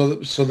 So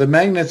the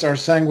magnets are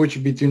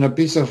sandwiched between a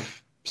piece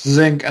of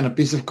zinc and a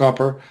piece of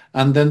copper,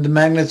 and then the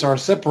magnets are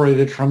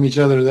separated from each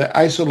other. They're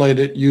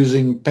isolated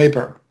using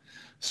paper.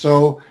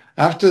 So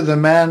after the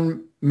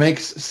man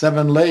makes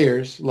 7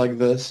 layers like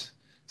this,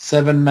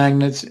 7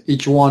 magnets,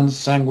 each one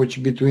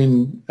sandwiched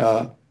between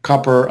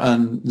copper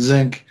and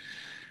zinc,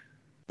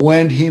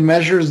 when he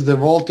measures the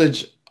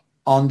voltage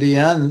on the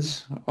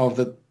ends of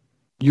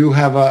you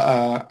have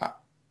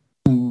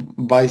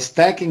by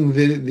stacking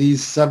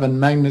these 7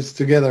 magnets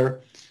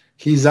together,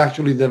 he's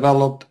actually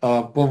developed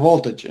a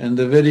voltage. In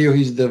the video,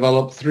 he's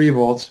developed 3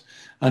 volts,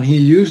 and he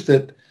used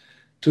it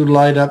to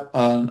light up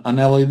an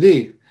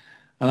LED.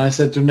 And I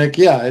said to Nick,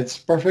 yeah, it's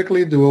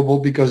perfectly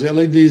doable, because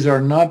LEDs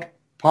are not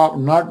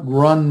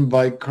run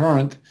by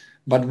current,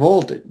 but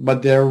voltage,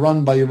 but they're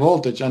run by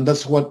voltage, and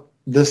that's what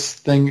this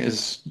thing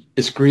is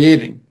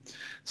creating.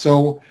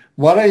 So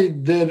what I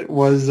did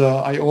was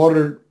I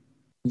ordered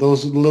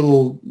those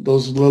little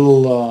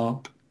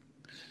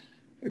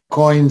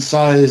coin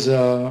size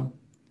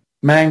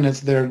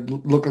magnets. They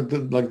look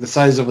like the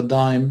size of a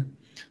dime.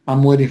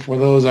 I'm waiting for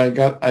those. I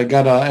got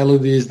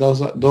LEDs.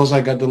 Those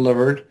I got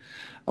delivered.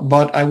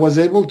 But I was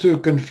able to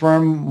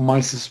confirm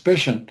my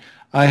suspicion.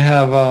 I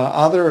have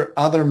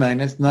other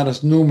magnets, not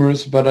as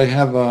numerous, but I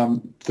have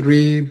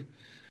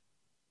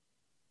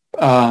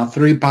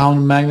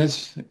 3-pound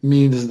magnets. It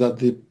means that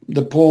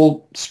the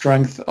pole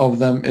strength of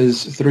them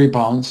is 3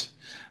 pounds.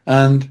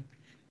 And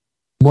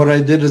what I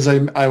did is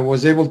I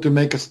was able to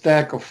make a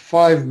stack of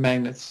 5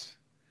 magnets.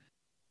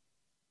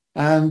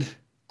 And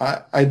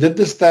I did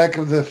the stack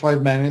of the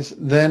 5 magnets.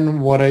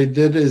 Then what I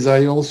did is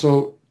I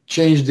also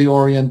changed the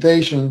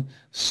orientation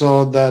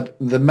so that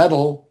the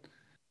metal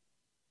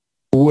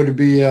would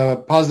be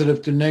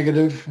positive to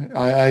negative.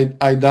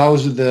 I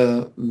doused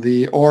the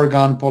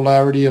orgone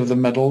polarity of the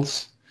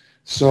metals.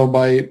 So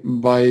by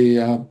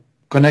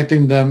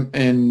connecting them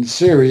in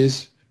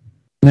series,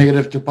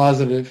 negative to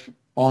positive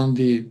on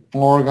the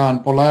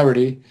orgone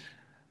polarity,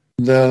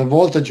 the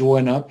voltage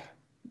went up.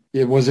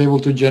 It was able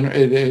to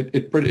generate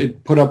it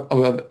put up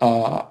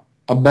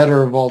a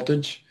better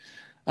voltage.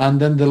 And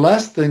then the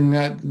last thing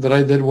that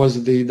I did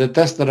was the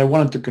test that I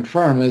wanted to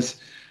confirm is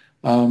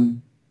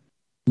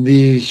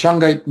the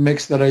shungite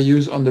mix that I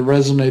use on the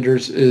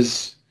resonators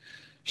is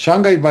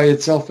shungite by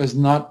itself is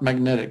not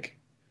magnetic.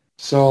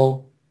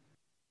 So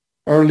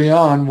early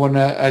on when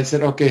I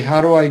said, okay,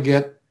 how do I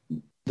get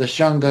the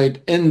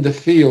shungite in the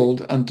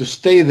field and to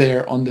stay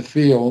there on the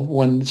field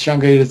when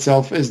shungite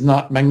itself is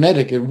not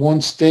magnetic? It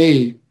won't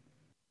stay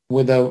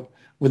with a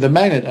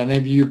magnet, and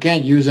if you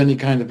can't use any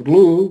kind of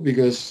glue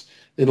because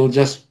it'll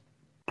just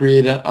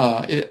create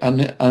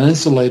an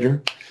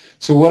insulator.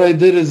 So what I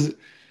did is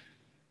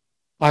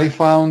I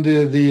found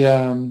the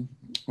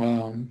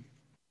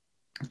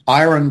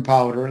iron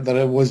powder that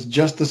it was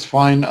just as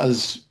fine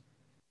as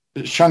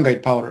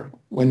shungite powder.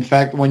 In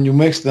fact, when you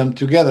mix them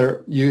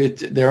together,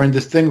 they're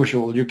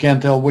indistinguishable. You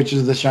can't tell which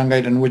is the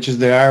shungite and which is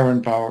the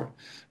iron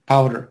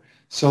powder.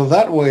 So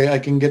that way I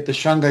can get the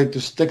shungite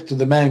to stick to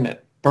the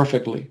magnet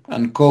perfectly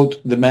and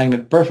coat the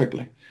magnet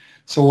perfectly.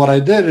 So what I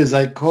did is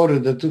I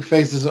coated the two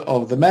faces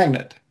of the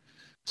magnet.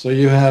 So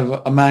you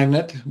have a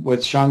magnet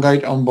with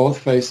shungite on both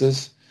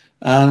faces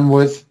and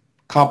with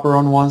copper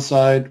on one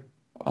side,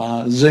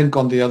 zinc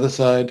on the other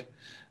side,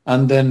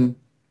 and then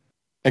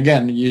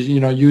again,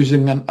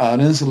 using an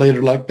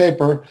insulator like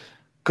paper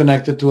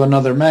connected to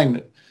another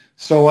magnet.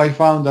 So I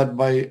found that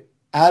by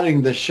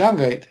adding the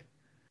shungite,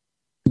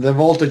 the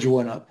voltage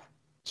went up.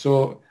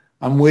 So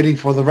I'm waiting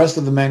for the rest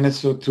of the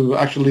magnets to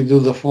actually do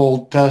the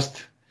full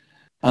test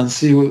and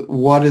see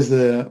what is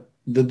the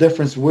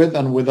difference with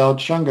and without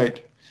shungite.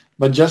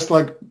 But just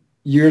like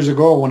years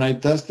ago when I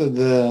tested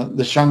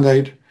the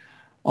shungite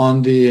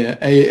on the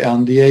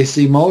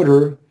AC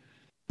motor,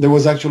 there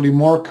was actually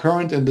more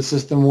current in the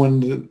system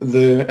when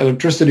the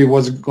electricity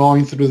was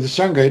going through the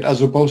shungite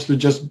as opposed to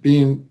just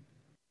being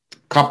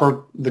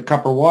the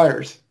copper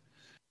wires.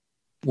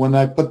 When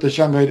I put the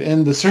shungite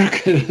in the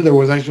circuit, there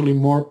was actually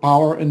more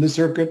power in the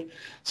circuit.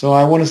 So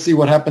I want to see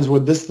what happens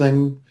with this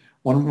thing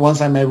once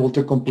I'm able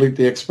to complete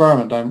the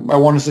experiment. I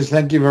want to say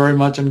thank you very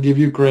much and give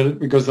you credit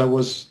because that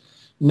was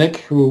Nick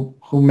who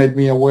made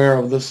me aware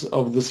of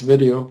this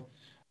video.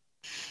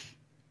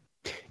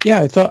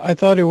 Yeah, I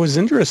thought it was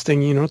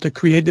interesting, to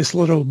create this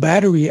little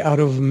battery out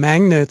of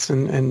magnets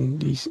and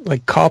these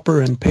like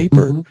copper and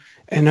paper. Mm-hmm.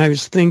 And I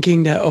was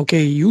thinking that,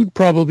 okay, you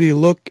probably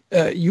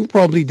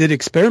did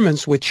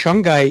experiments with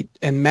shungite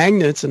and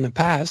magnets in the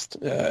past.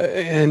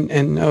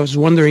 And I was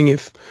wondering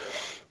if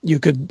you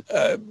could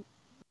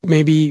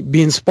maybe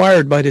be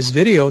inspired by this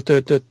video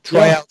to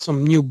try out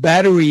some new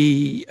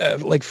battery,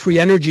 like free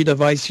energy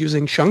device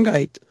using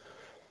shungite.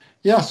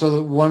 Yeah,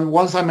 so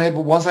once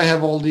I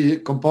have all the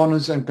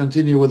components and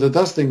continue with the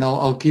testing,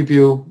 I'll keep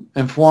you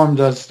informed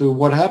as to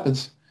what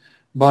happens.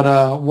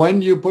 But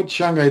when you put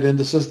shungite in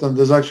the system,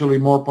 there's actually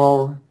more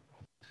power.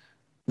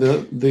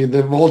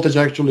 The voltage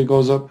actually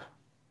goes up.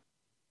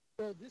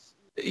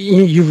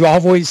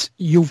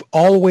 You've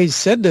always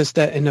said this,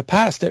 that in the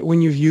past, that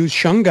when you've used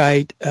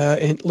shungite,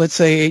 and let's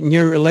say in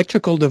your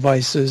electrical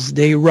devices,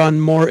 they run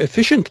more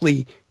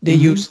efficiently. They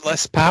use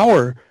less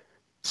power.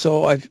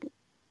 So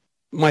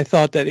my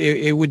thought that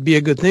it would be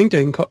a good thing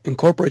to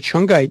incorporate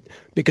shungite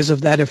because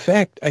of that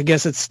effect. I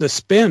guess it's the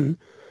spin.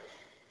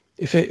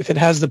 If it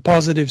has the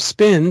positive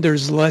spin,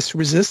 there's less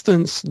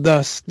resistance.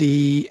 Thus,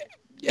 the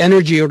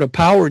energy or the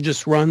power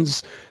just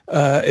runs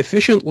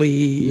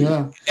efficiently,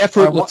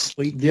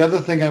 effortlessly. The other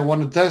thing I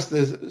want to test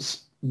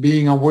is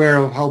being aware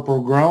of how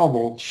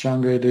programmable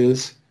shungite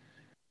is.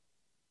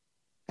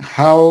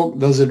 How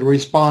does it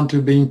respond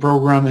to being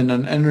programmed in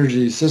an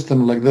energy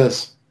system like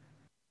this?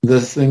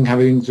 This thing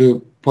having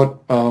to put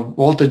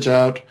voltage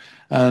out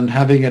and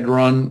having it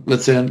run,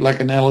 let's say, like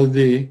an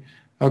LED.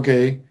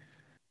 Okay,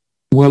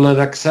 will it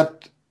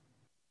accept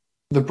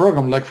the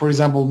program? Like, for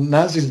example,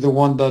 Nancy's the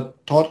one that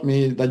taught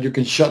me that you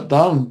can shut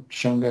down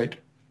shungite.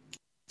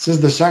 Since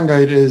the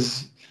shungite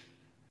is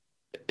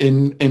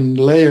in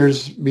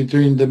layers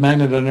between the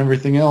magnet and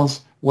everything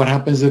else, what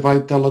happens if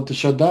I tell it to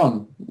shut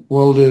down?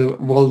 Will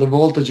the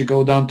voltage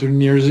go down to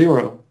near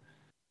zero?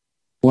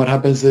 What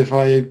happens if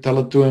I tell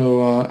it to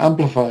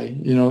amplify?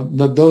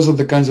 Those are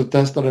the kinds of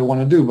tests that I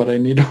want to do, but I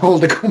need all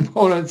the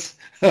components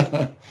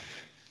to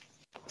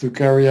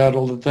carry out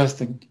all the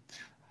testing.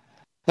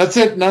 That's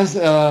it, Nancy.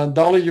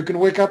 Dolly, you can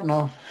wake up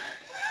now.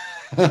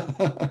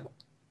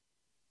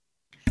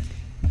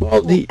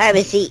 Well, I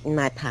was eating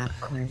my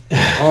popcorn.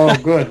 Oh,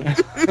 good.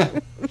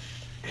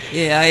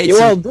 Yeah.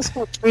 This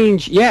will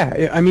change.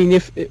 Yeah, I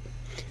mean,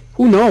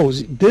 who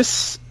knows?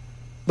 This,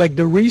 like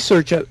the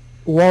research that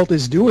Walt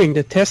is doing,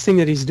 the testing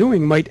that he's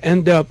doing, might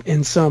end up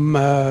in some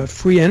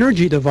free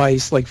energy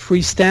device, like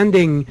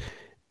freestanding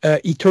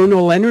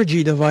eternal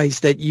energy device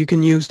that you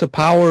can use to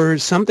power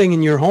something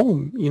in your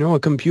home. A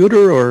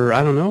computer, or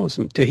I don't know,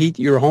 to heat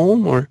your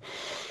home, or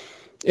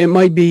it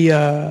might be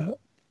a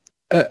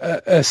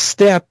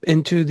step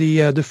into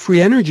the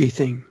free energy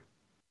thing,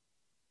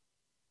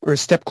 or a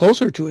step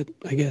closer to it,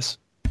 I guess.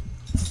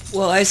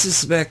 Well, I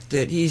suspect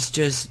that he's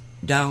just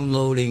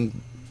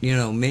downloading,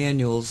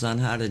 manuals on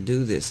how to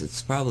do this.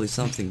 It's probably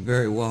something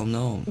very well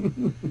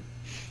known.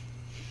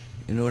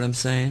 You know what I'm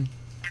saying?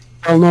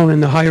 Well known in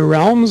the higher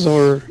realms,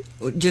 or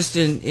just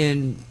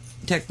in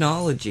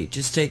technology.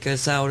 Just take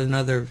us out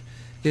another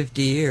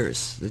 50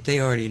 years that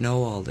they already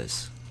know all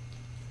this.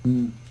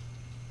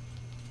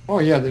 Oh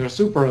yeah, they're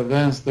super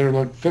advanced. They're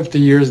like 50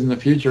 years in the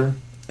future.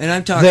 And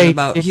I'm talking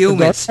about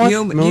humans.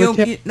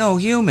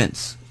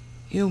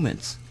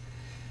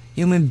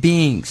 Human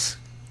beings.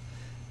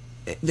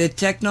 The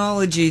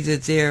technology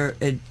that they're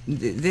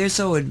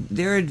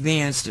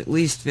advanced at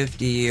least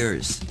 50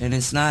 years, and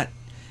it's not.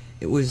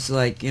 It was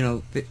like,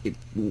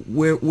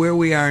 where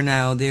we are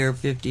now, they're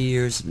 50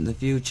 years in the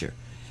future.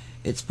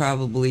 It's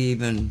probably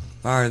even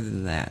farther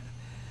than that.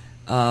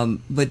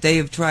 But they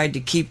have tried to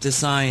keep the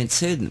science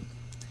hidden.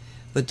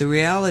 But the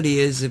reality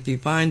is, if you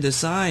find the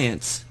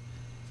science,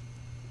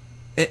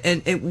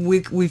 we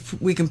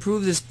can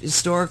prove this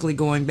historically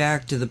going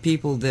back to the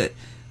people that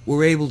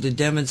were able to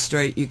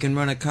demonstrate you can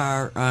run a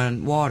car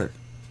on water.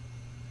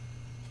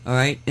 All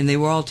right? And they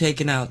were all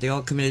taken out. They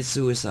all committed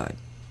suicide.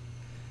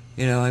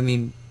 You know, I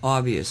mean,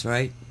 obvious,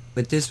 right?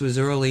 But this was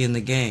early in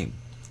the game.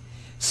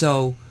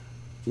 So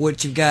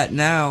what you've got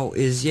now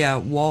is, yeah,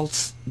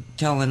 Walt's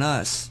telling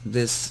us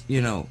this,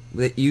 you know,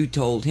 that you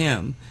told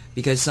him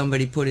because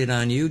somebody put it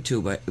on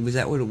YouTube. Was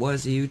that what it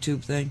was, the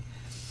YouTube thing?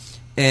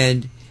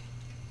 And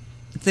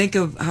think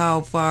of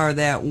how far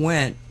that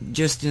went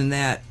just in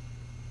that,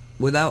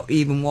 without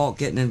even Walt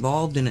getting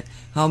involved in it.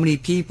 How many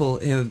people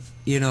have,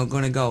 you know,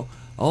 going to go,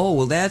 oh,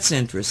 well, that's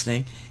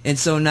interesting. And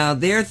so now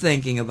they're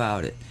thinking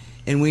about it.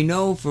 And we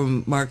know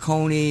from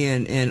Marconi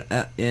and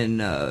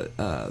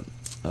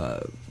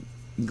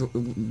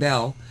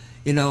Bell,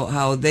 you know,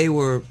 how they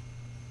were,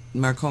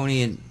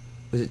 Marconi and,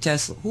 was it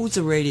Tesla? Who's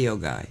the radio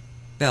guy?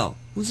 Bell.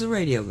 Who's the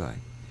radio guy?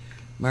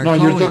 Marconi.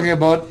 No, you're talking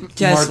about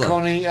Tesla.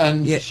 Marconi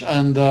and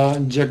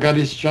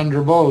Jagadish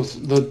Chandra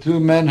Bose. The two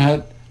men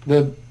had,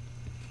 the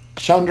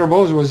Chandra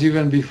Bose was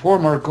even before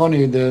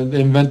Marconi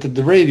they invented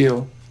the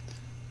radio.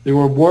 They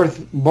were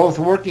both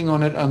working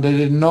on it, and they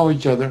didn't know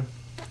each other.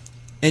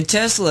 And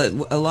Tesla,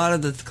 a lot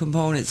of the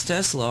components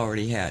Tesla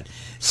already had.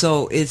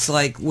 So it's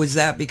like, was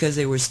that because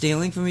they were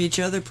stealing from each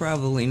other?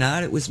 Probably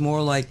not. It was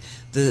more like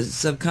the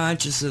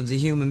subconscious of the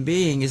human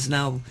being has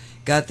now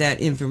got that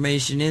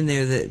information in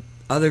there that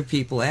other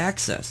people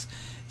access.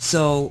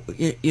 So,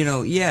 you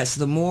know, yes,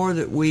 the more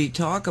that we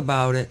talk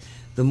about it,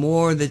 the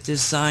more that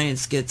this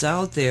science gets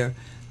out there,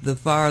 the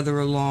farther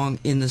along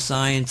in the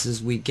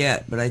sciences we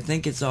get. But I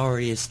think it's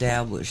already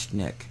established,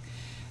 Nick.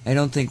 I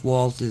don't think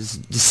Walt is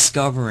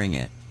discovering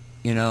it,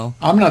 you know?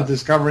 I'm not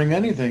discovering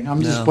anything.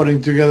 I'm just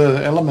putting together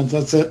the elements.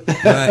 That's it.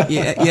 Right.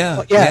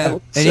 Yeah.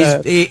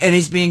 And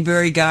he's being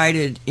very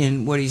guided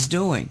in what he's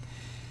doing.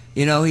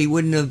 You know, he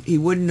wouldn't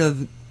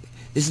have,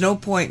 there's no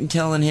point in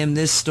telling him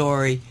this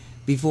story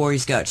before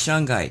he's got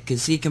Shungite,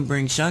 because he can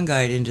bring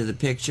Shungite into the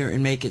picture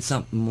and make it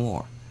something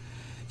more.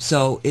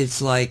 So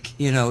it's like,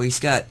 you know, he's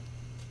got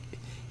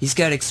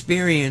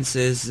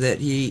experiences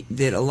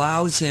that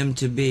allows him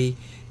to be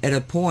at a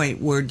point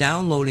where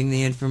downloading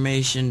the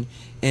information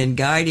and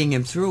guiding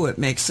him through it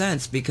makes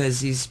sense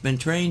because he's been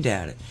trained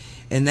at it.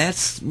 And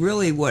that's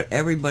really what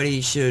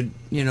everybody should,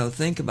 you know,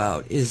 think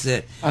about, is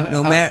that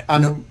no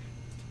matter...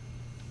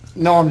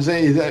 No, I'm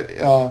saying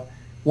that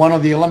one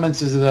of the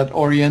elements is that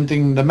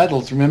orienting the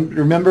metals.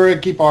 Remember, I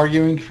keep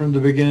arguing from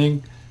the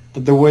beginning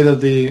that the way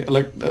that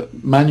the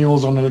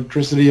manuals on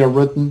electricity are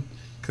written,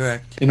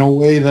 correct, in a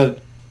way that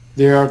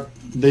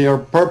they are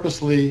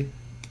purposely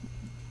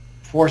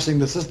forcing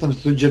the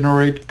systems to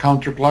generate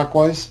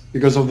counterclockwise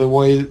because of the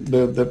way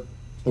the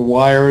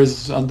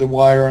wires and the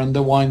wire and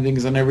the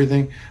windings and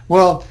everything.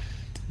 Well,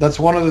 that's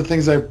one of the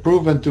things I've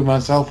proven to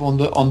myself on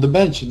the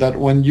bench, that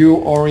when you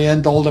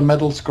orient all the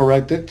metals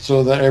corrected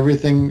so that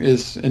everything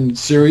is in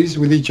series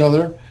with each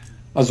other,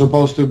 as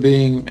opposed to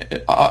being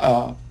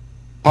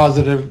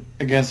positive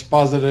against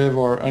positive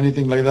or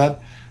anything like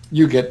that,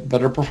 you get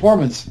better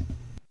performance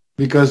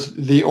because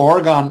the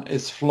organ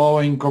is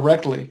flowing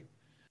correctly.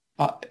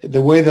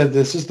 The way that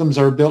the systems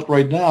are built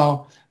right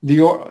now, the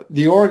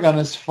organ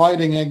is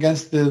fighting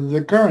against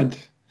the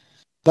current.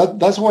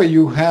 That's why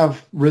you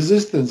have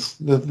resistance,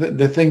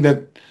 the thing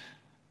that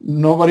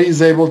nobody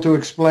is able to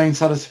explain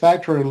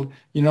satisfactorily.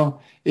 You know,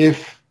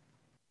 if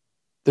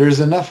there's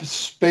enough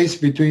space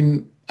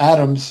between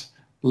atoms,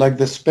 like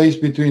the space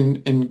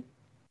between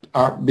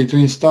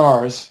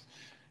stars,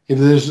 if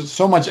there's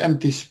so much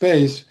empty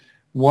space,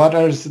 what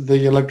is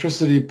the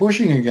electricity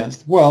pushing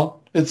against?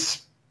 Well,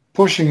 it's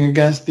pushing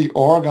against the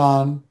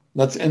organ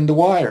that's in the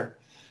wire.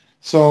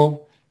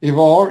 So if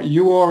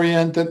you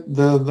oriented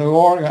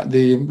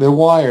the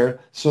wire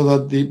so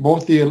that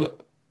both the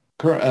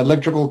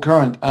electrical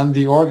current and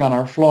the organ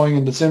are flowing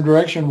in the same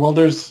direction, well,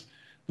 the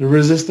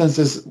resistance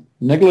is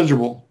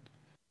negligible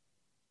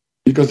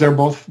because they're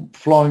both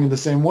flowing in the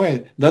same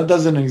way. That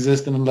doesn't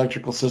exist in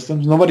electrical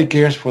systems. Nobody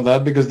cares for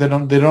that because they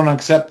don't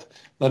accept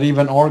that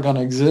even organ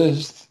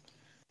exists.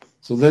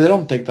 So they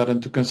don't take that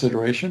into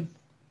consideration.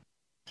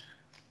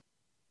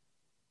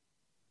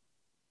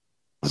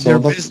 Their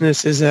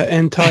business is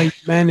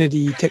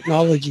anti-humanity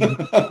technology.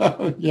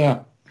 Yeah.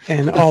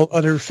 And all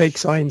other fake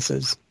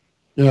sciences.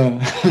 Yeah.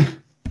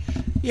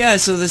 Yeah,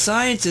 so the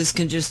sciences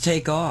can just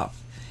take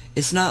off.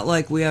 It's not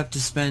like we have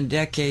to spend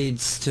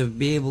decades to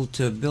be able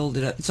to build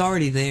it up. It's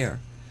already there.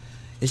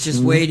 It's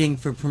just waiting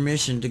for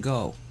permission to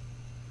go.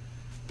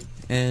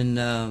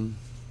 And,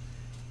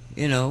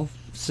 you know,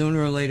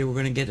 sooner or later we're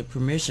going to get the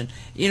permission.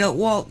 You know,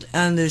 Walt,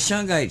 on the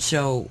Shungite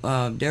show,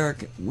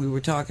 Derek, we were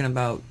talking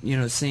about, you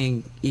know,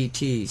 seeing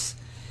ETs.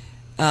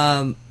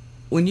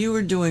 When you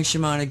were doing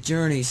Shamanic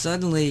Journey,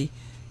 suddenly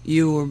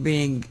you were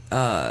being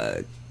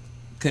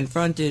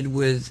confronted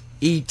with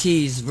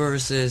ETs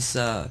versus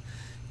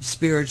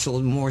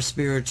more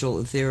spiritual,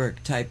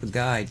 etheric type of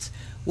guides.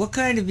 What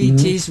kind of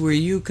ETs were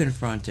you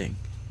confronting?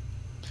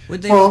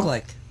 What'd they look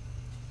like?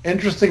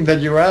 interesting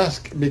that you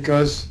ask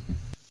because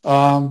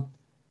um,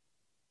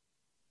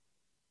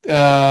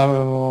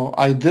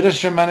 I did a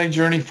shamanic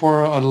journey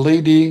for a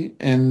lady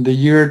in the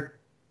year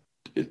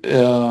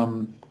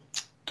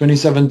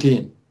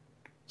 2017,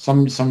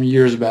 some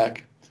years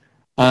back,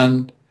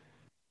 and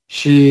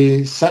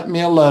she sent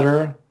me a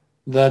letter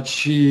that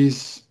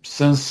she's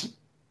since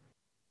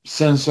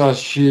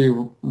she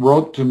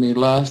wrote to me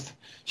last,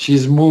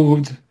 she's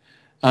moved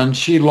and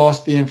she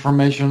lost the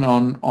information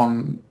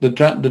on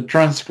the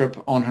transcript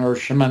on her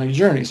shamanic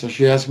journey. So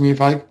she asked me if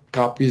I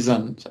copies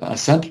and I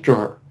sent it to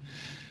her.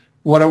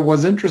 What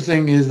was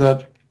interesting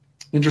that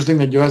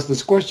you asked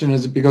this question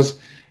is because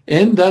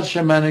in that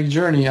shamanic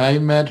journey, I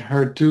met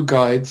her two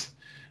guides,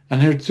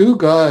 and her two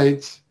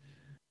guides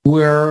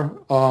were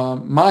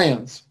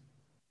Mayans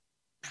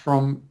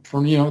from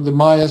the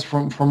Mayas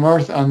from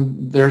Earth,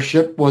 and their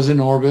ship was in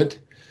orbit.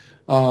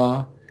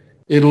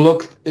 It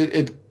looked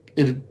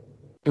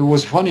it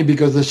was funny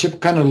because the ship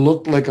kind of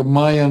looked like a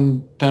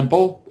Mayan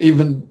temple,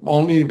 even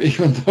though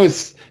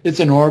it's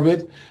in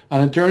orbit.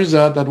 And it turns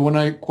out that when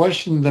I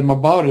questioned them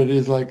about it,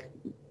 it's like,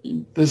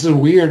 this is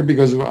weird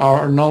because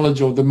our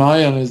knowledge of the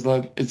Mayan is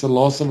that it's a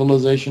lost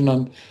civilization,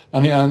 and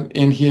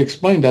he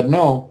explained that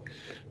no,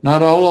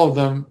 not all of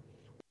them.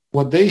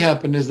 What they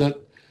happened is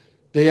that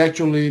they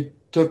actually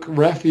took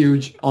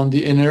refuge on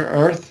the inner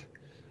Earth,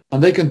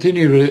 and they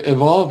continued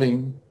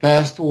evolving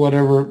past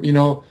whatever.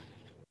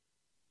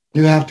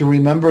 You have to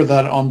remember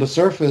that on the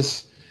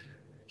surface,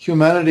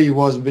 humanity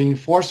was being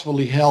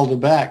forcefully held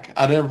back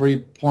at every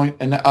point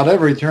and at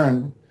every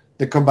turn.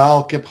 The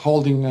cabal kept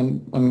holding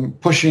and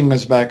pushing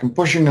us back and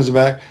pushing us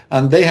back,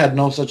 and they had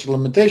no such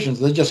limitations.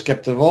 They just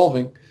kept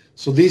evolving.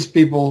 So these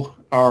people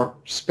are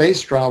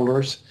space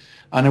travelers,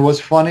 and it was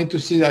funny to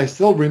see. I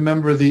still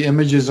remember the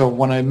images of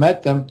when I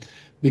met them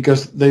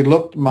because they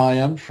looked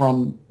Mayan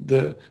from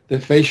the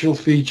facial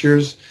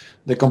features,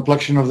 the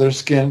complexion of their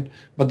skin.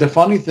 But the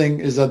funny thing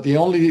is that the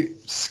only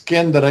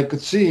skin that I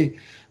could see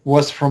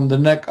was from the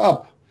neck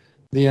up.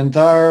 The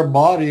entire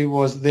body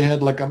they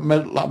had like a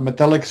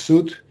metallic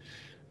suit.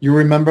 You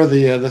remember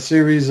the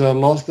series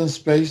Lost in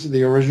Space,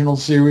 the original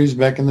series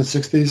back in the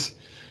 60s,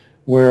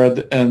 where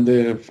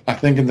I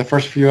think in the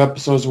first few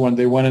episodes when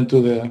they went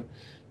into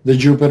the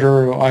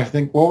Jupiter, I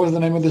think, what was the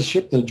name of the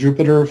ship? The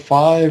Jupiter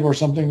 5 or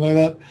something like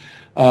that.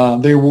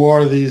 They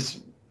wore these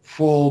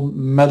full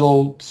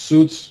metal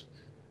suits.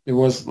 It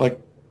was like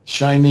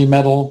shiny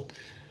metal,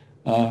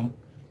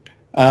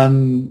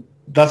 and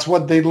that's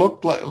what they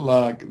looked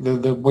like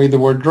the way they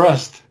were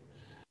dressed.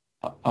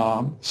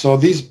 So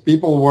these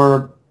people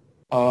were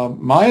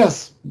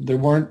Mayas. They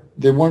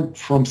weren't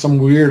from some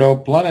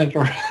weirdo planet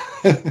or.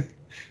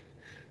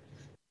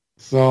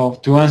 So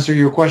to answer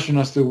your question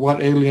as to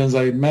what aliens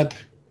I met.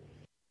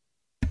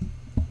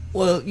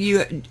 Well,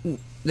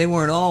 they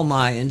weren't all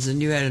Mayans,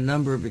 and you had a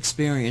number of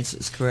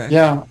experiences, correct?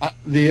 Yeah,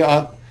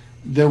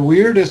 the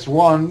weirdest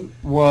one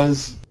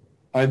was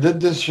I did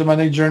this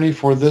shamanic journey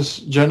for this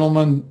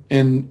gentleman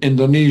in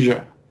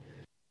Indonesia,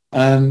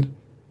 and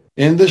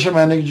in the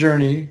shamanic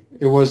journey,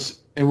 it was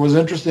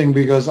interesting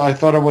because I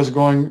thought I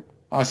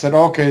said,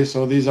 okay,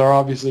 so these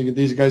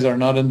guys are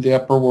not in the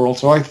upper world,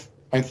 so I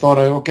thought,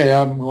 okay,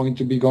 I'm going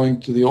to be going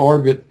to the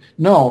orbit.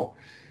 No,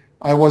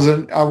 I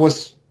wasn't. I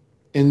was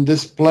in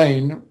this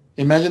plane.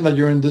 Imagine that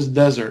you're in this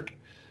desert,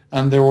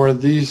 and there were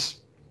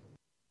these,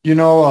 the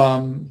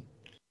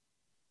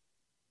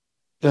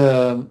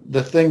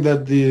thing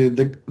that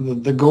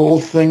the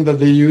goal thing that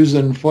they use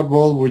in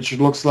football, which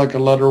looks like a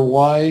letter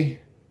Y,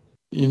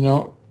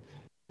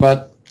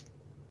 but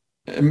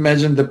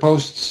imagine the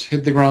posts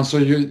hit the ground. So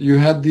you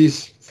had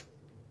these.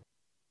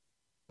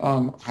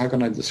 How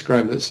can I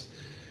describe this?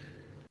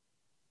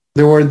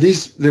 There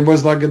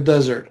was like a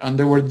desert, and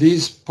there were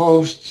these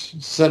posts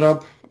set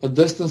up a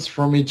distance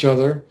from each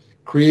other,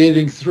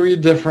 creating three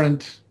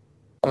different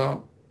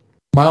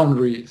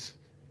boundaries.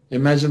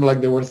 Imagine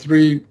like there were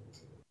three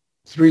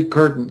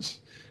curtains,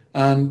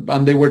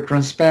 and they were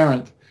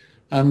transparent,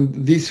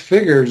 and these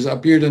figures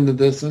appeared in the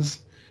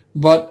distance,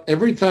 but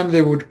every time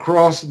they would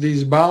cross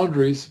these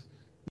boundaries,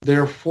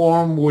 their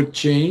form would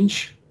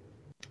change.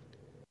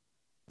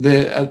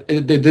 They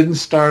didn't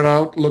start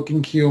out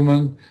looking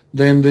human.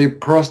 Then they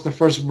crossed the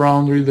first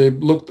boundary. They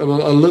looked a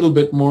little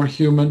bit more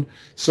human.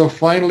 So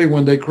finally,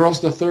 when they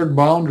crossed the third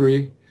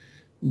boundary,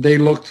 they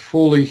looked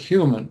fully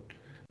human.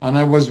 And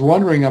I was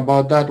wondering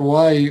about that.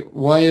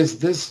 Why is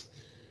this?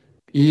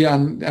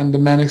 And the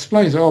man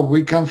explains,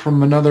 we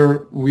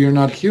are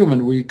not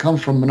human. We come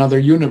from another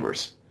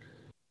universe.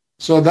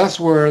 So that's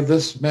where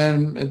this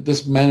man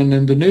in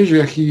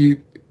Indonesia, he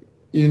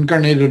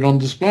incarnated on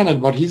this planet,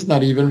 but he's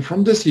not even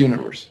from this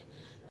universe.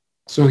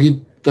 So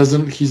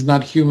he's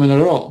not human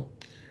at all.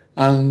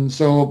 And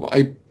so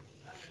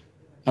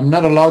I'm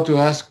not allowed to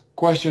ask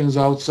questions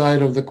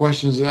outside of the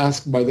questions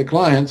asked by the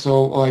client.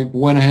 So I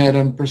went ahead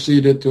and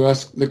proceeded to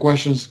ask the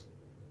questions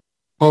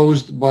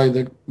posed by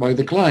the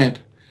client.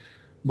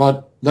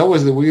 But that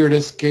was the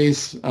weirdest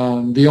case,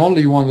 the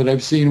only one that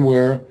I've seen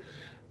where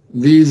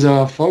these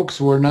folks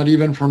were not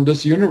even from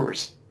this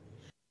universe.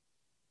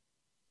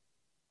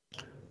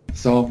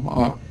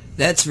 So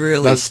That's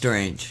really That's-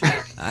 strange.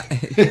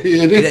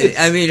 it is.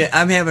 I mean,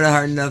 I'm having a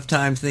hard enough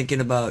time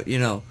thinking about,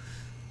 Yeah.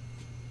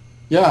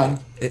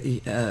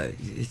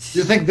 it's,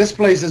 You think this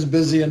place is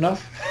busy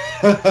enough?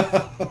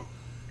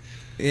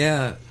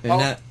 yeah, and Oh.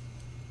 that,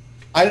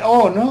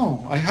 Oh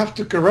no, I have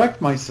to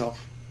correct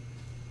myself.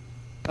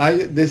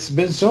 It's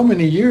been so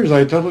many years,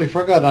 I totally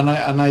forgot, and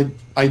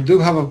I do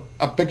have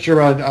a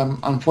picture.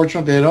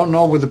 Unfortunately, I don't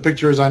know where the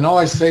picture is. I know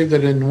I saved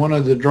it in one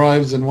of the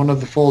drives in one of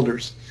the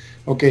folders.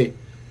 Okay.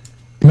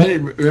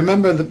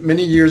 Remember that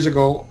many years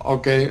ago,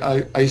 okay,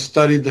 I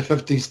studied the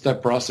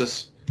 15-step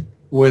process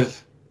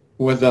with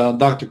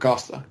Dr.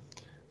 Costa.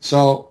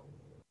 So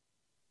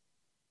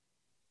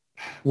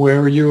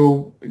where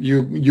you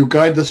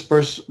guide this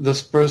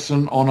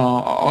person on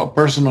a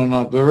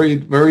very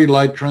very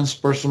light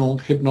transpersonal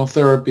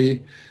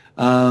hypnotherapy,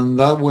 and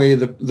that way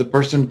the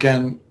person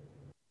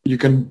you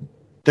can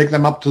take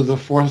them up to the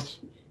fourth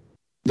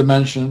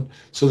dimension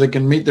so they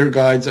can meet their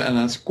guides and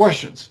ask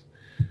questions.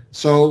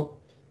 So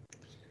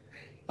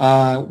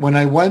when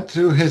I went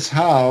to his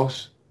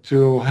house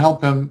to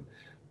help him,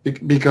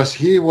 because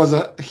he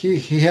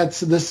had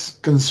this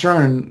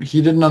concern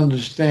he didn't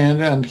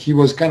understand, and he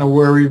was kind of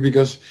worried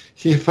because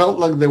he felt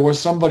like there was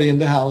somebody in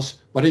the house,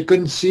 but he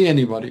couldn't see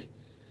anybody.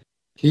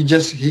 He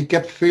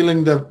kept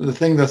feeling the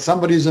thing that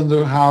somebody's in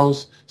the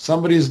house,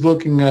 somebody's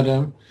looking at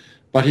him,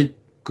 but he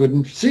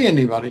couldn't see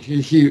anybody.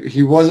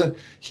 He wasn't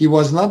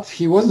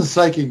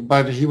psychic,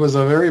 but he was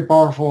a very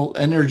powerful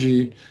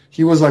energy.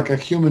 He was like a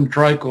human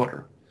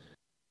tricorder.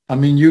 I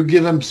mean, you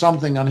give him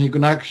something and he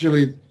could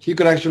actually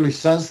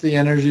sense the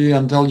energy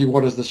and tell you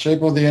what is the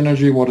shape of the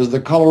energy, what is the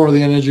color of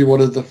the energy,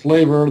 what is the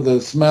flavor, the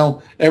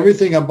smell,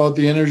 everything about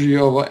the energy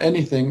of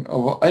anything,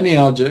 of any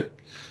object.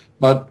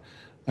 But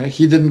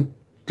he didn't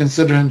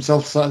consider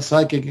himself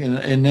psychic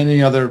in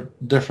any other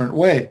different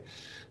way.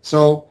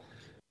 So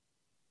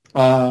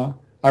I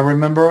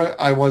remember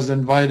I was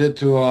invited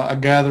to a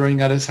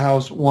gathering at his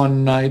house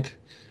one night,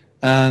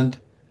 and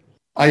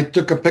I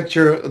took a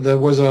picture. There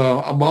was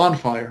a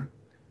bonfire.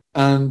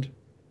 And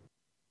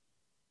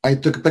I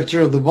took a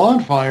picture of the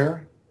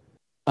bonfire,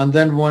 and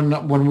then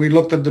when we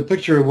looked at the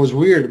picture, it was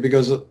weird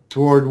because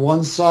toward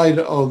one side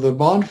of the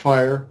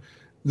bonfire,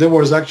 there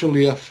was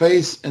actually a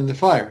face in the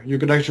fire. You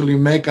could actually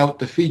make out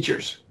the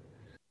features.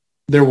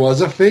 There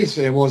was a face.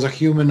 It was a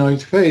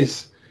humanoid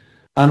face.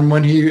 And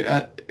when he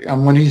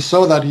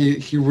saw that,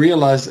 he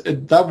realized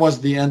that was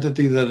the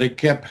entity that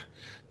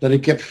he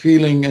kept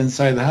feeling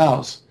inside the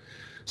house.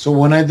 So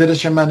when I did a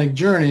shamanic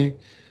journey,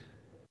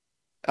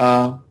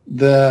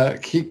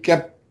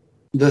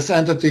 this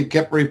entity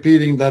kept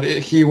repeating that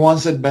he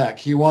wants it back.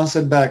 He wants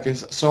it back.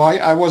 So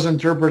I was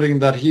interpreting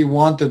that he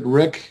wanted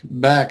Rick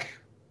back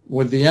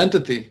with the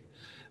entity.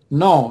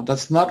 No,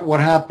 that's not what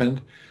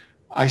happened.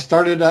 I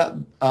started at.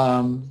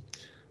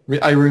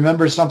 I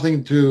remember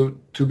something to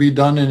be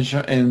done in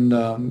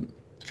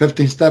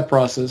 15-step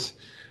process,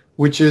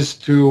 which is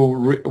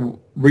to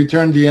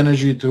return the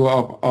energy to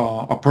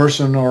a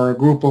person or a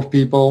group of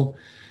people.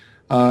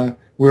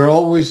 We're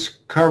always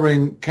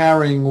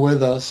carrying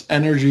with us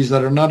energies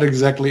that are not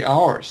exactly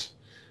ours,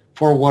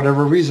 for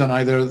whatever reason.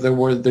 Either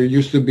there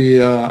used to be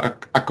a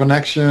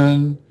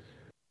connection,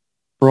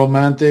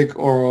 romantic,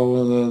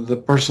 or the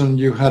person,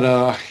 you had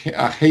a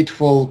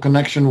hateful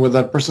connection with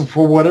that person.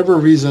 For whatever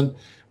reason,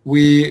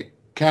 we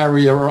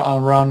carry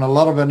around a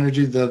lot of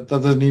energy that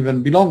doesn't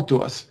even belong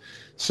to us.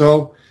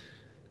 So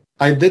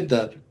I did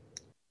that.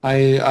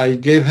 I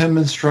gave him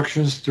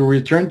instructions to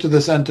return to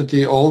this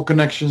entity all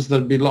connections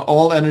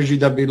all energy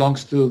that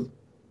belongs to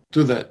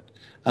that,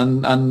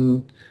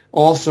 and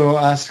also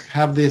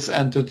have this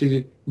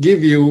entity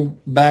give you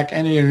back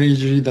any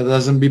energy that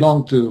doesn't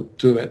belong to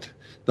it.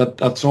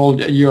 That's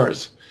all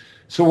yours.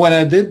 So when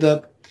I did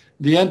that,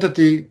 the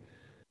entity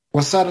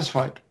was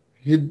satisfied.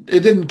 It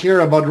didn't care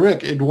about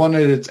Rick. It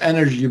wanted its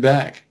energy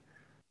back.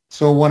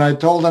 So when I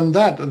told him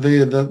that,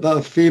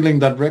 the feeling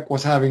that Rick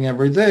was having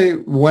every day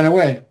went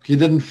away. He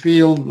didn't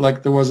feel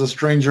like there was a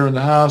stranger in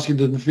the house. He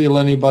didn't feel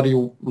anybody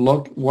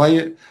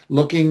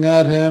looking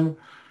at him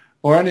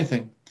or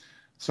anything.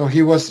 So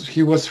he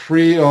was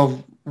free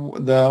of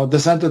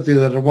this entity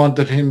that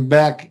wanted him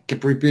back,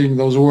 kept repeating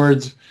those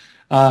words.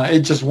 It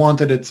just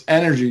wanted its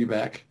energy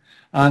back.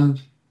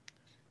 And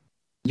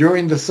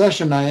during the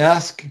session, I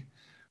asked,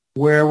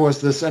 where was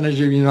this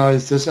energy?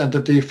 Is this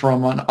entity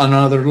from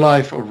another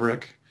life of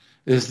Rick?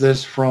 Is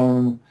this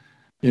from,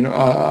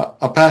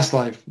 a past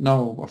life?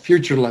 No. A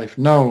future life?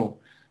 No.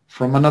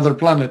 From another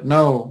planet?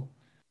 No.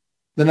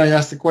 Then I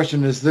asked the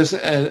question, is this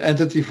an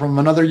entity from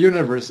another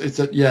universe? It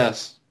said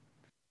yes.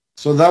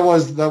 So that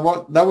was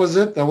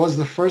it. That was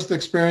the first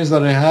experience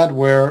that I had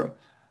where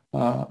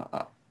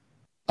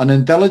an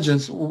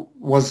intelligence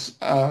was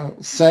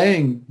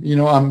saying,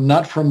 I'm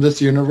not from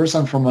this universe,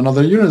 I'm from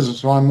another universe.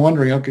 So I'm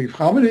wondering, okay,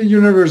 how many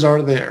universes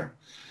are there?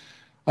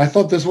 I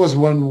thought this was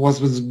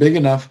big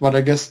enough, but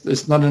I guess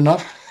it's not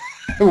enough.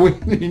 We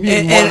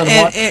need more than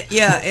one.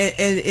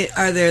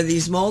 Are there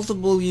these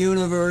multiple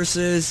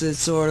universes that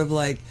sort of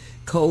like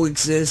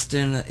coexist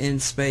in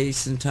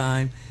space and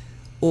time?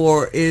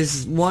 or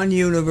is one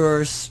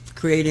universe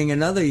creating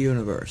another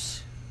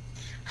universe?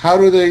 How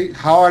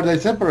are they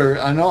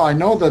separated? I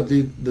know that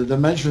the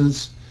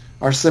dimensions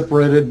are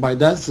separated by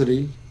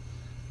density.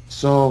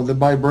 So the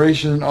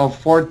vibration of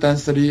fourth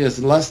density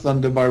is less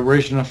than the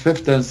vibration of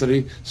fifth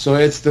density. So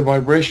it's the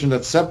vibration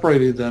that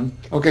separated them.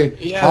 Okay.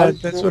 Yeah,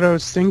 that's what I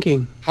was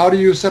thinking. How do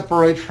you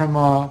separate from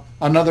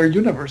another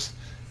universe?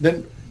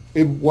 Then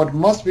what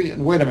must be,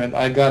 wait a minute,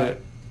 I got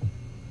it.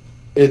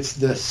 It's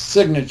the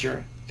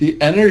signature.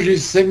 The energy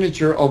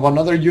signature of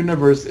another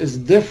universe is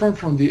different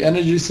from the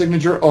energy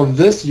signature of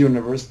this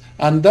universe.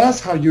 And that's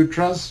how you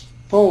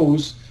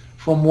transpose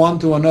from one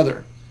to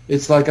another.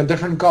 It's like a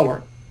different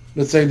color.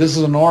 Let's say this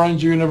is an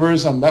orange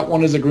universe, and that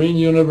one is a green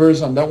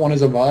universe, and that one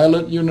is a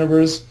violet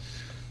universe.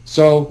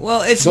 So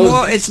well, it's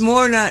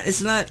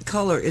not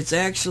color. It's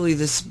actually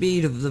the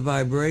speed of the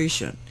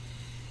vibration.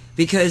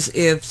 Because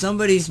if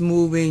somebody's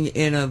moving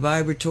in a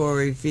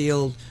vibratory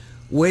field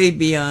way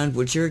beyond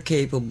what you're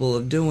capable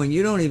of doing,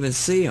 you don't even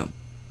see them.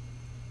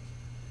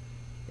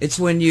 It's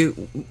when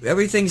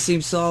everything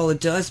seems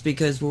solid to us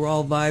because we're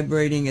all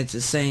vibrating at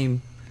the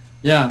same,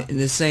 in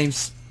the same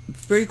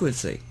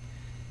frequency.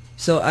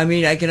 So, I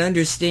mean, I can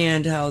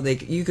understand how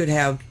you could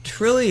have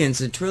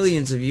trillions and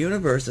trillions of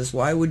universes.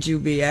 Why would you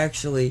be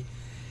actually,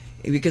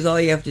 because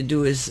all you have to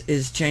do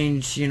is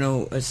change,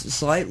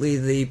 slightly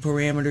the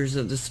parameters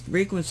of the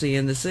frequency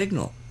and the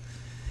signal.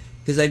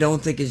 Because I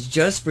don't think it's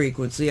just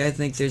frequency. I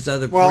think there's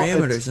other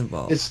parameters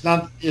involved. It's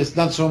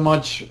not so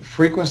much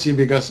frequency,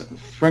 because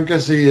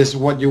frequency is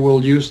what you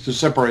will use to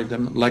separate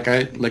them. Like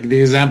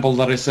the example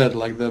that I said,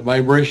 like the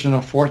vibration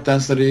of fourth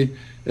density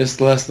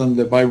is less than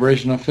the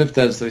vibration of fifth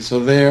density.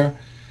 So there,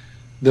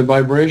 the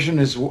vibration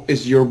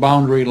is your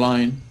boundary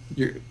line,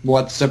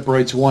 what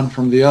separates one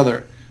from the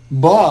other.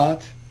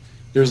 But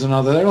there's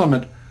another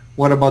element.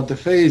 What about the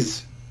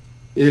phase?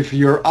 If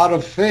you're out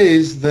of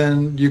phase,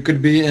 then you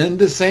could be in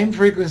the same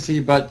frequency,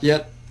 but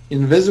yet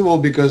invisible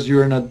because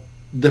you're in a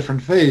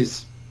different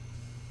phase.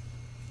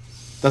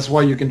 That's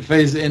why you can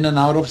phase in and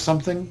out of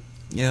something.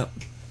 Yep.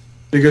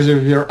 Because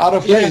if you're out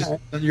of phase,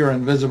 then you're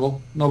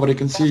invisible. Nobody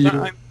can see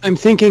you. I'm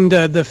thinking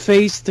the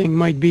phase thing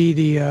might be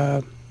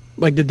the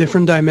like the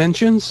different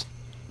dimensions.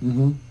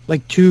 Mm-hmm.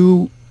 Like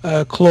two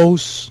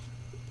close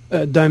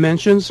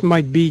dimensions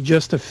might be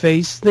just a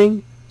phase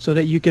thing, so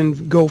that you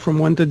can go from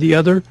one to the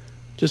other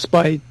just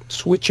by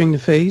switching the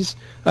phase.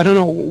 I don't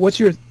know. What's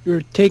your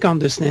take on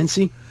this,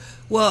 Nancy?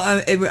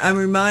 Well, I'm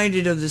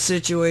reminded of the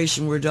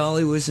situation where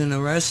Dolly was in a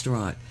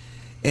restaurant,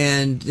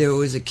 and there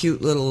was a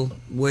cute little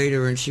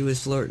waiter, and she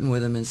was flirting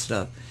with him and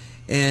stuff.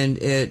 And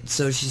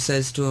so she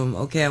says to him,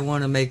 "Okay, I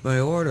want to make my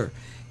order."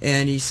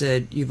 And he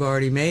said, "You've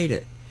already made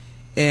it."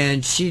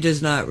 And she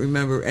does not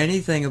remember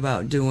anything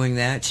about doing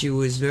that. She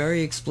was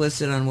very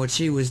explicit on what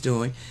she was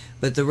doing.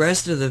 But the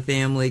rest of the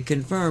family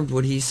confirmed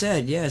what he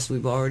said. Yes,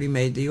 we've already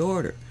made the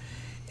order.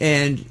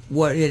 And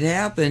what had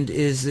happened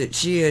is that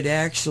she had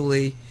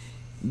actually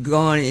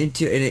gone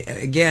into, and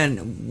again,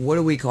 what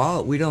do we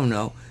call it? We don't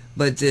know.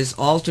 But this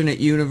alternate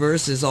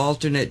universe, this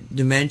alternate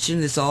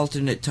dimension, this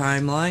alternate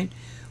timeline,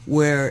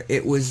 where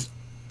it was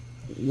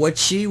what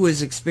she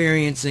was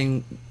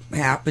experiencing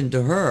happened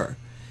to her.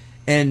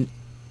 And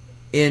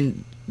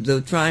in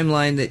the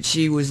timeline that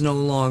she was no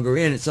longer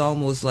in, it's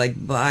almost like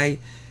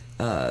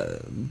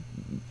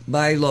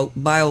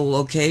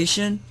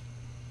biolocation,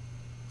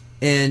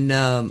 and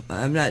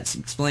I'm not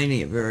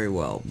explaining it very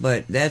well,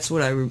 but that's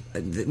what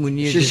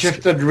She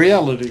shifted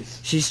realities.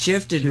 She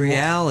shifted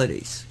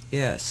realities,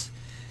 yes.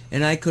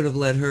 And I could have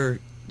let her,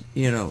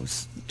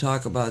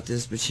 talk about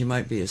this, but she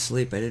might be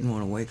asleep. I didn't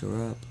want to wake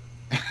her up.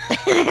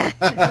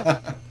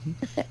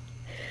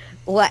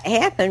 What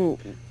happened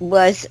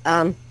was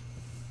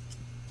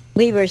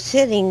we were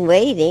sitting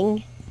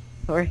waiting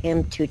for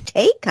him to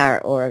take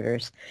our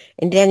orders,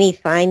 and then he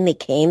finally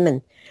came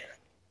and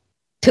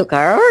took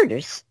our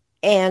orders.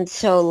 And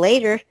so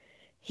later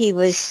he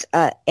was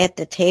at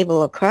the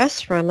table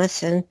across from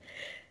us, and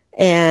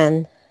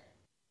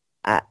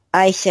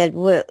I said,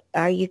 "Well,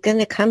 are you going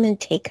to come and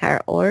take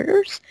our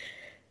orders?"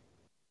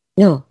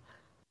 "No."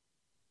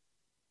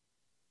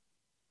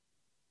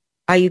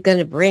 "Are you going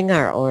to bring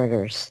our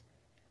orders?"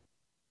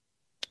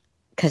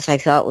 Because I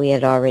thought we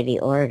had already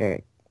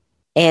ordered.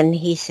 And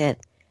he said,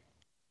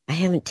 "I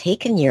haven't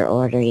taken your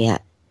order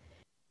yet."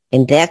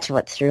 And that's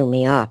what threw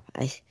me off.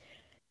 I said,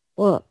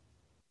 "Well,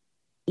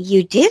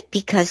 you did,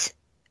 because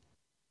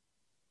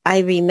I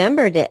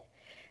remembered it."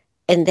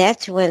 And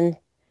that's when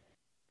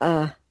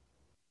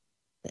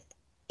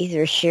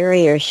either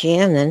Sherry or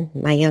Shannon,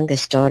 my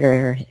youngest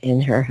daughter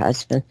and her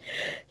husband,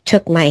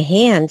 took my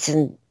hands,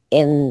 and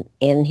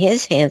in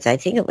his hands, I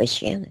think it was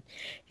Shannon,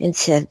 and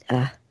said,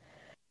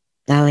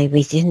 "Dolly,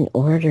 we didn't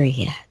order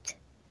yet."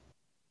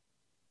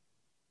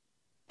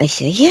 I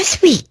said,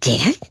 "Yes, we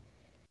did."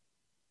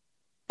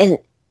 And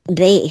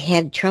they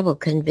had trouble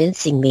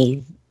convincing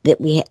me that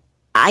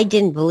I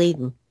didn't believe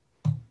them.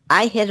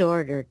 I had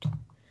ordered,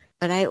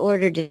 but I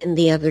ordered in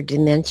the other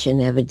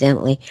dimension,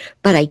 evidently.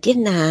 But I did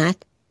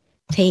not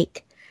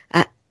take,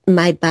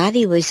 my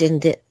body was in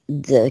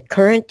the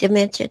current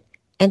dimension,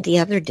 and the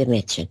other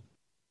dimension.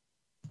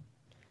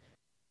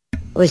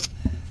 Was,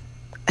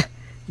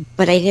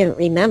 but I didn't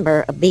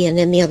remember being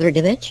in the other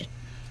dimension.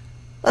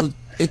 Well,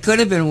 it could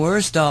have been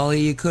worse,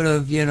 Dolly. You could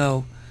have,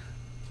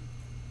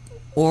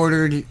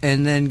 ordered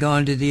and then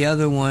gone to the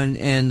other one,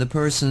 and the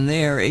person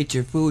there ate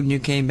your food, and you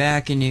came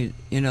back, and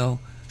no,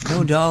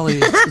 Dolly,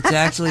 it's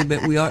actually,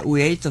 but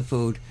we ate the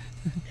food.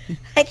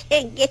 I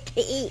didn't get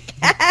to eat.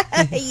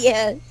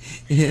 Yes.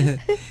 Yeah,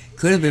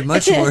 could have been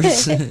much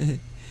worse.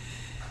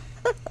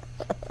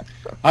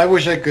 I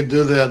wish I could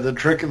do the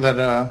trick that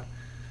a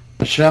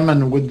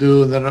shaman would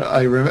do that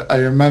I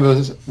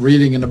remember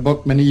reading in a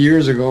book many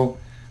years ago,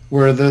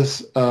 where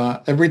this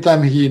every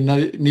time he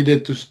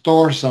needed to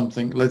store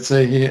something, let's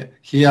say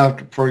he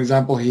had, for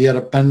example, he had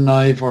a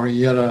penknife or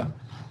he had a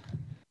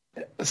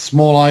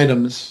small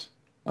items,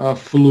 a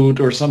flute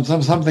or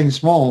something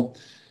small,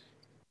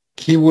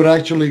 he would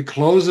actually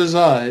close his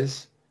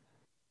eyes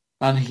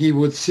and he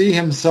would see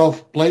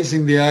himself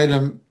placing the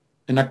item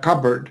in a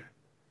cupboard,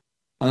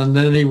 and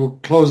then he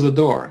would close the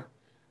door.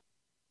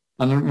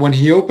 And when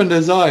he opened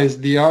his eyes,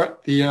 the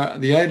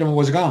item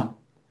was gone.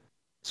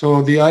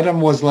 So the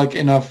item was like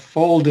in a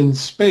fold in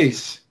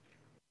space,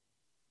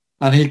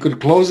 and he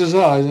could close his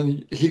eyes,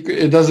 and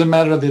it doesn't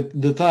matter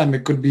the time.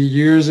 It could be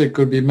years, it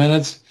could be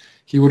minutes.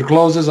 He would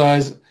close his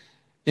eyes.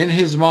 In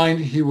his mind,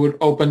 he would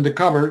open the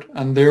cupboard,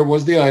 and there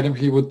was the item.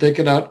 He would take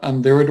it out,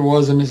 and there it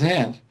was in his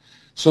hand.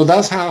 So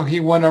that's how he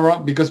went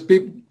around, because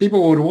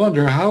people would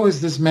wonder, how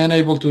is this man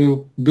able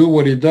to do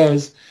what he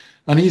does?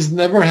 And he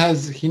never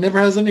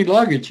has any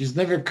luggage. He's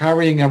never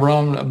carrying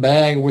around a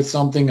bag with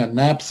something, a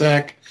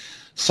knapsack,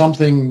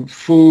 something,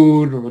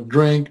 food or a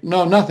drink.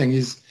 No, nothing.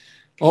 He's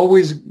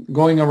always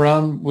going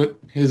around with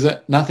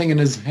nothing in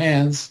his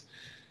hands.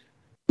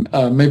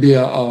 Maybe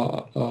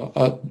a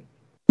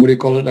what do you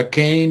call it? A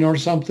cane or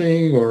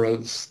something, or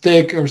a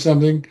stick or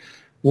something.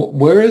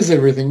 Where is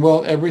everything?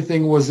 Well,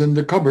 everything was in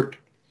the cupboard.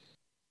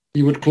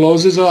 He would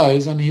close his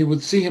eyes and he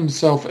would see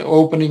himself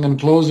opening and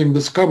closing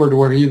this cupboard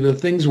where the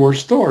things were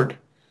stored.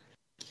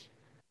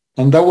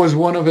 And that was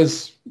one of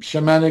his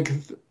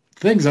shamanic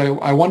things.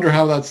 I wonder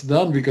how that's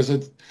done, because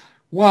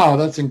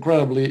that's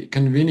incredibly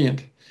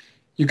convenient.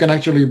 You can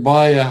actually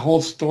buy a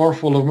whole store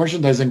full of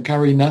merchandise and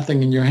carry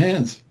nothing in your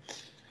hands.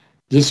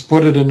 Just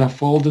put it in a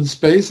folded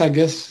space, I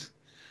guess.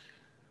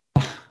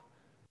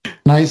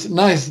 Nice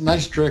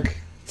trick.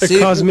 The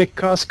cosmic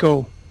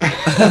Costco.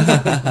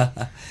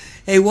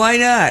 Hey, why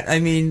not? I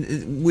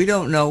mean, we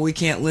don't know. We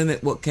can't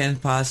limit what can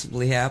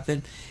possibly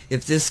happen.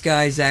 If this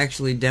guy's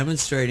actually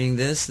demonstrating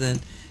this,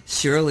 then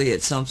surely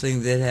it's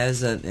something that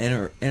has an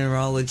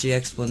interology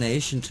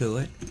explanation to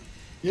it.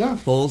 Yeah.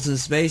 Folds in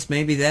space.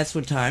 Maybe that's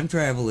what time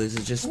travel is.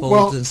 It just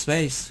folds in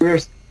space.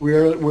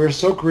 We're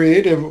so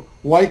creative.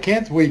 Why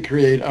can't we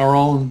create our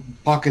own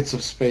pockets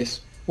of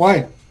space?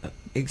 Why?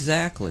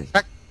 Exactly.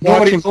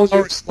 Nobody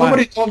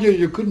told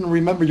you couldn't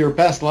remember your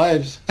past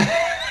lives.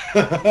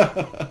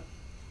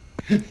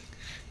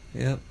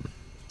 Yep.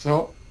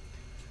 So,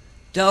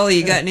 Dolly,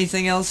 you got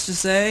anything else to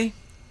say?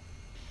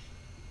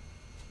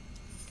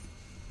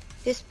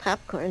 This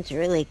popcorn's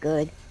really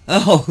good.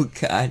 Oh,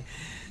 God.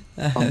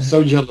 I'm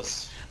so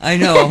jealous. I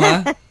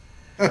know,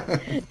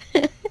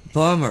 huh?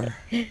 Bummer.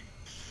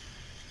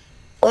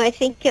 Well, I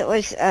think it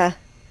was a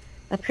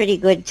pretty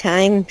good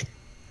time.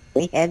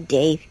 We had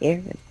Dave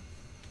here.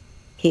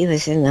 He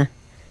was in a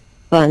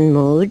fun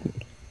mood.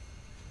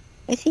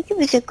 I think it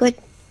was a good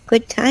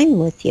time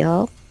with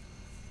y'all.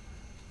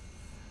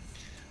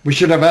 We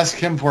should have asked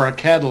him for a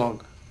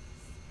catalog.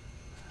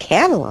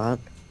 Catalog?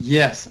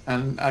 Yes,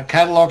 and a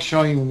catalog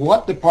showing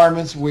what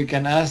departments we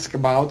can ask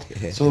about,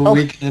 so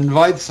we can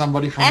invite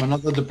somebody from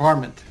another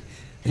department.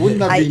 Wouldn't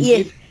that be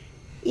neat?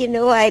 You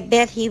know, I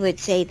bet he would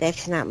say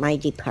that's not my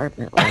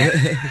department.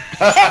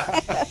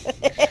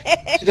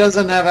 He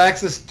doesn't have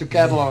access to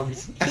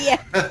catalogs.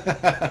 Yeah.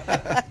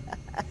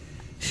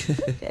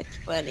 That's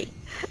funny.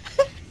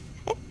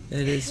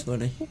 It is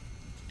funny.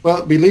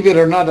 Well, believe it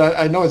or not,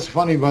 I know it's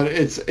funny, but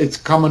it's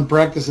common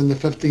practice in the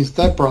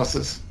 15-step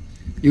process.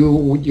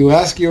 You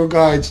ask your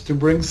guides to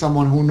bring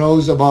someone who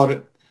knows about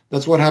it.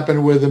 That's what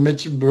happened with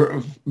Mitch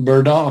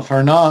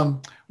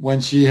Fernand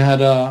when she had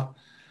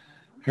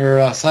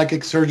her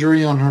psychic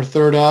surgery on her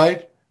third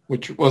eye,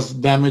 which was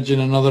damaged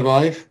in another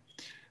life.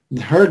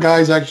 Her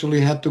guides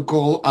actually had to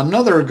call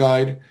another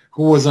guide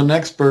who was an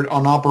expert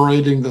on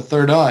operating the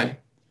third eye.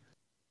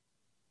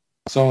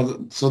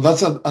 So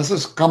that's a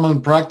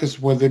common practice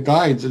with the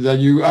guides, that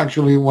you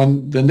actually,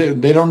 when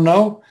they don't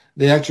know,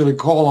 they actually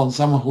call on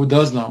someone who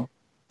does know.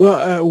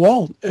 Well,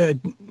 Walt,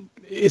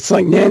 it's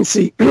like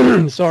Nancy,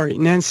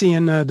 Nancy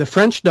and the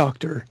French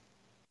doctor,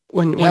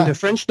 when the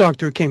French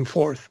doctor came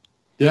forth.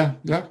 Yeah,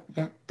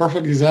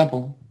 perfect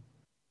example.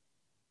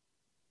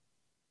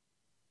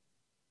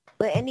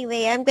 Well,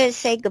 anyway, I'm going to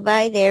say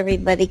goodbye to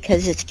everybody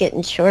because it's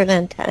getting short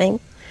on time.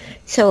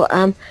 So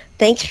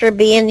thanks for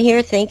being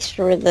here. Thanks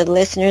for the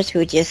listeners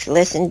who just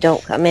listen,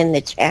 don't come in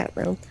the chat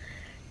room.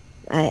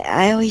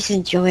 I always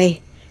enjoy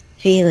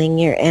feeling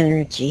your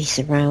energies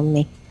around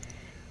me.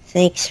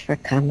 Thanks for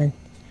coming.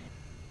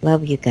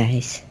 Love you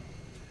guys.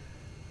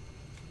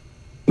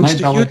 Thanks Night,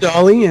 to Dolly. you,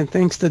 Dolly, and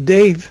thanks to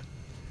Dave.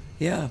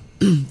 Yeah,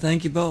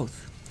 thank you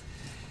both.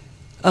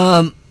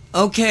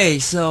 Okay,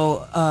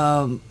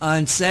 so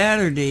on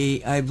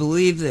Saturday, I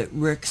believe that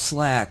Rick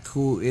Slack,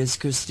 who is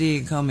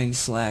Christina Cummings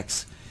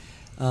Slack's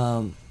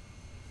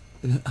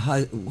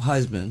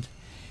husband,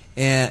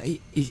 and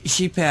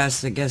she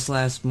passed, I guess,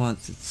 last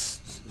month.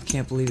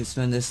 Can't believe it's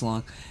been this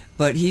long,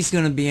 but he's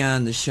going to be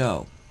on the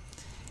show,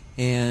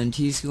 and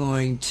he's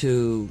going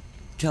to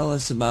tell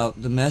us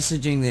about the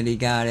messaging that he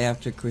got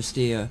after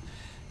Christina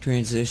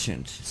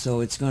transitioned. So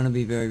it's going to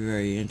be very,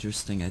 very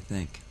interesting, I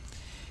think.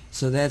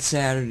 So that's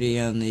Saturday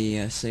on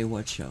the Say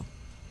What Show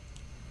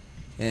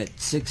at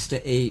 6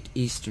 to 8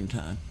 Eastern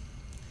Time.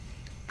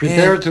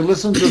 Prepare to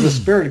listen to the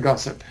spirit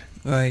gossip.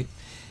 Right.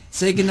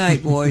 Say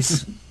goodnight,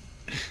 boys.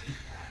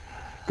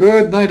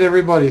 Good night,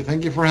 everybody.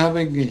 Thank you for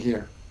having me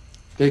here.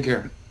 Take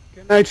care.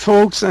 Good night,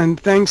 folks, and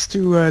thanks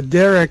to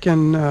Derek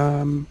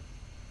and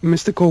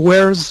Mystical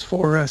Wares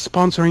for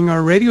sponsoring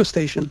our radio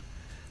station.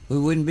 We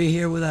wouldn't be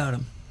here without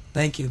him.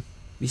 Thank you.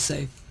 Be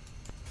safe.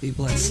 Be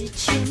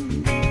blessed.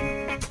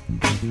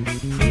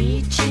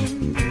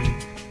 Reaching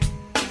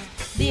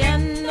the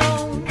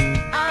unknown,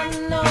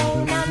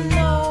 unknown,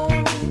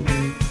 unknown.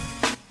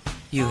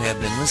 You have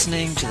been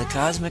listening to the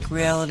Cosmic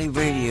Reality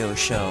Radio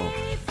Show,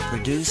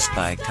 produced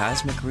by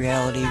Cosmic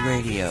Reality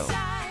Radio.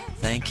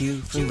 Thank you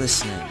for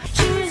listening.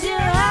 Choose your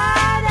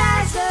heart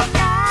as the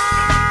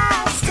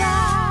master.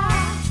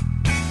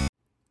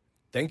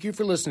 Thank you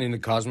for listening to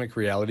Cosmic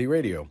Reality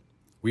Radio.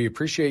 We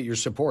appreciate your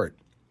support.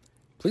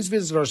 Please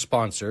visit our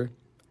sponsor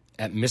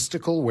at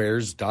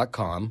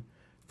mysticalwares.com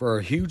for our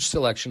huge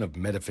selection of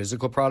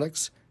metaphysical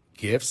products,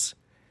 gifts,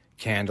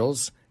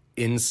 candles,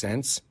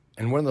 incense,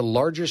 and one of the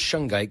largest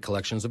shungite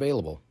collections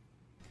available.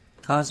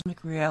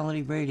 Cosmic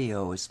Reality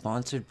Radio is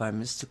sponsored by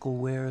Mystical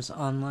Wares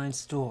online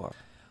store,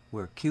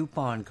 where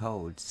coupon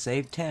code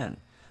SAVE10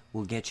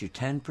 will get you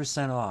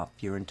 10% off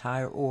your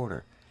entire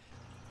order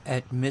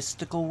at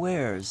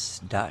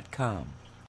mysticalwares.com.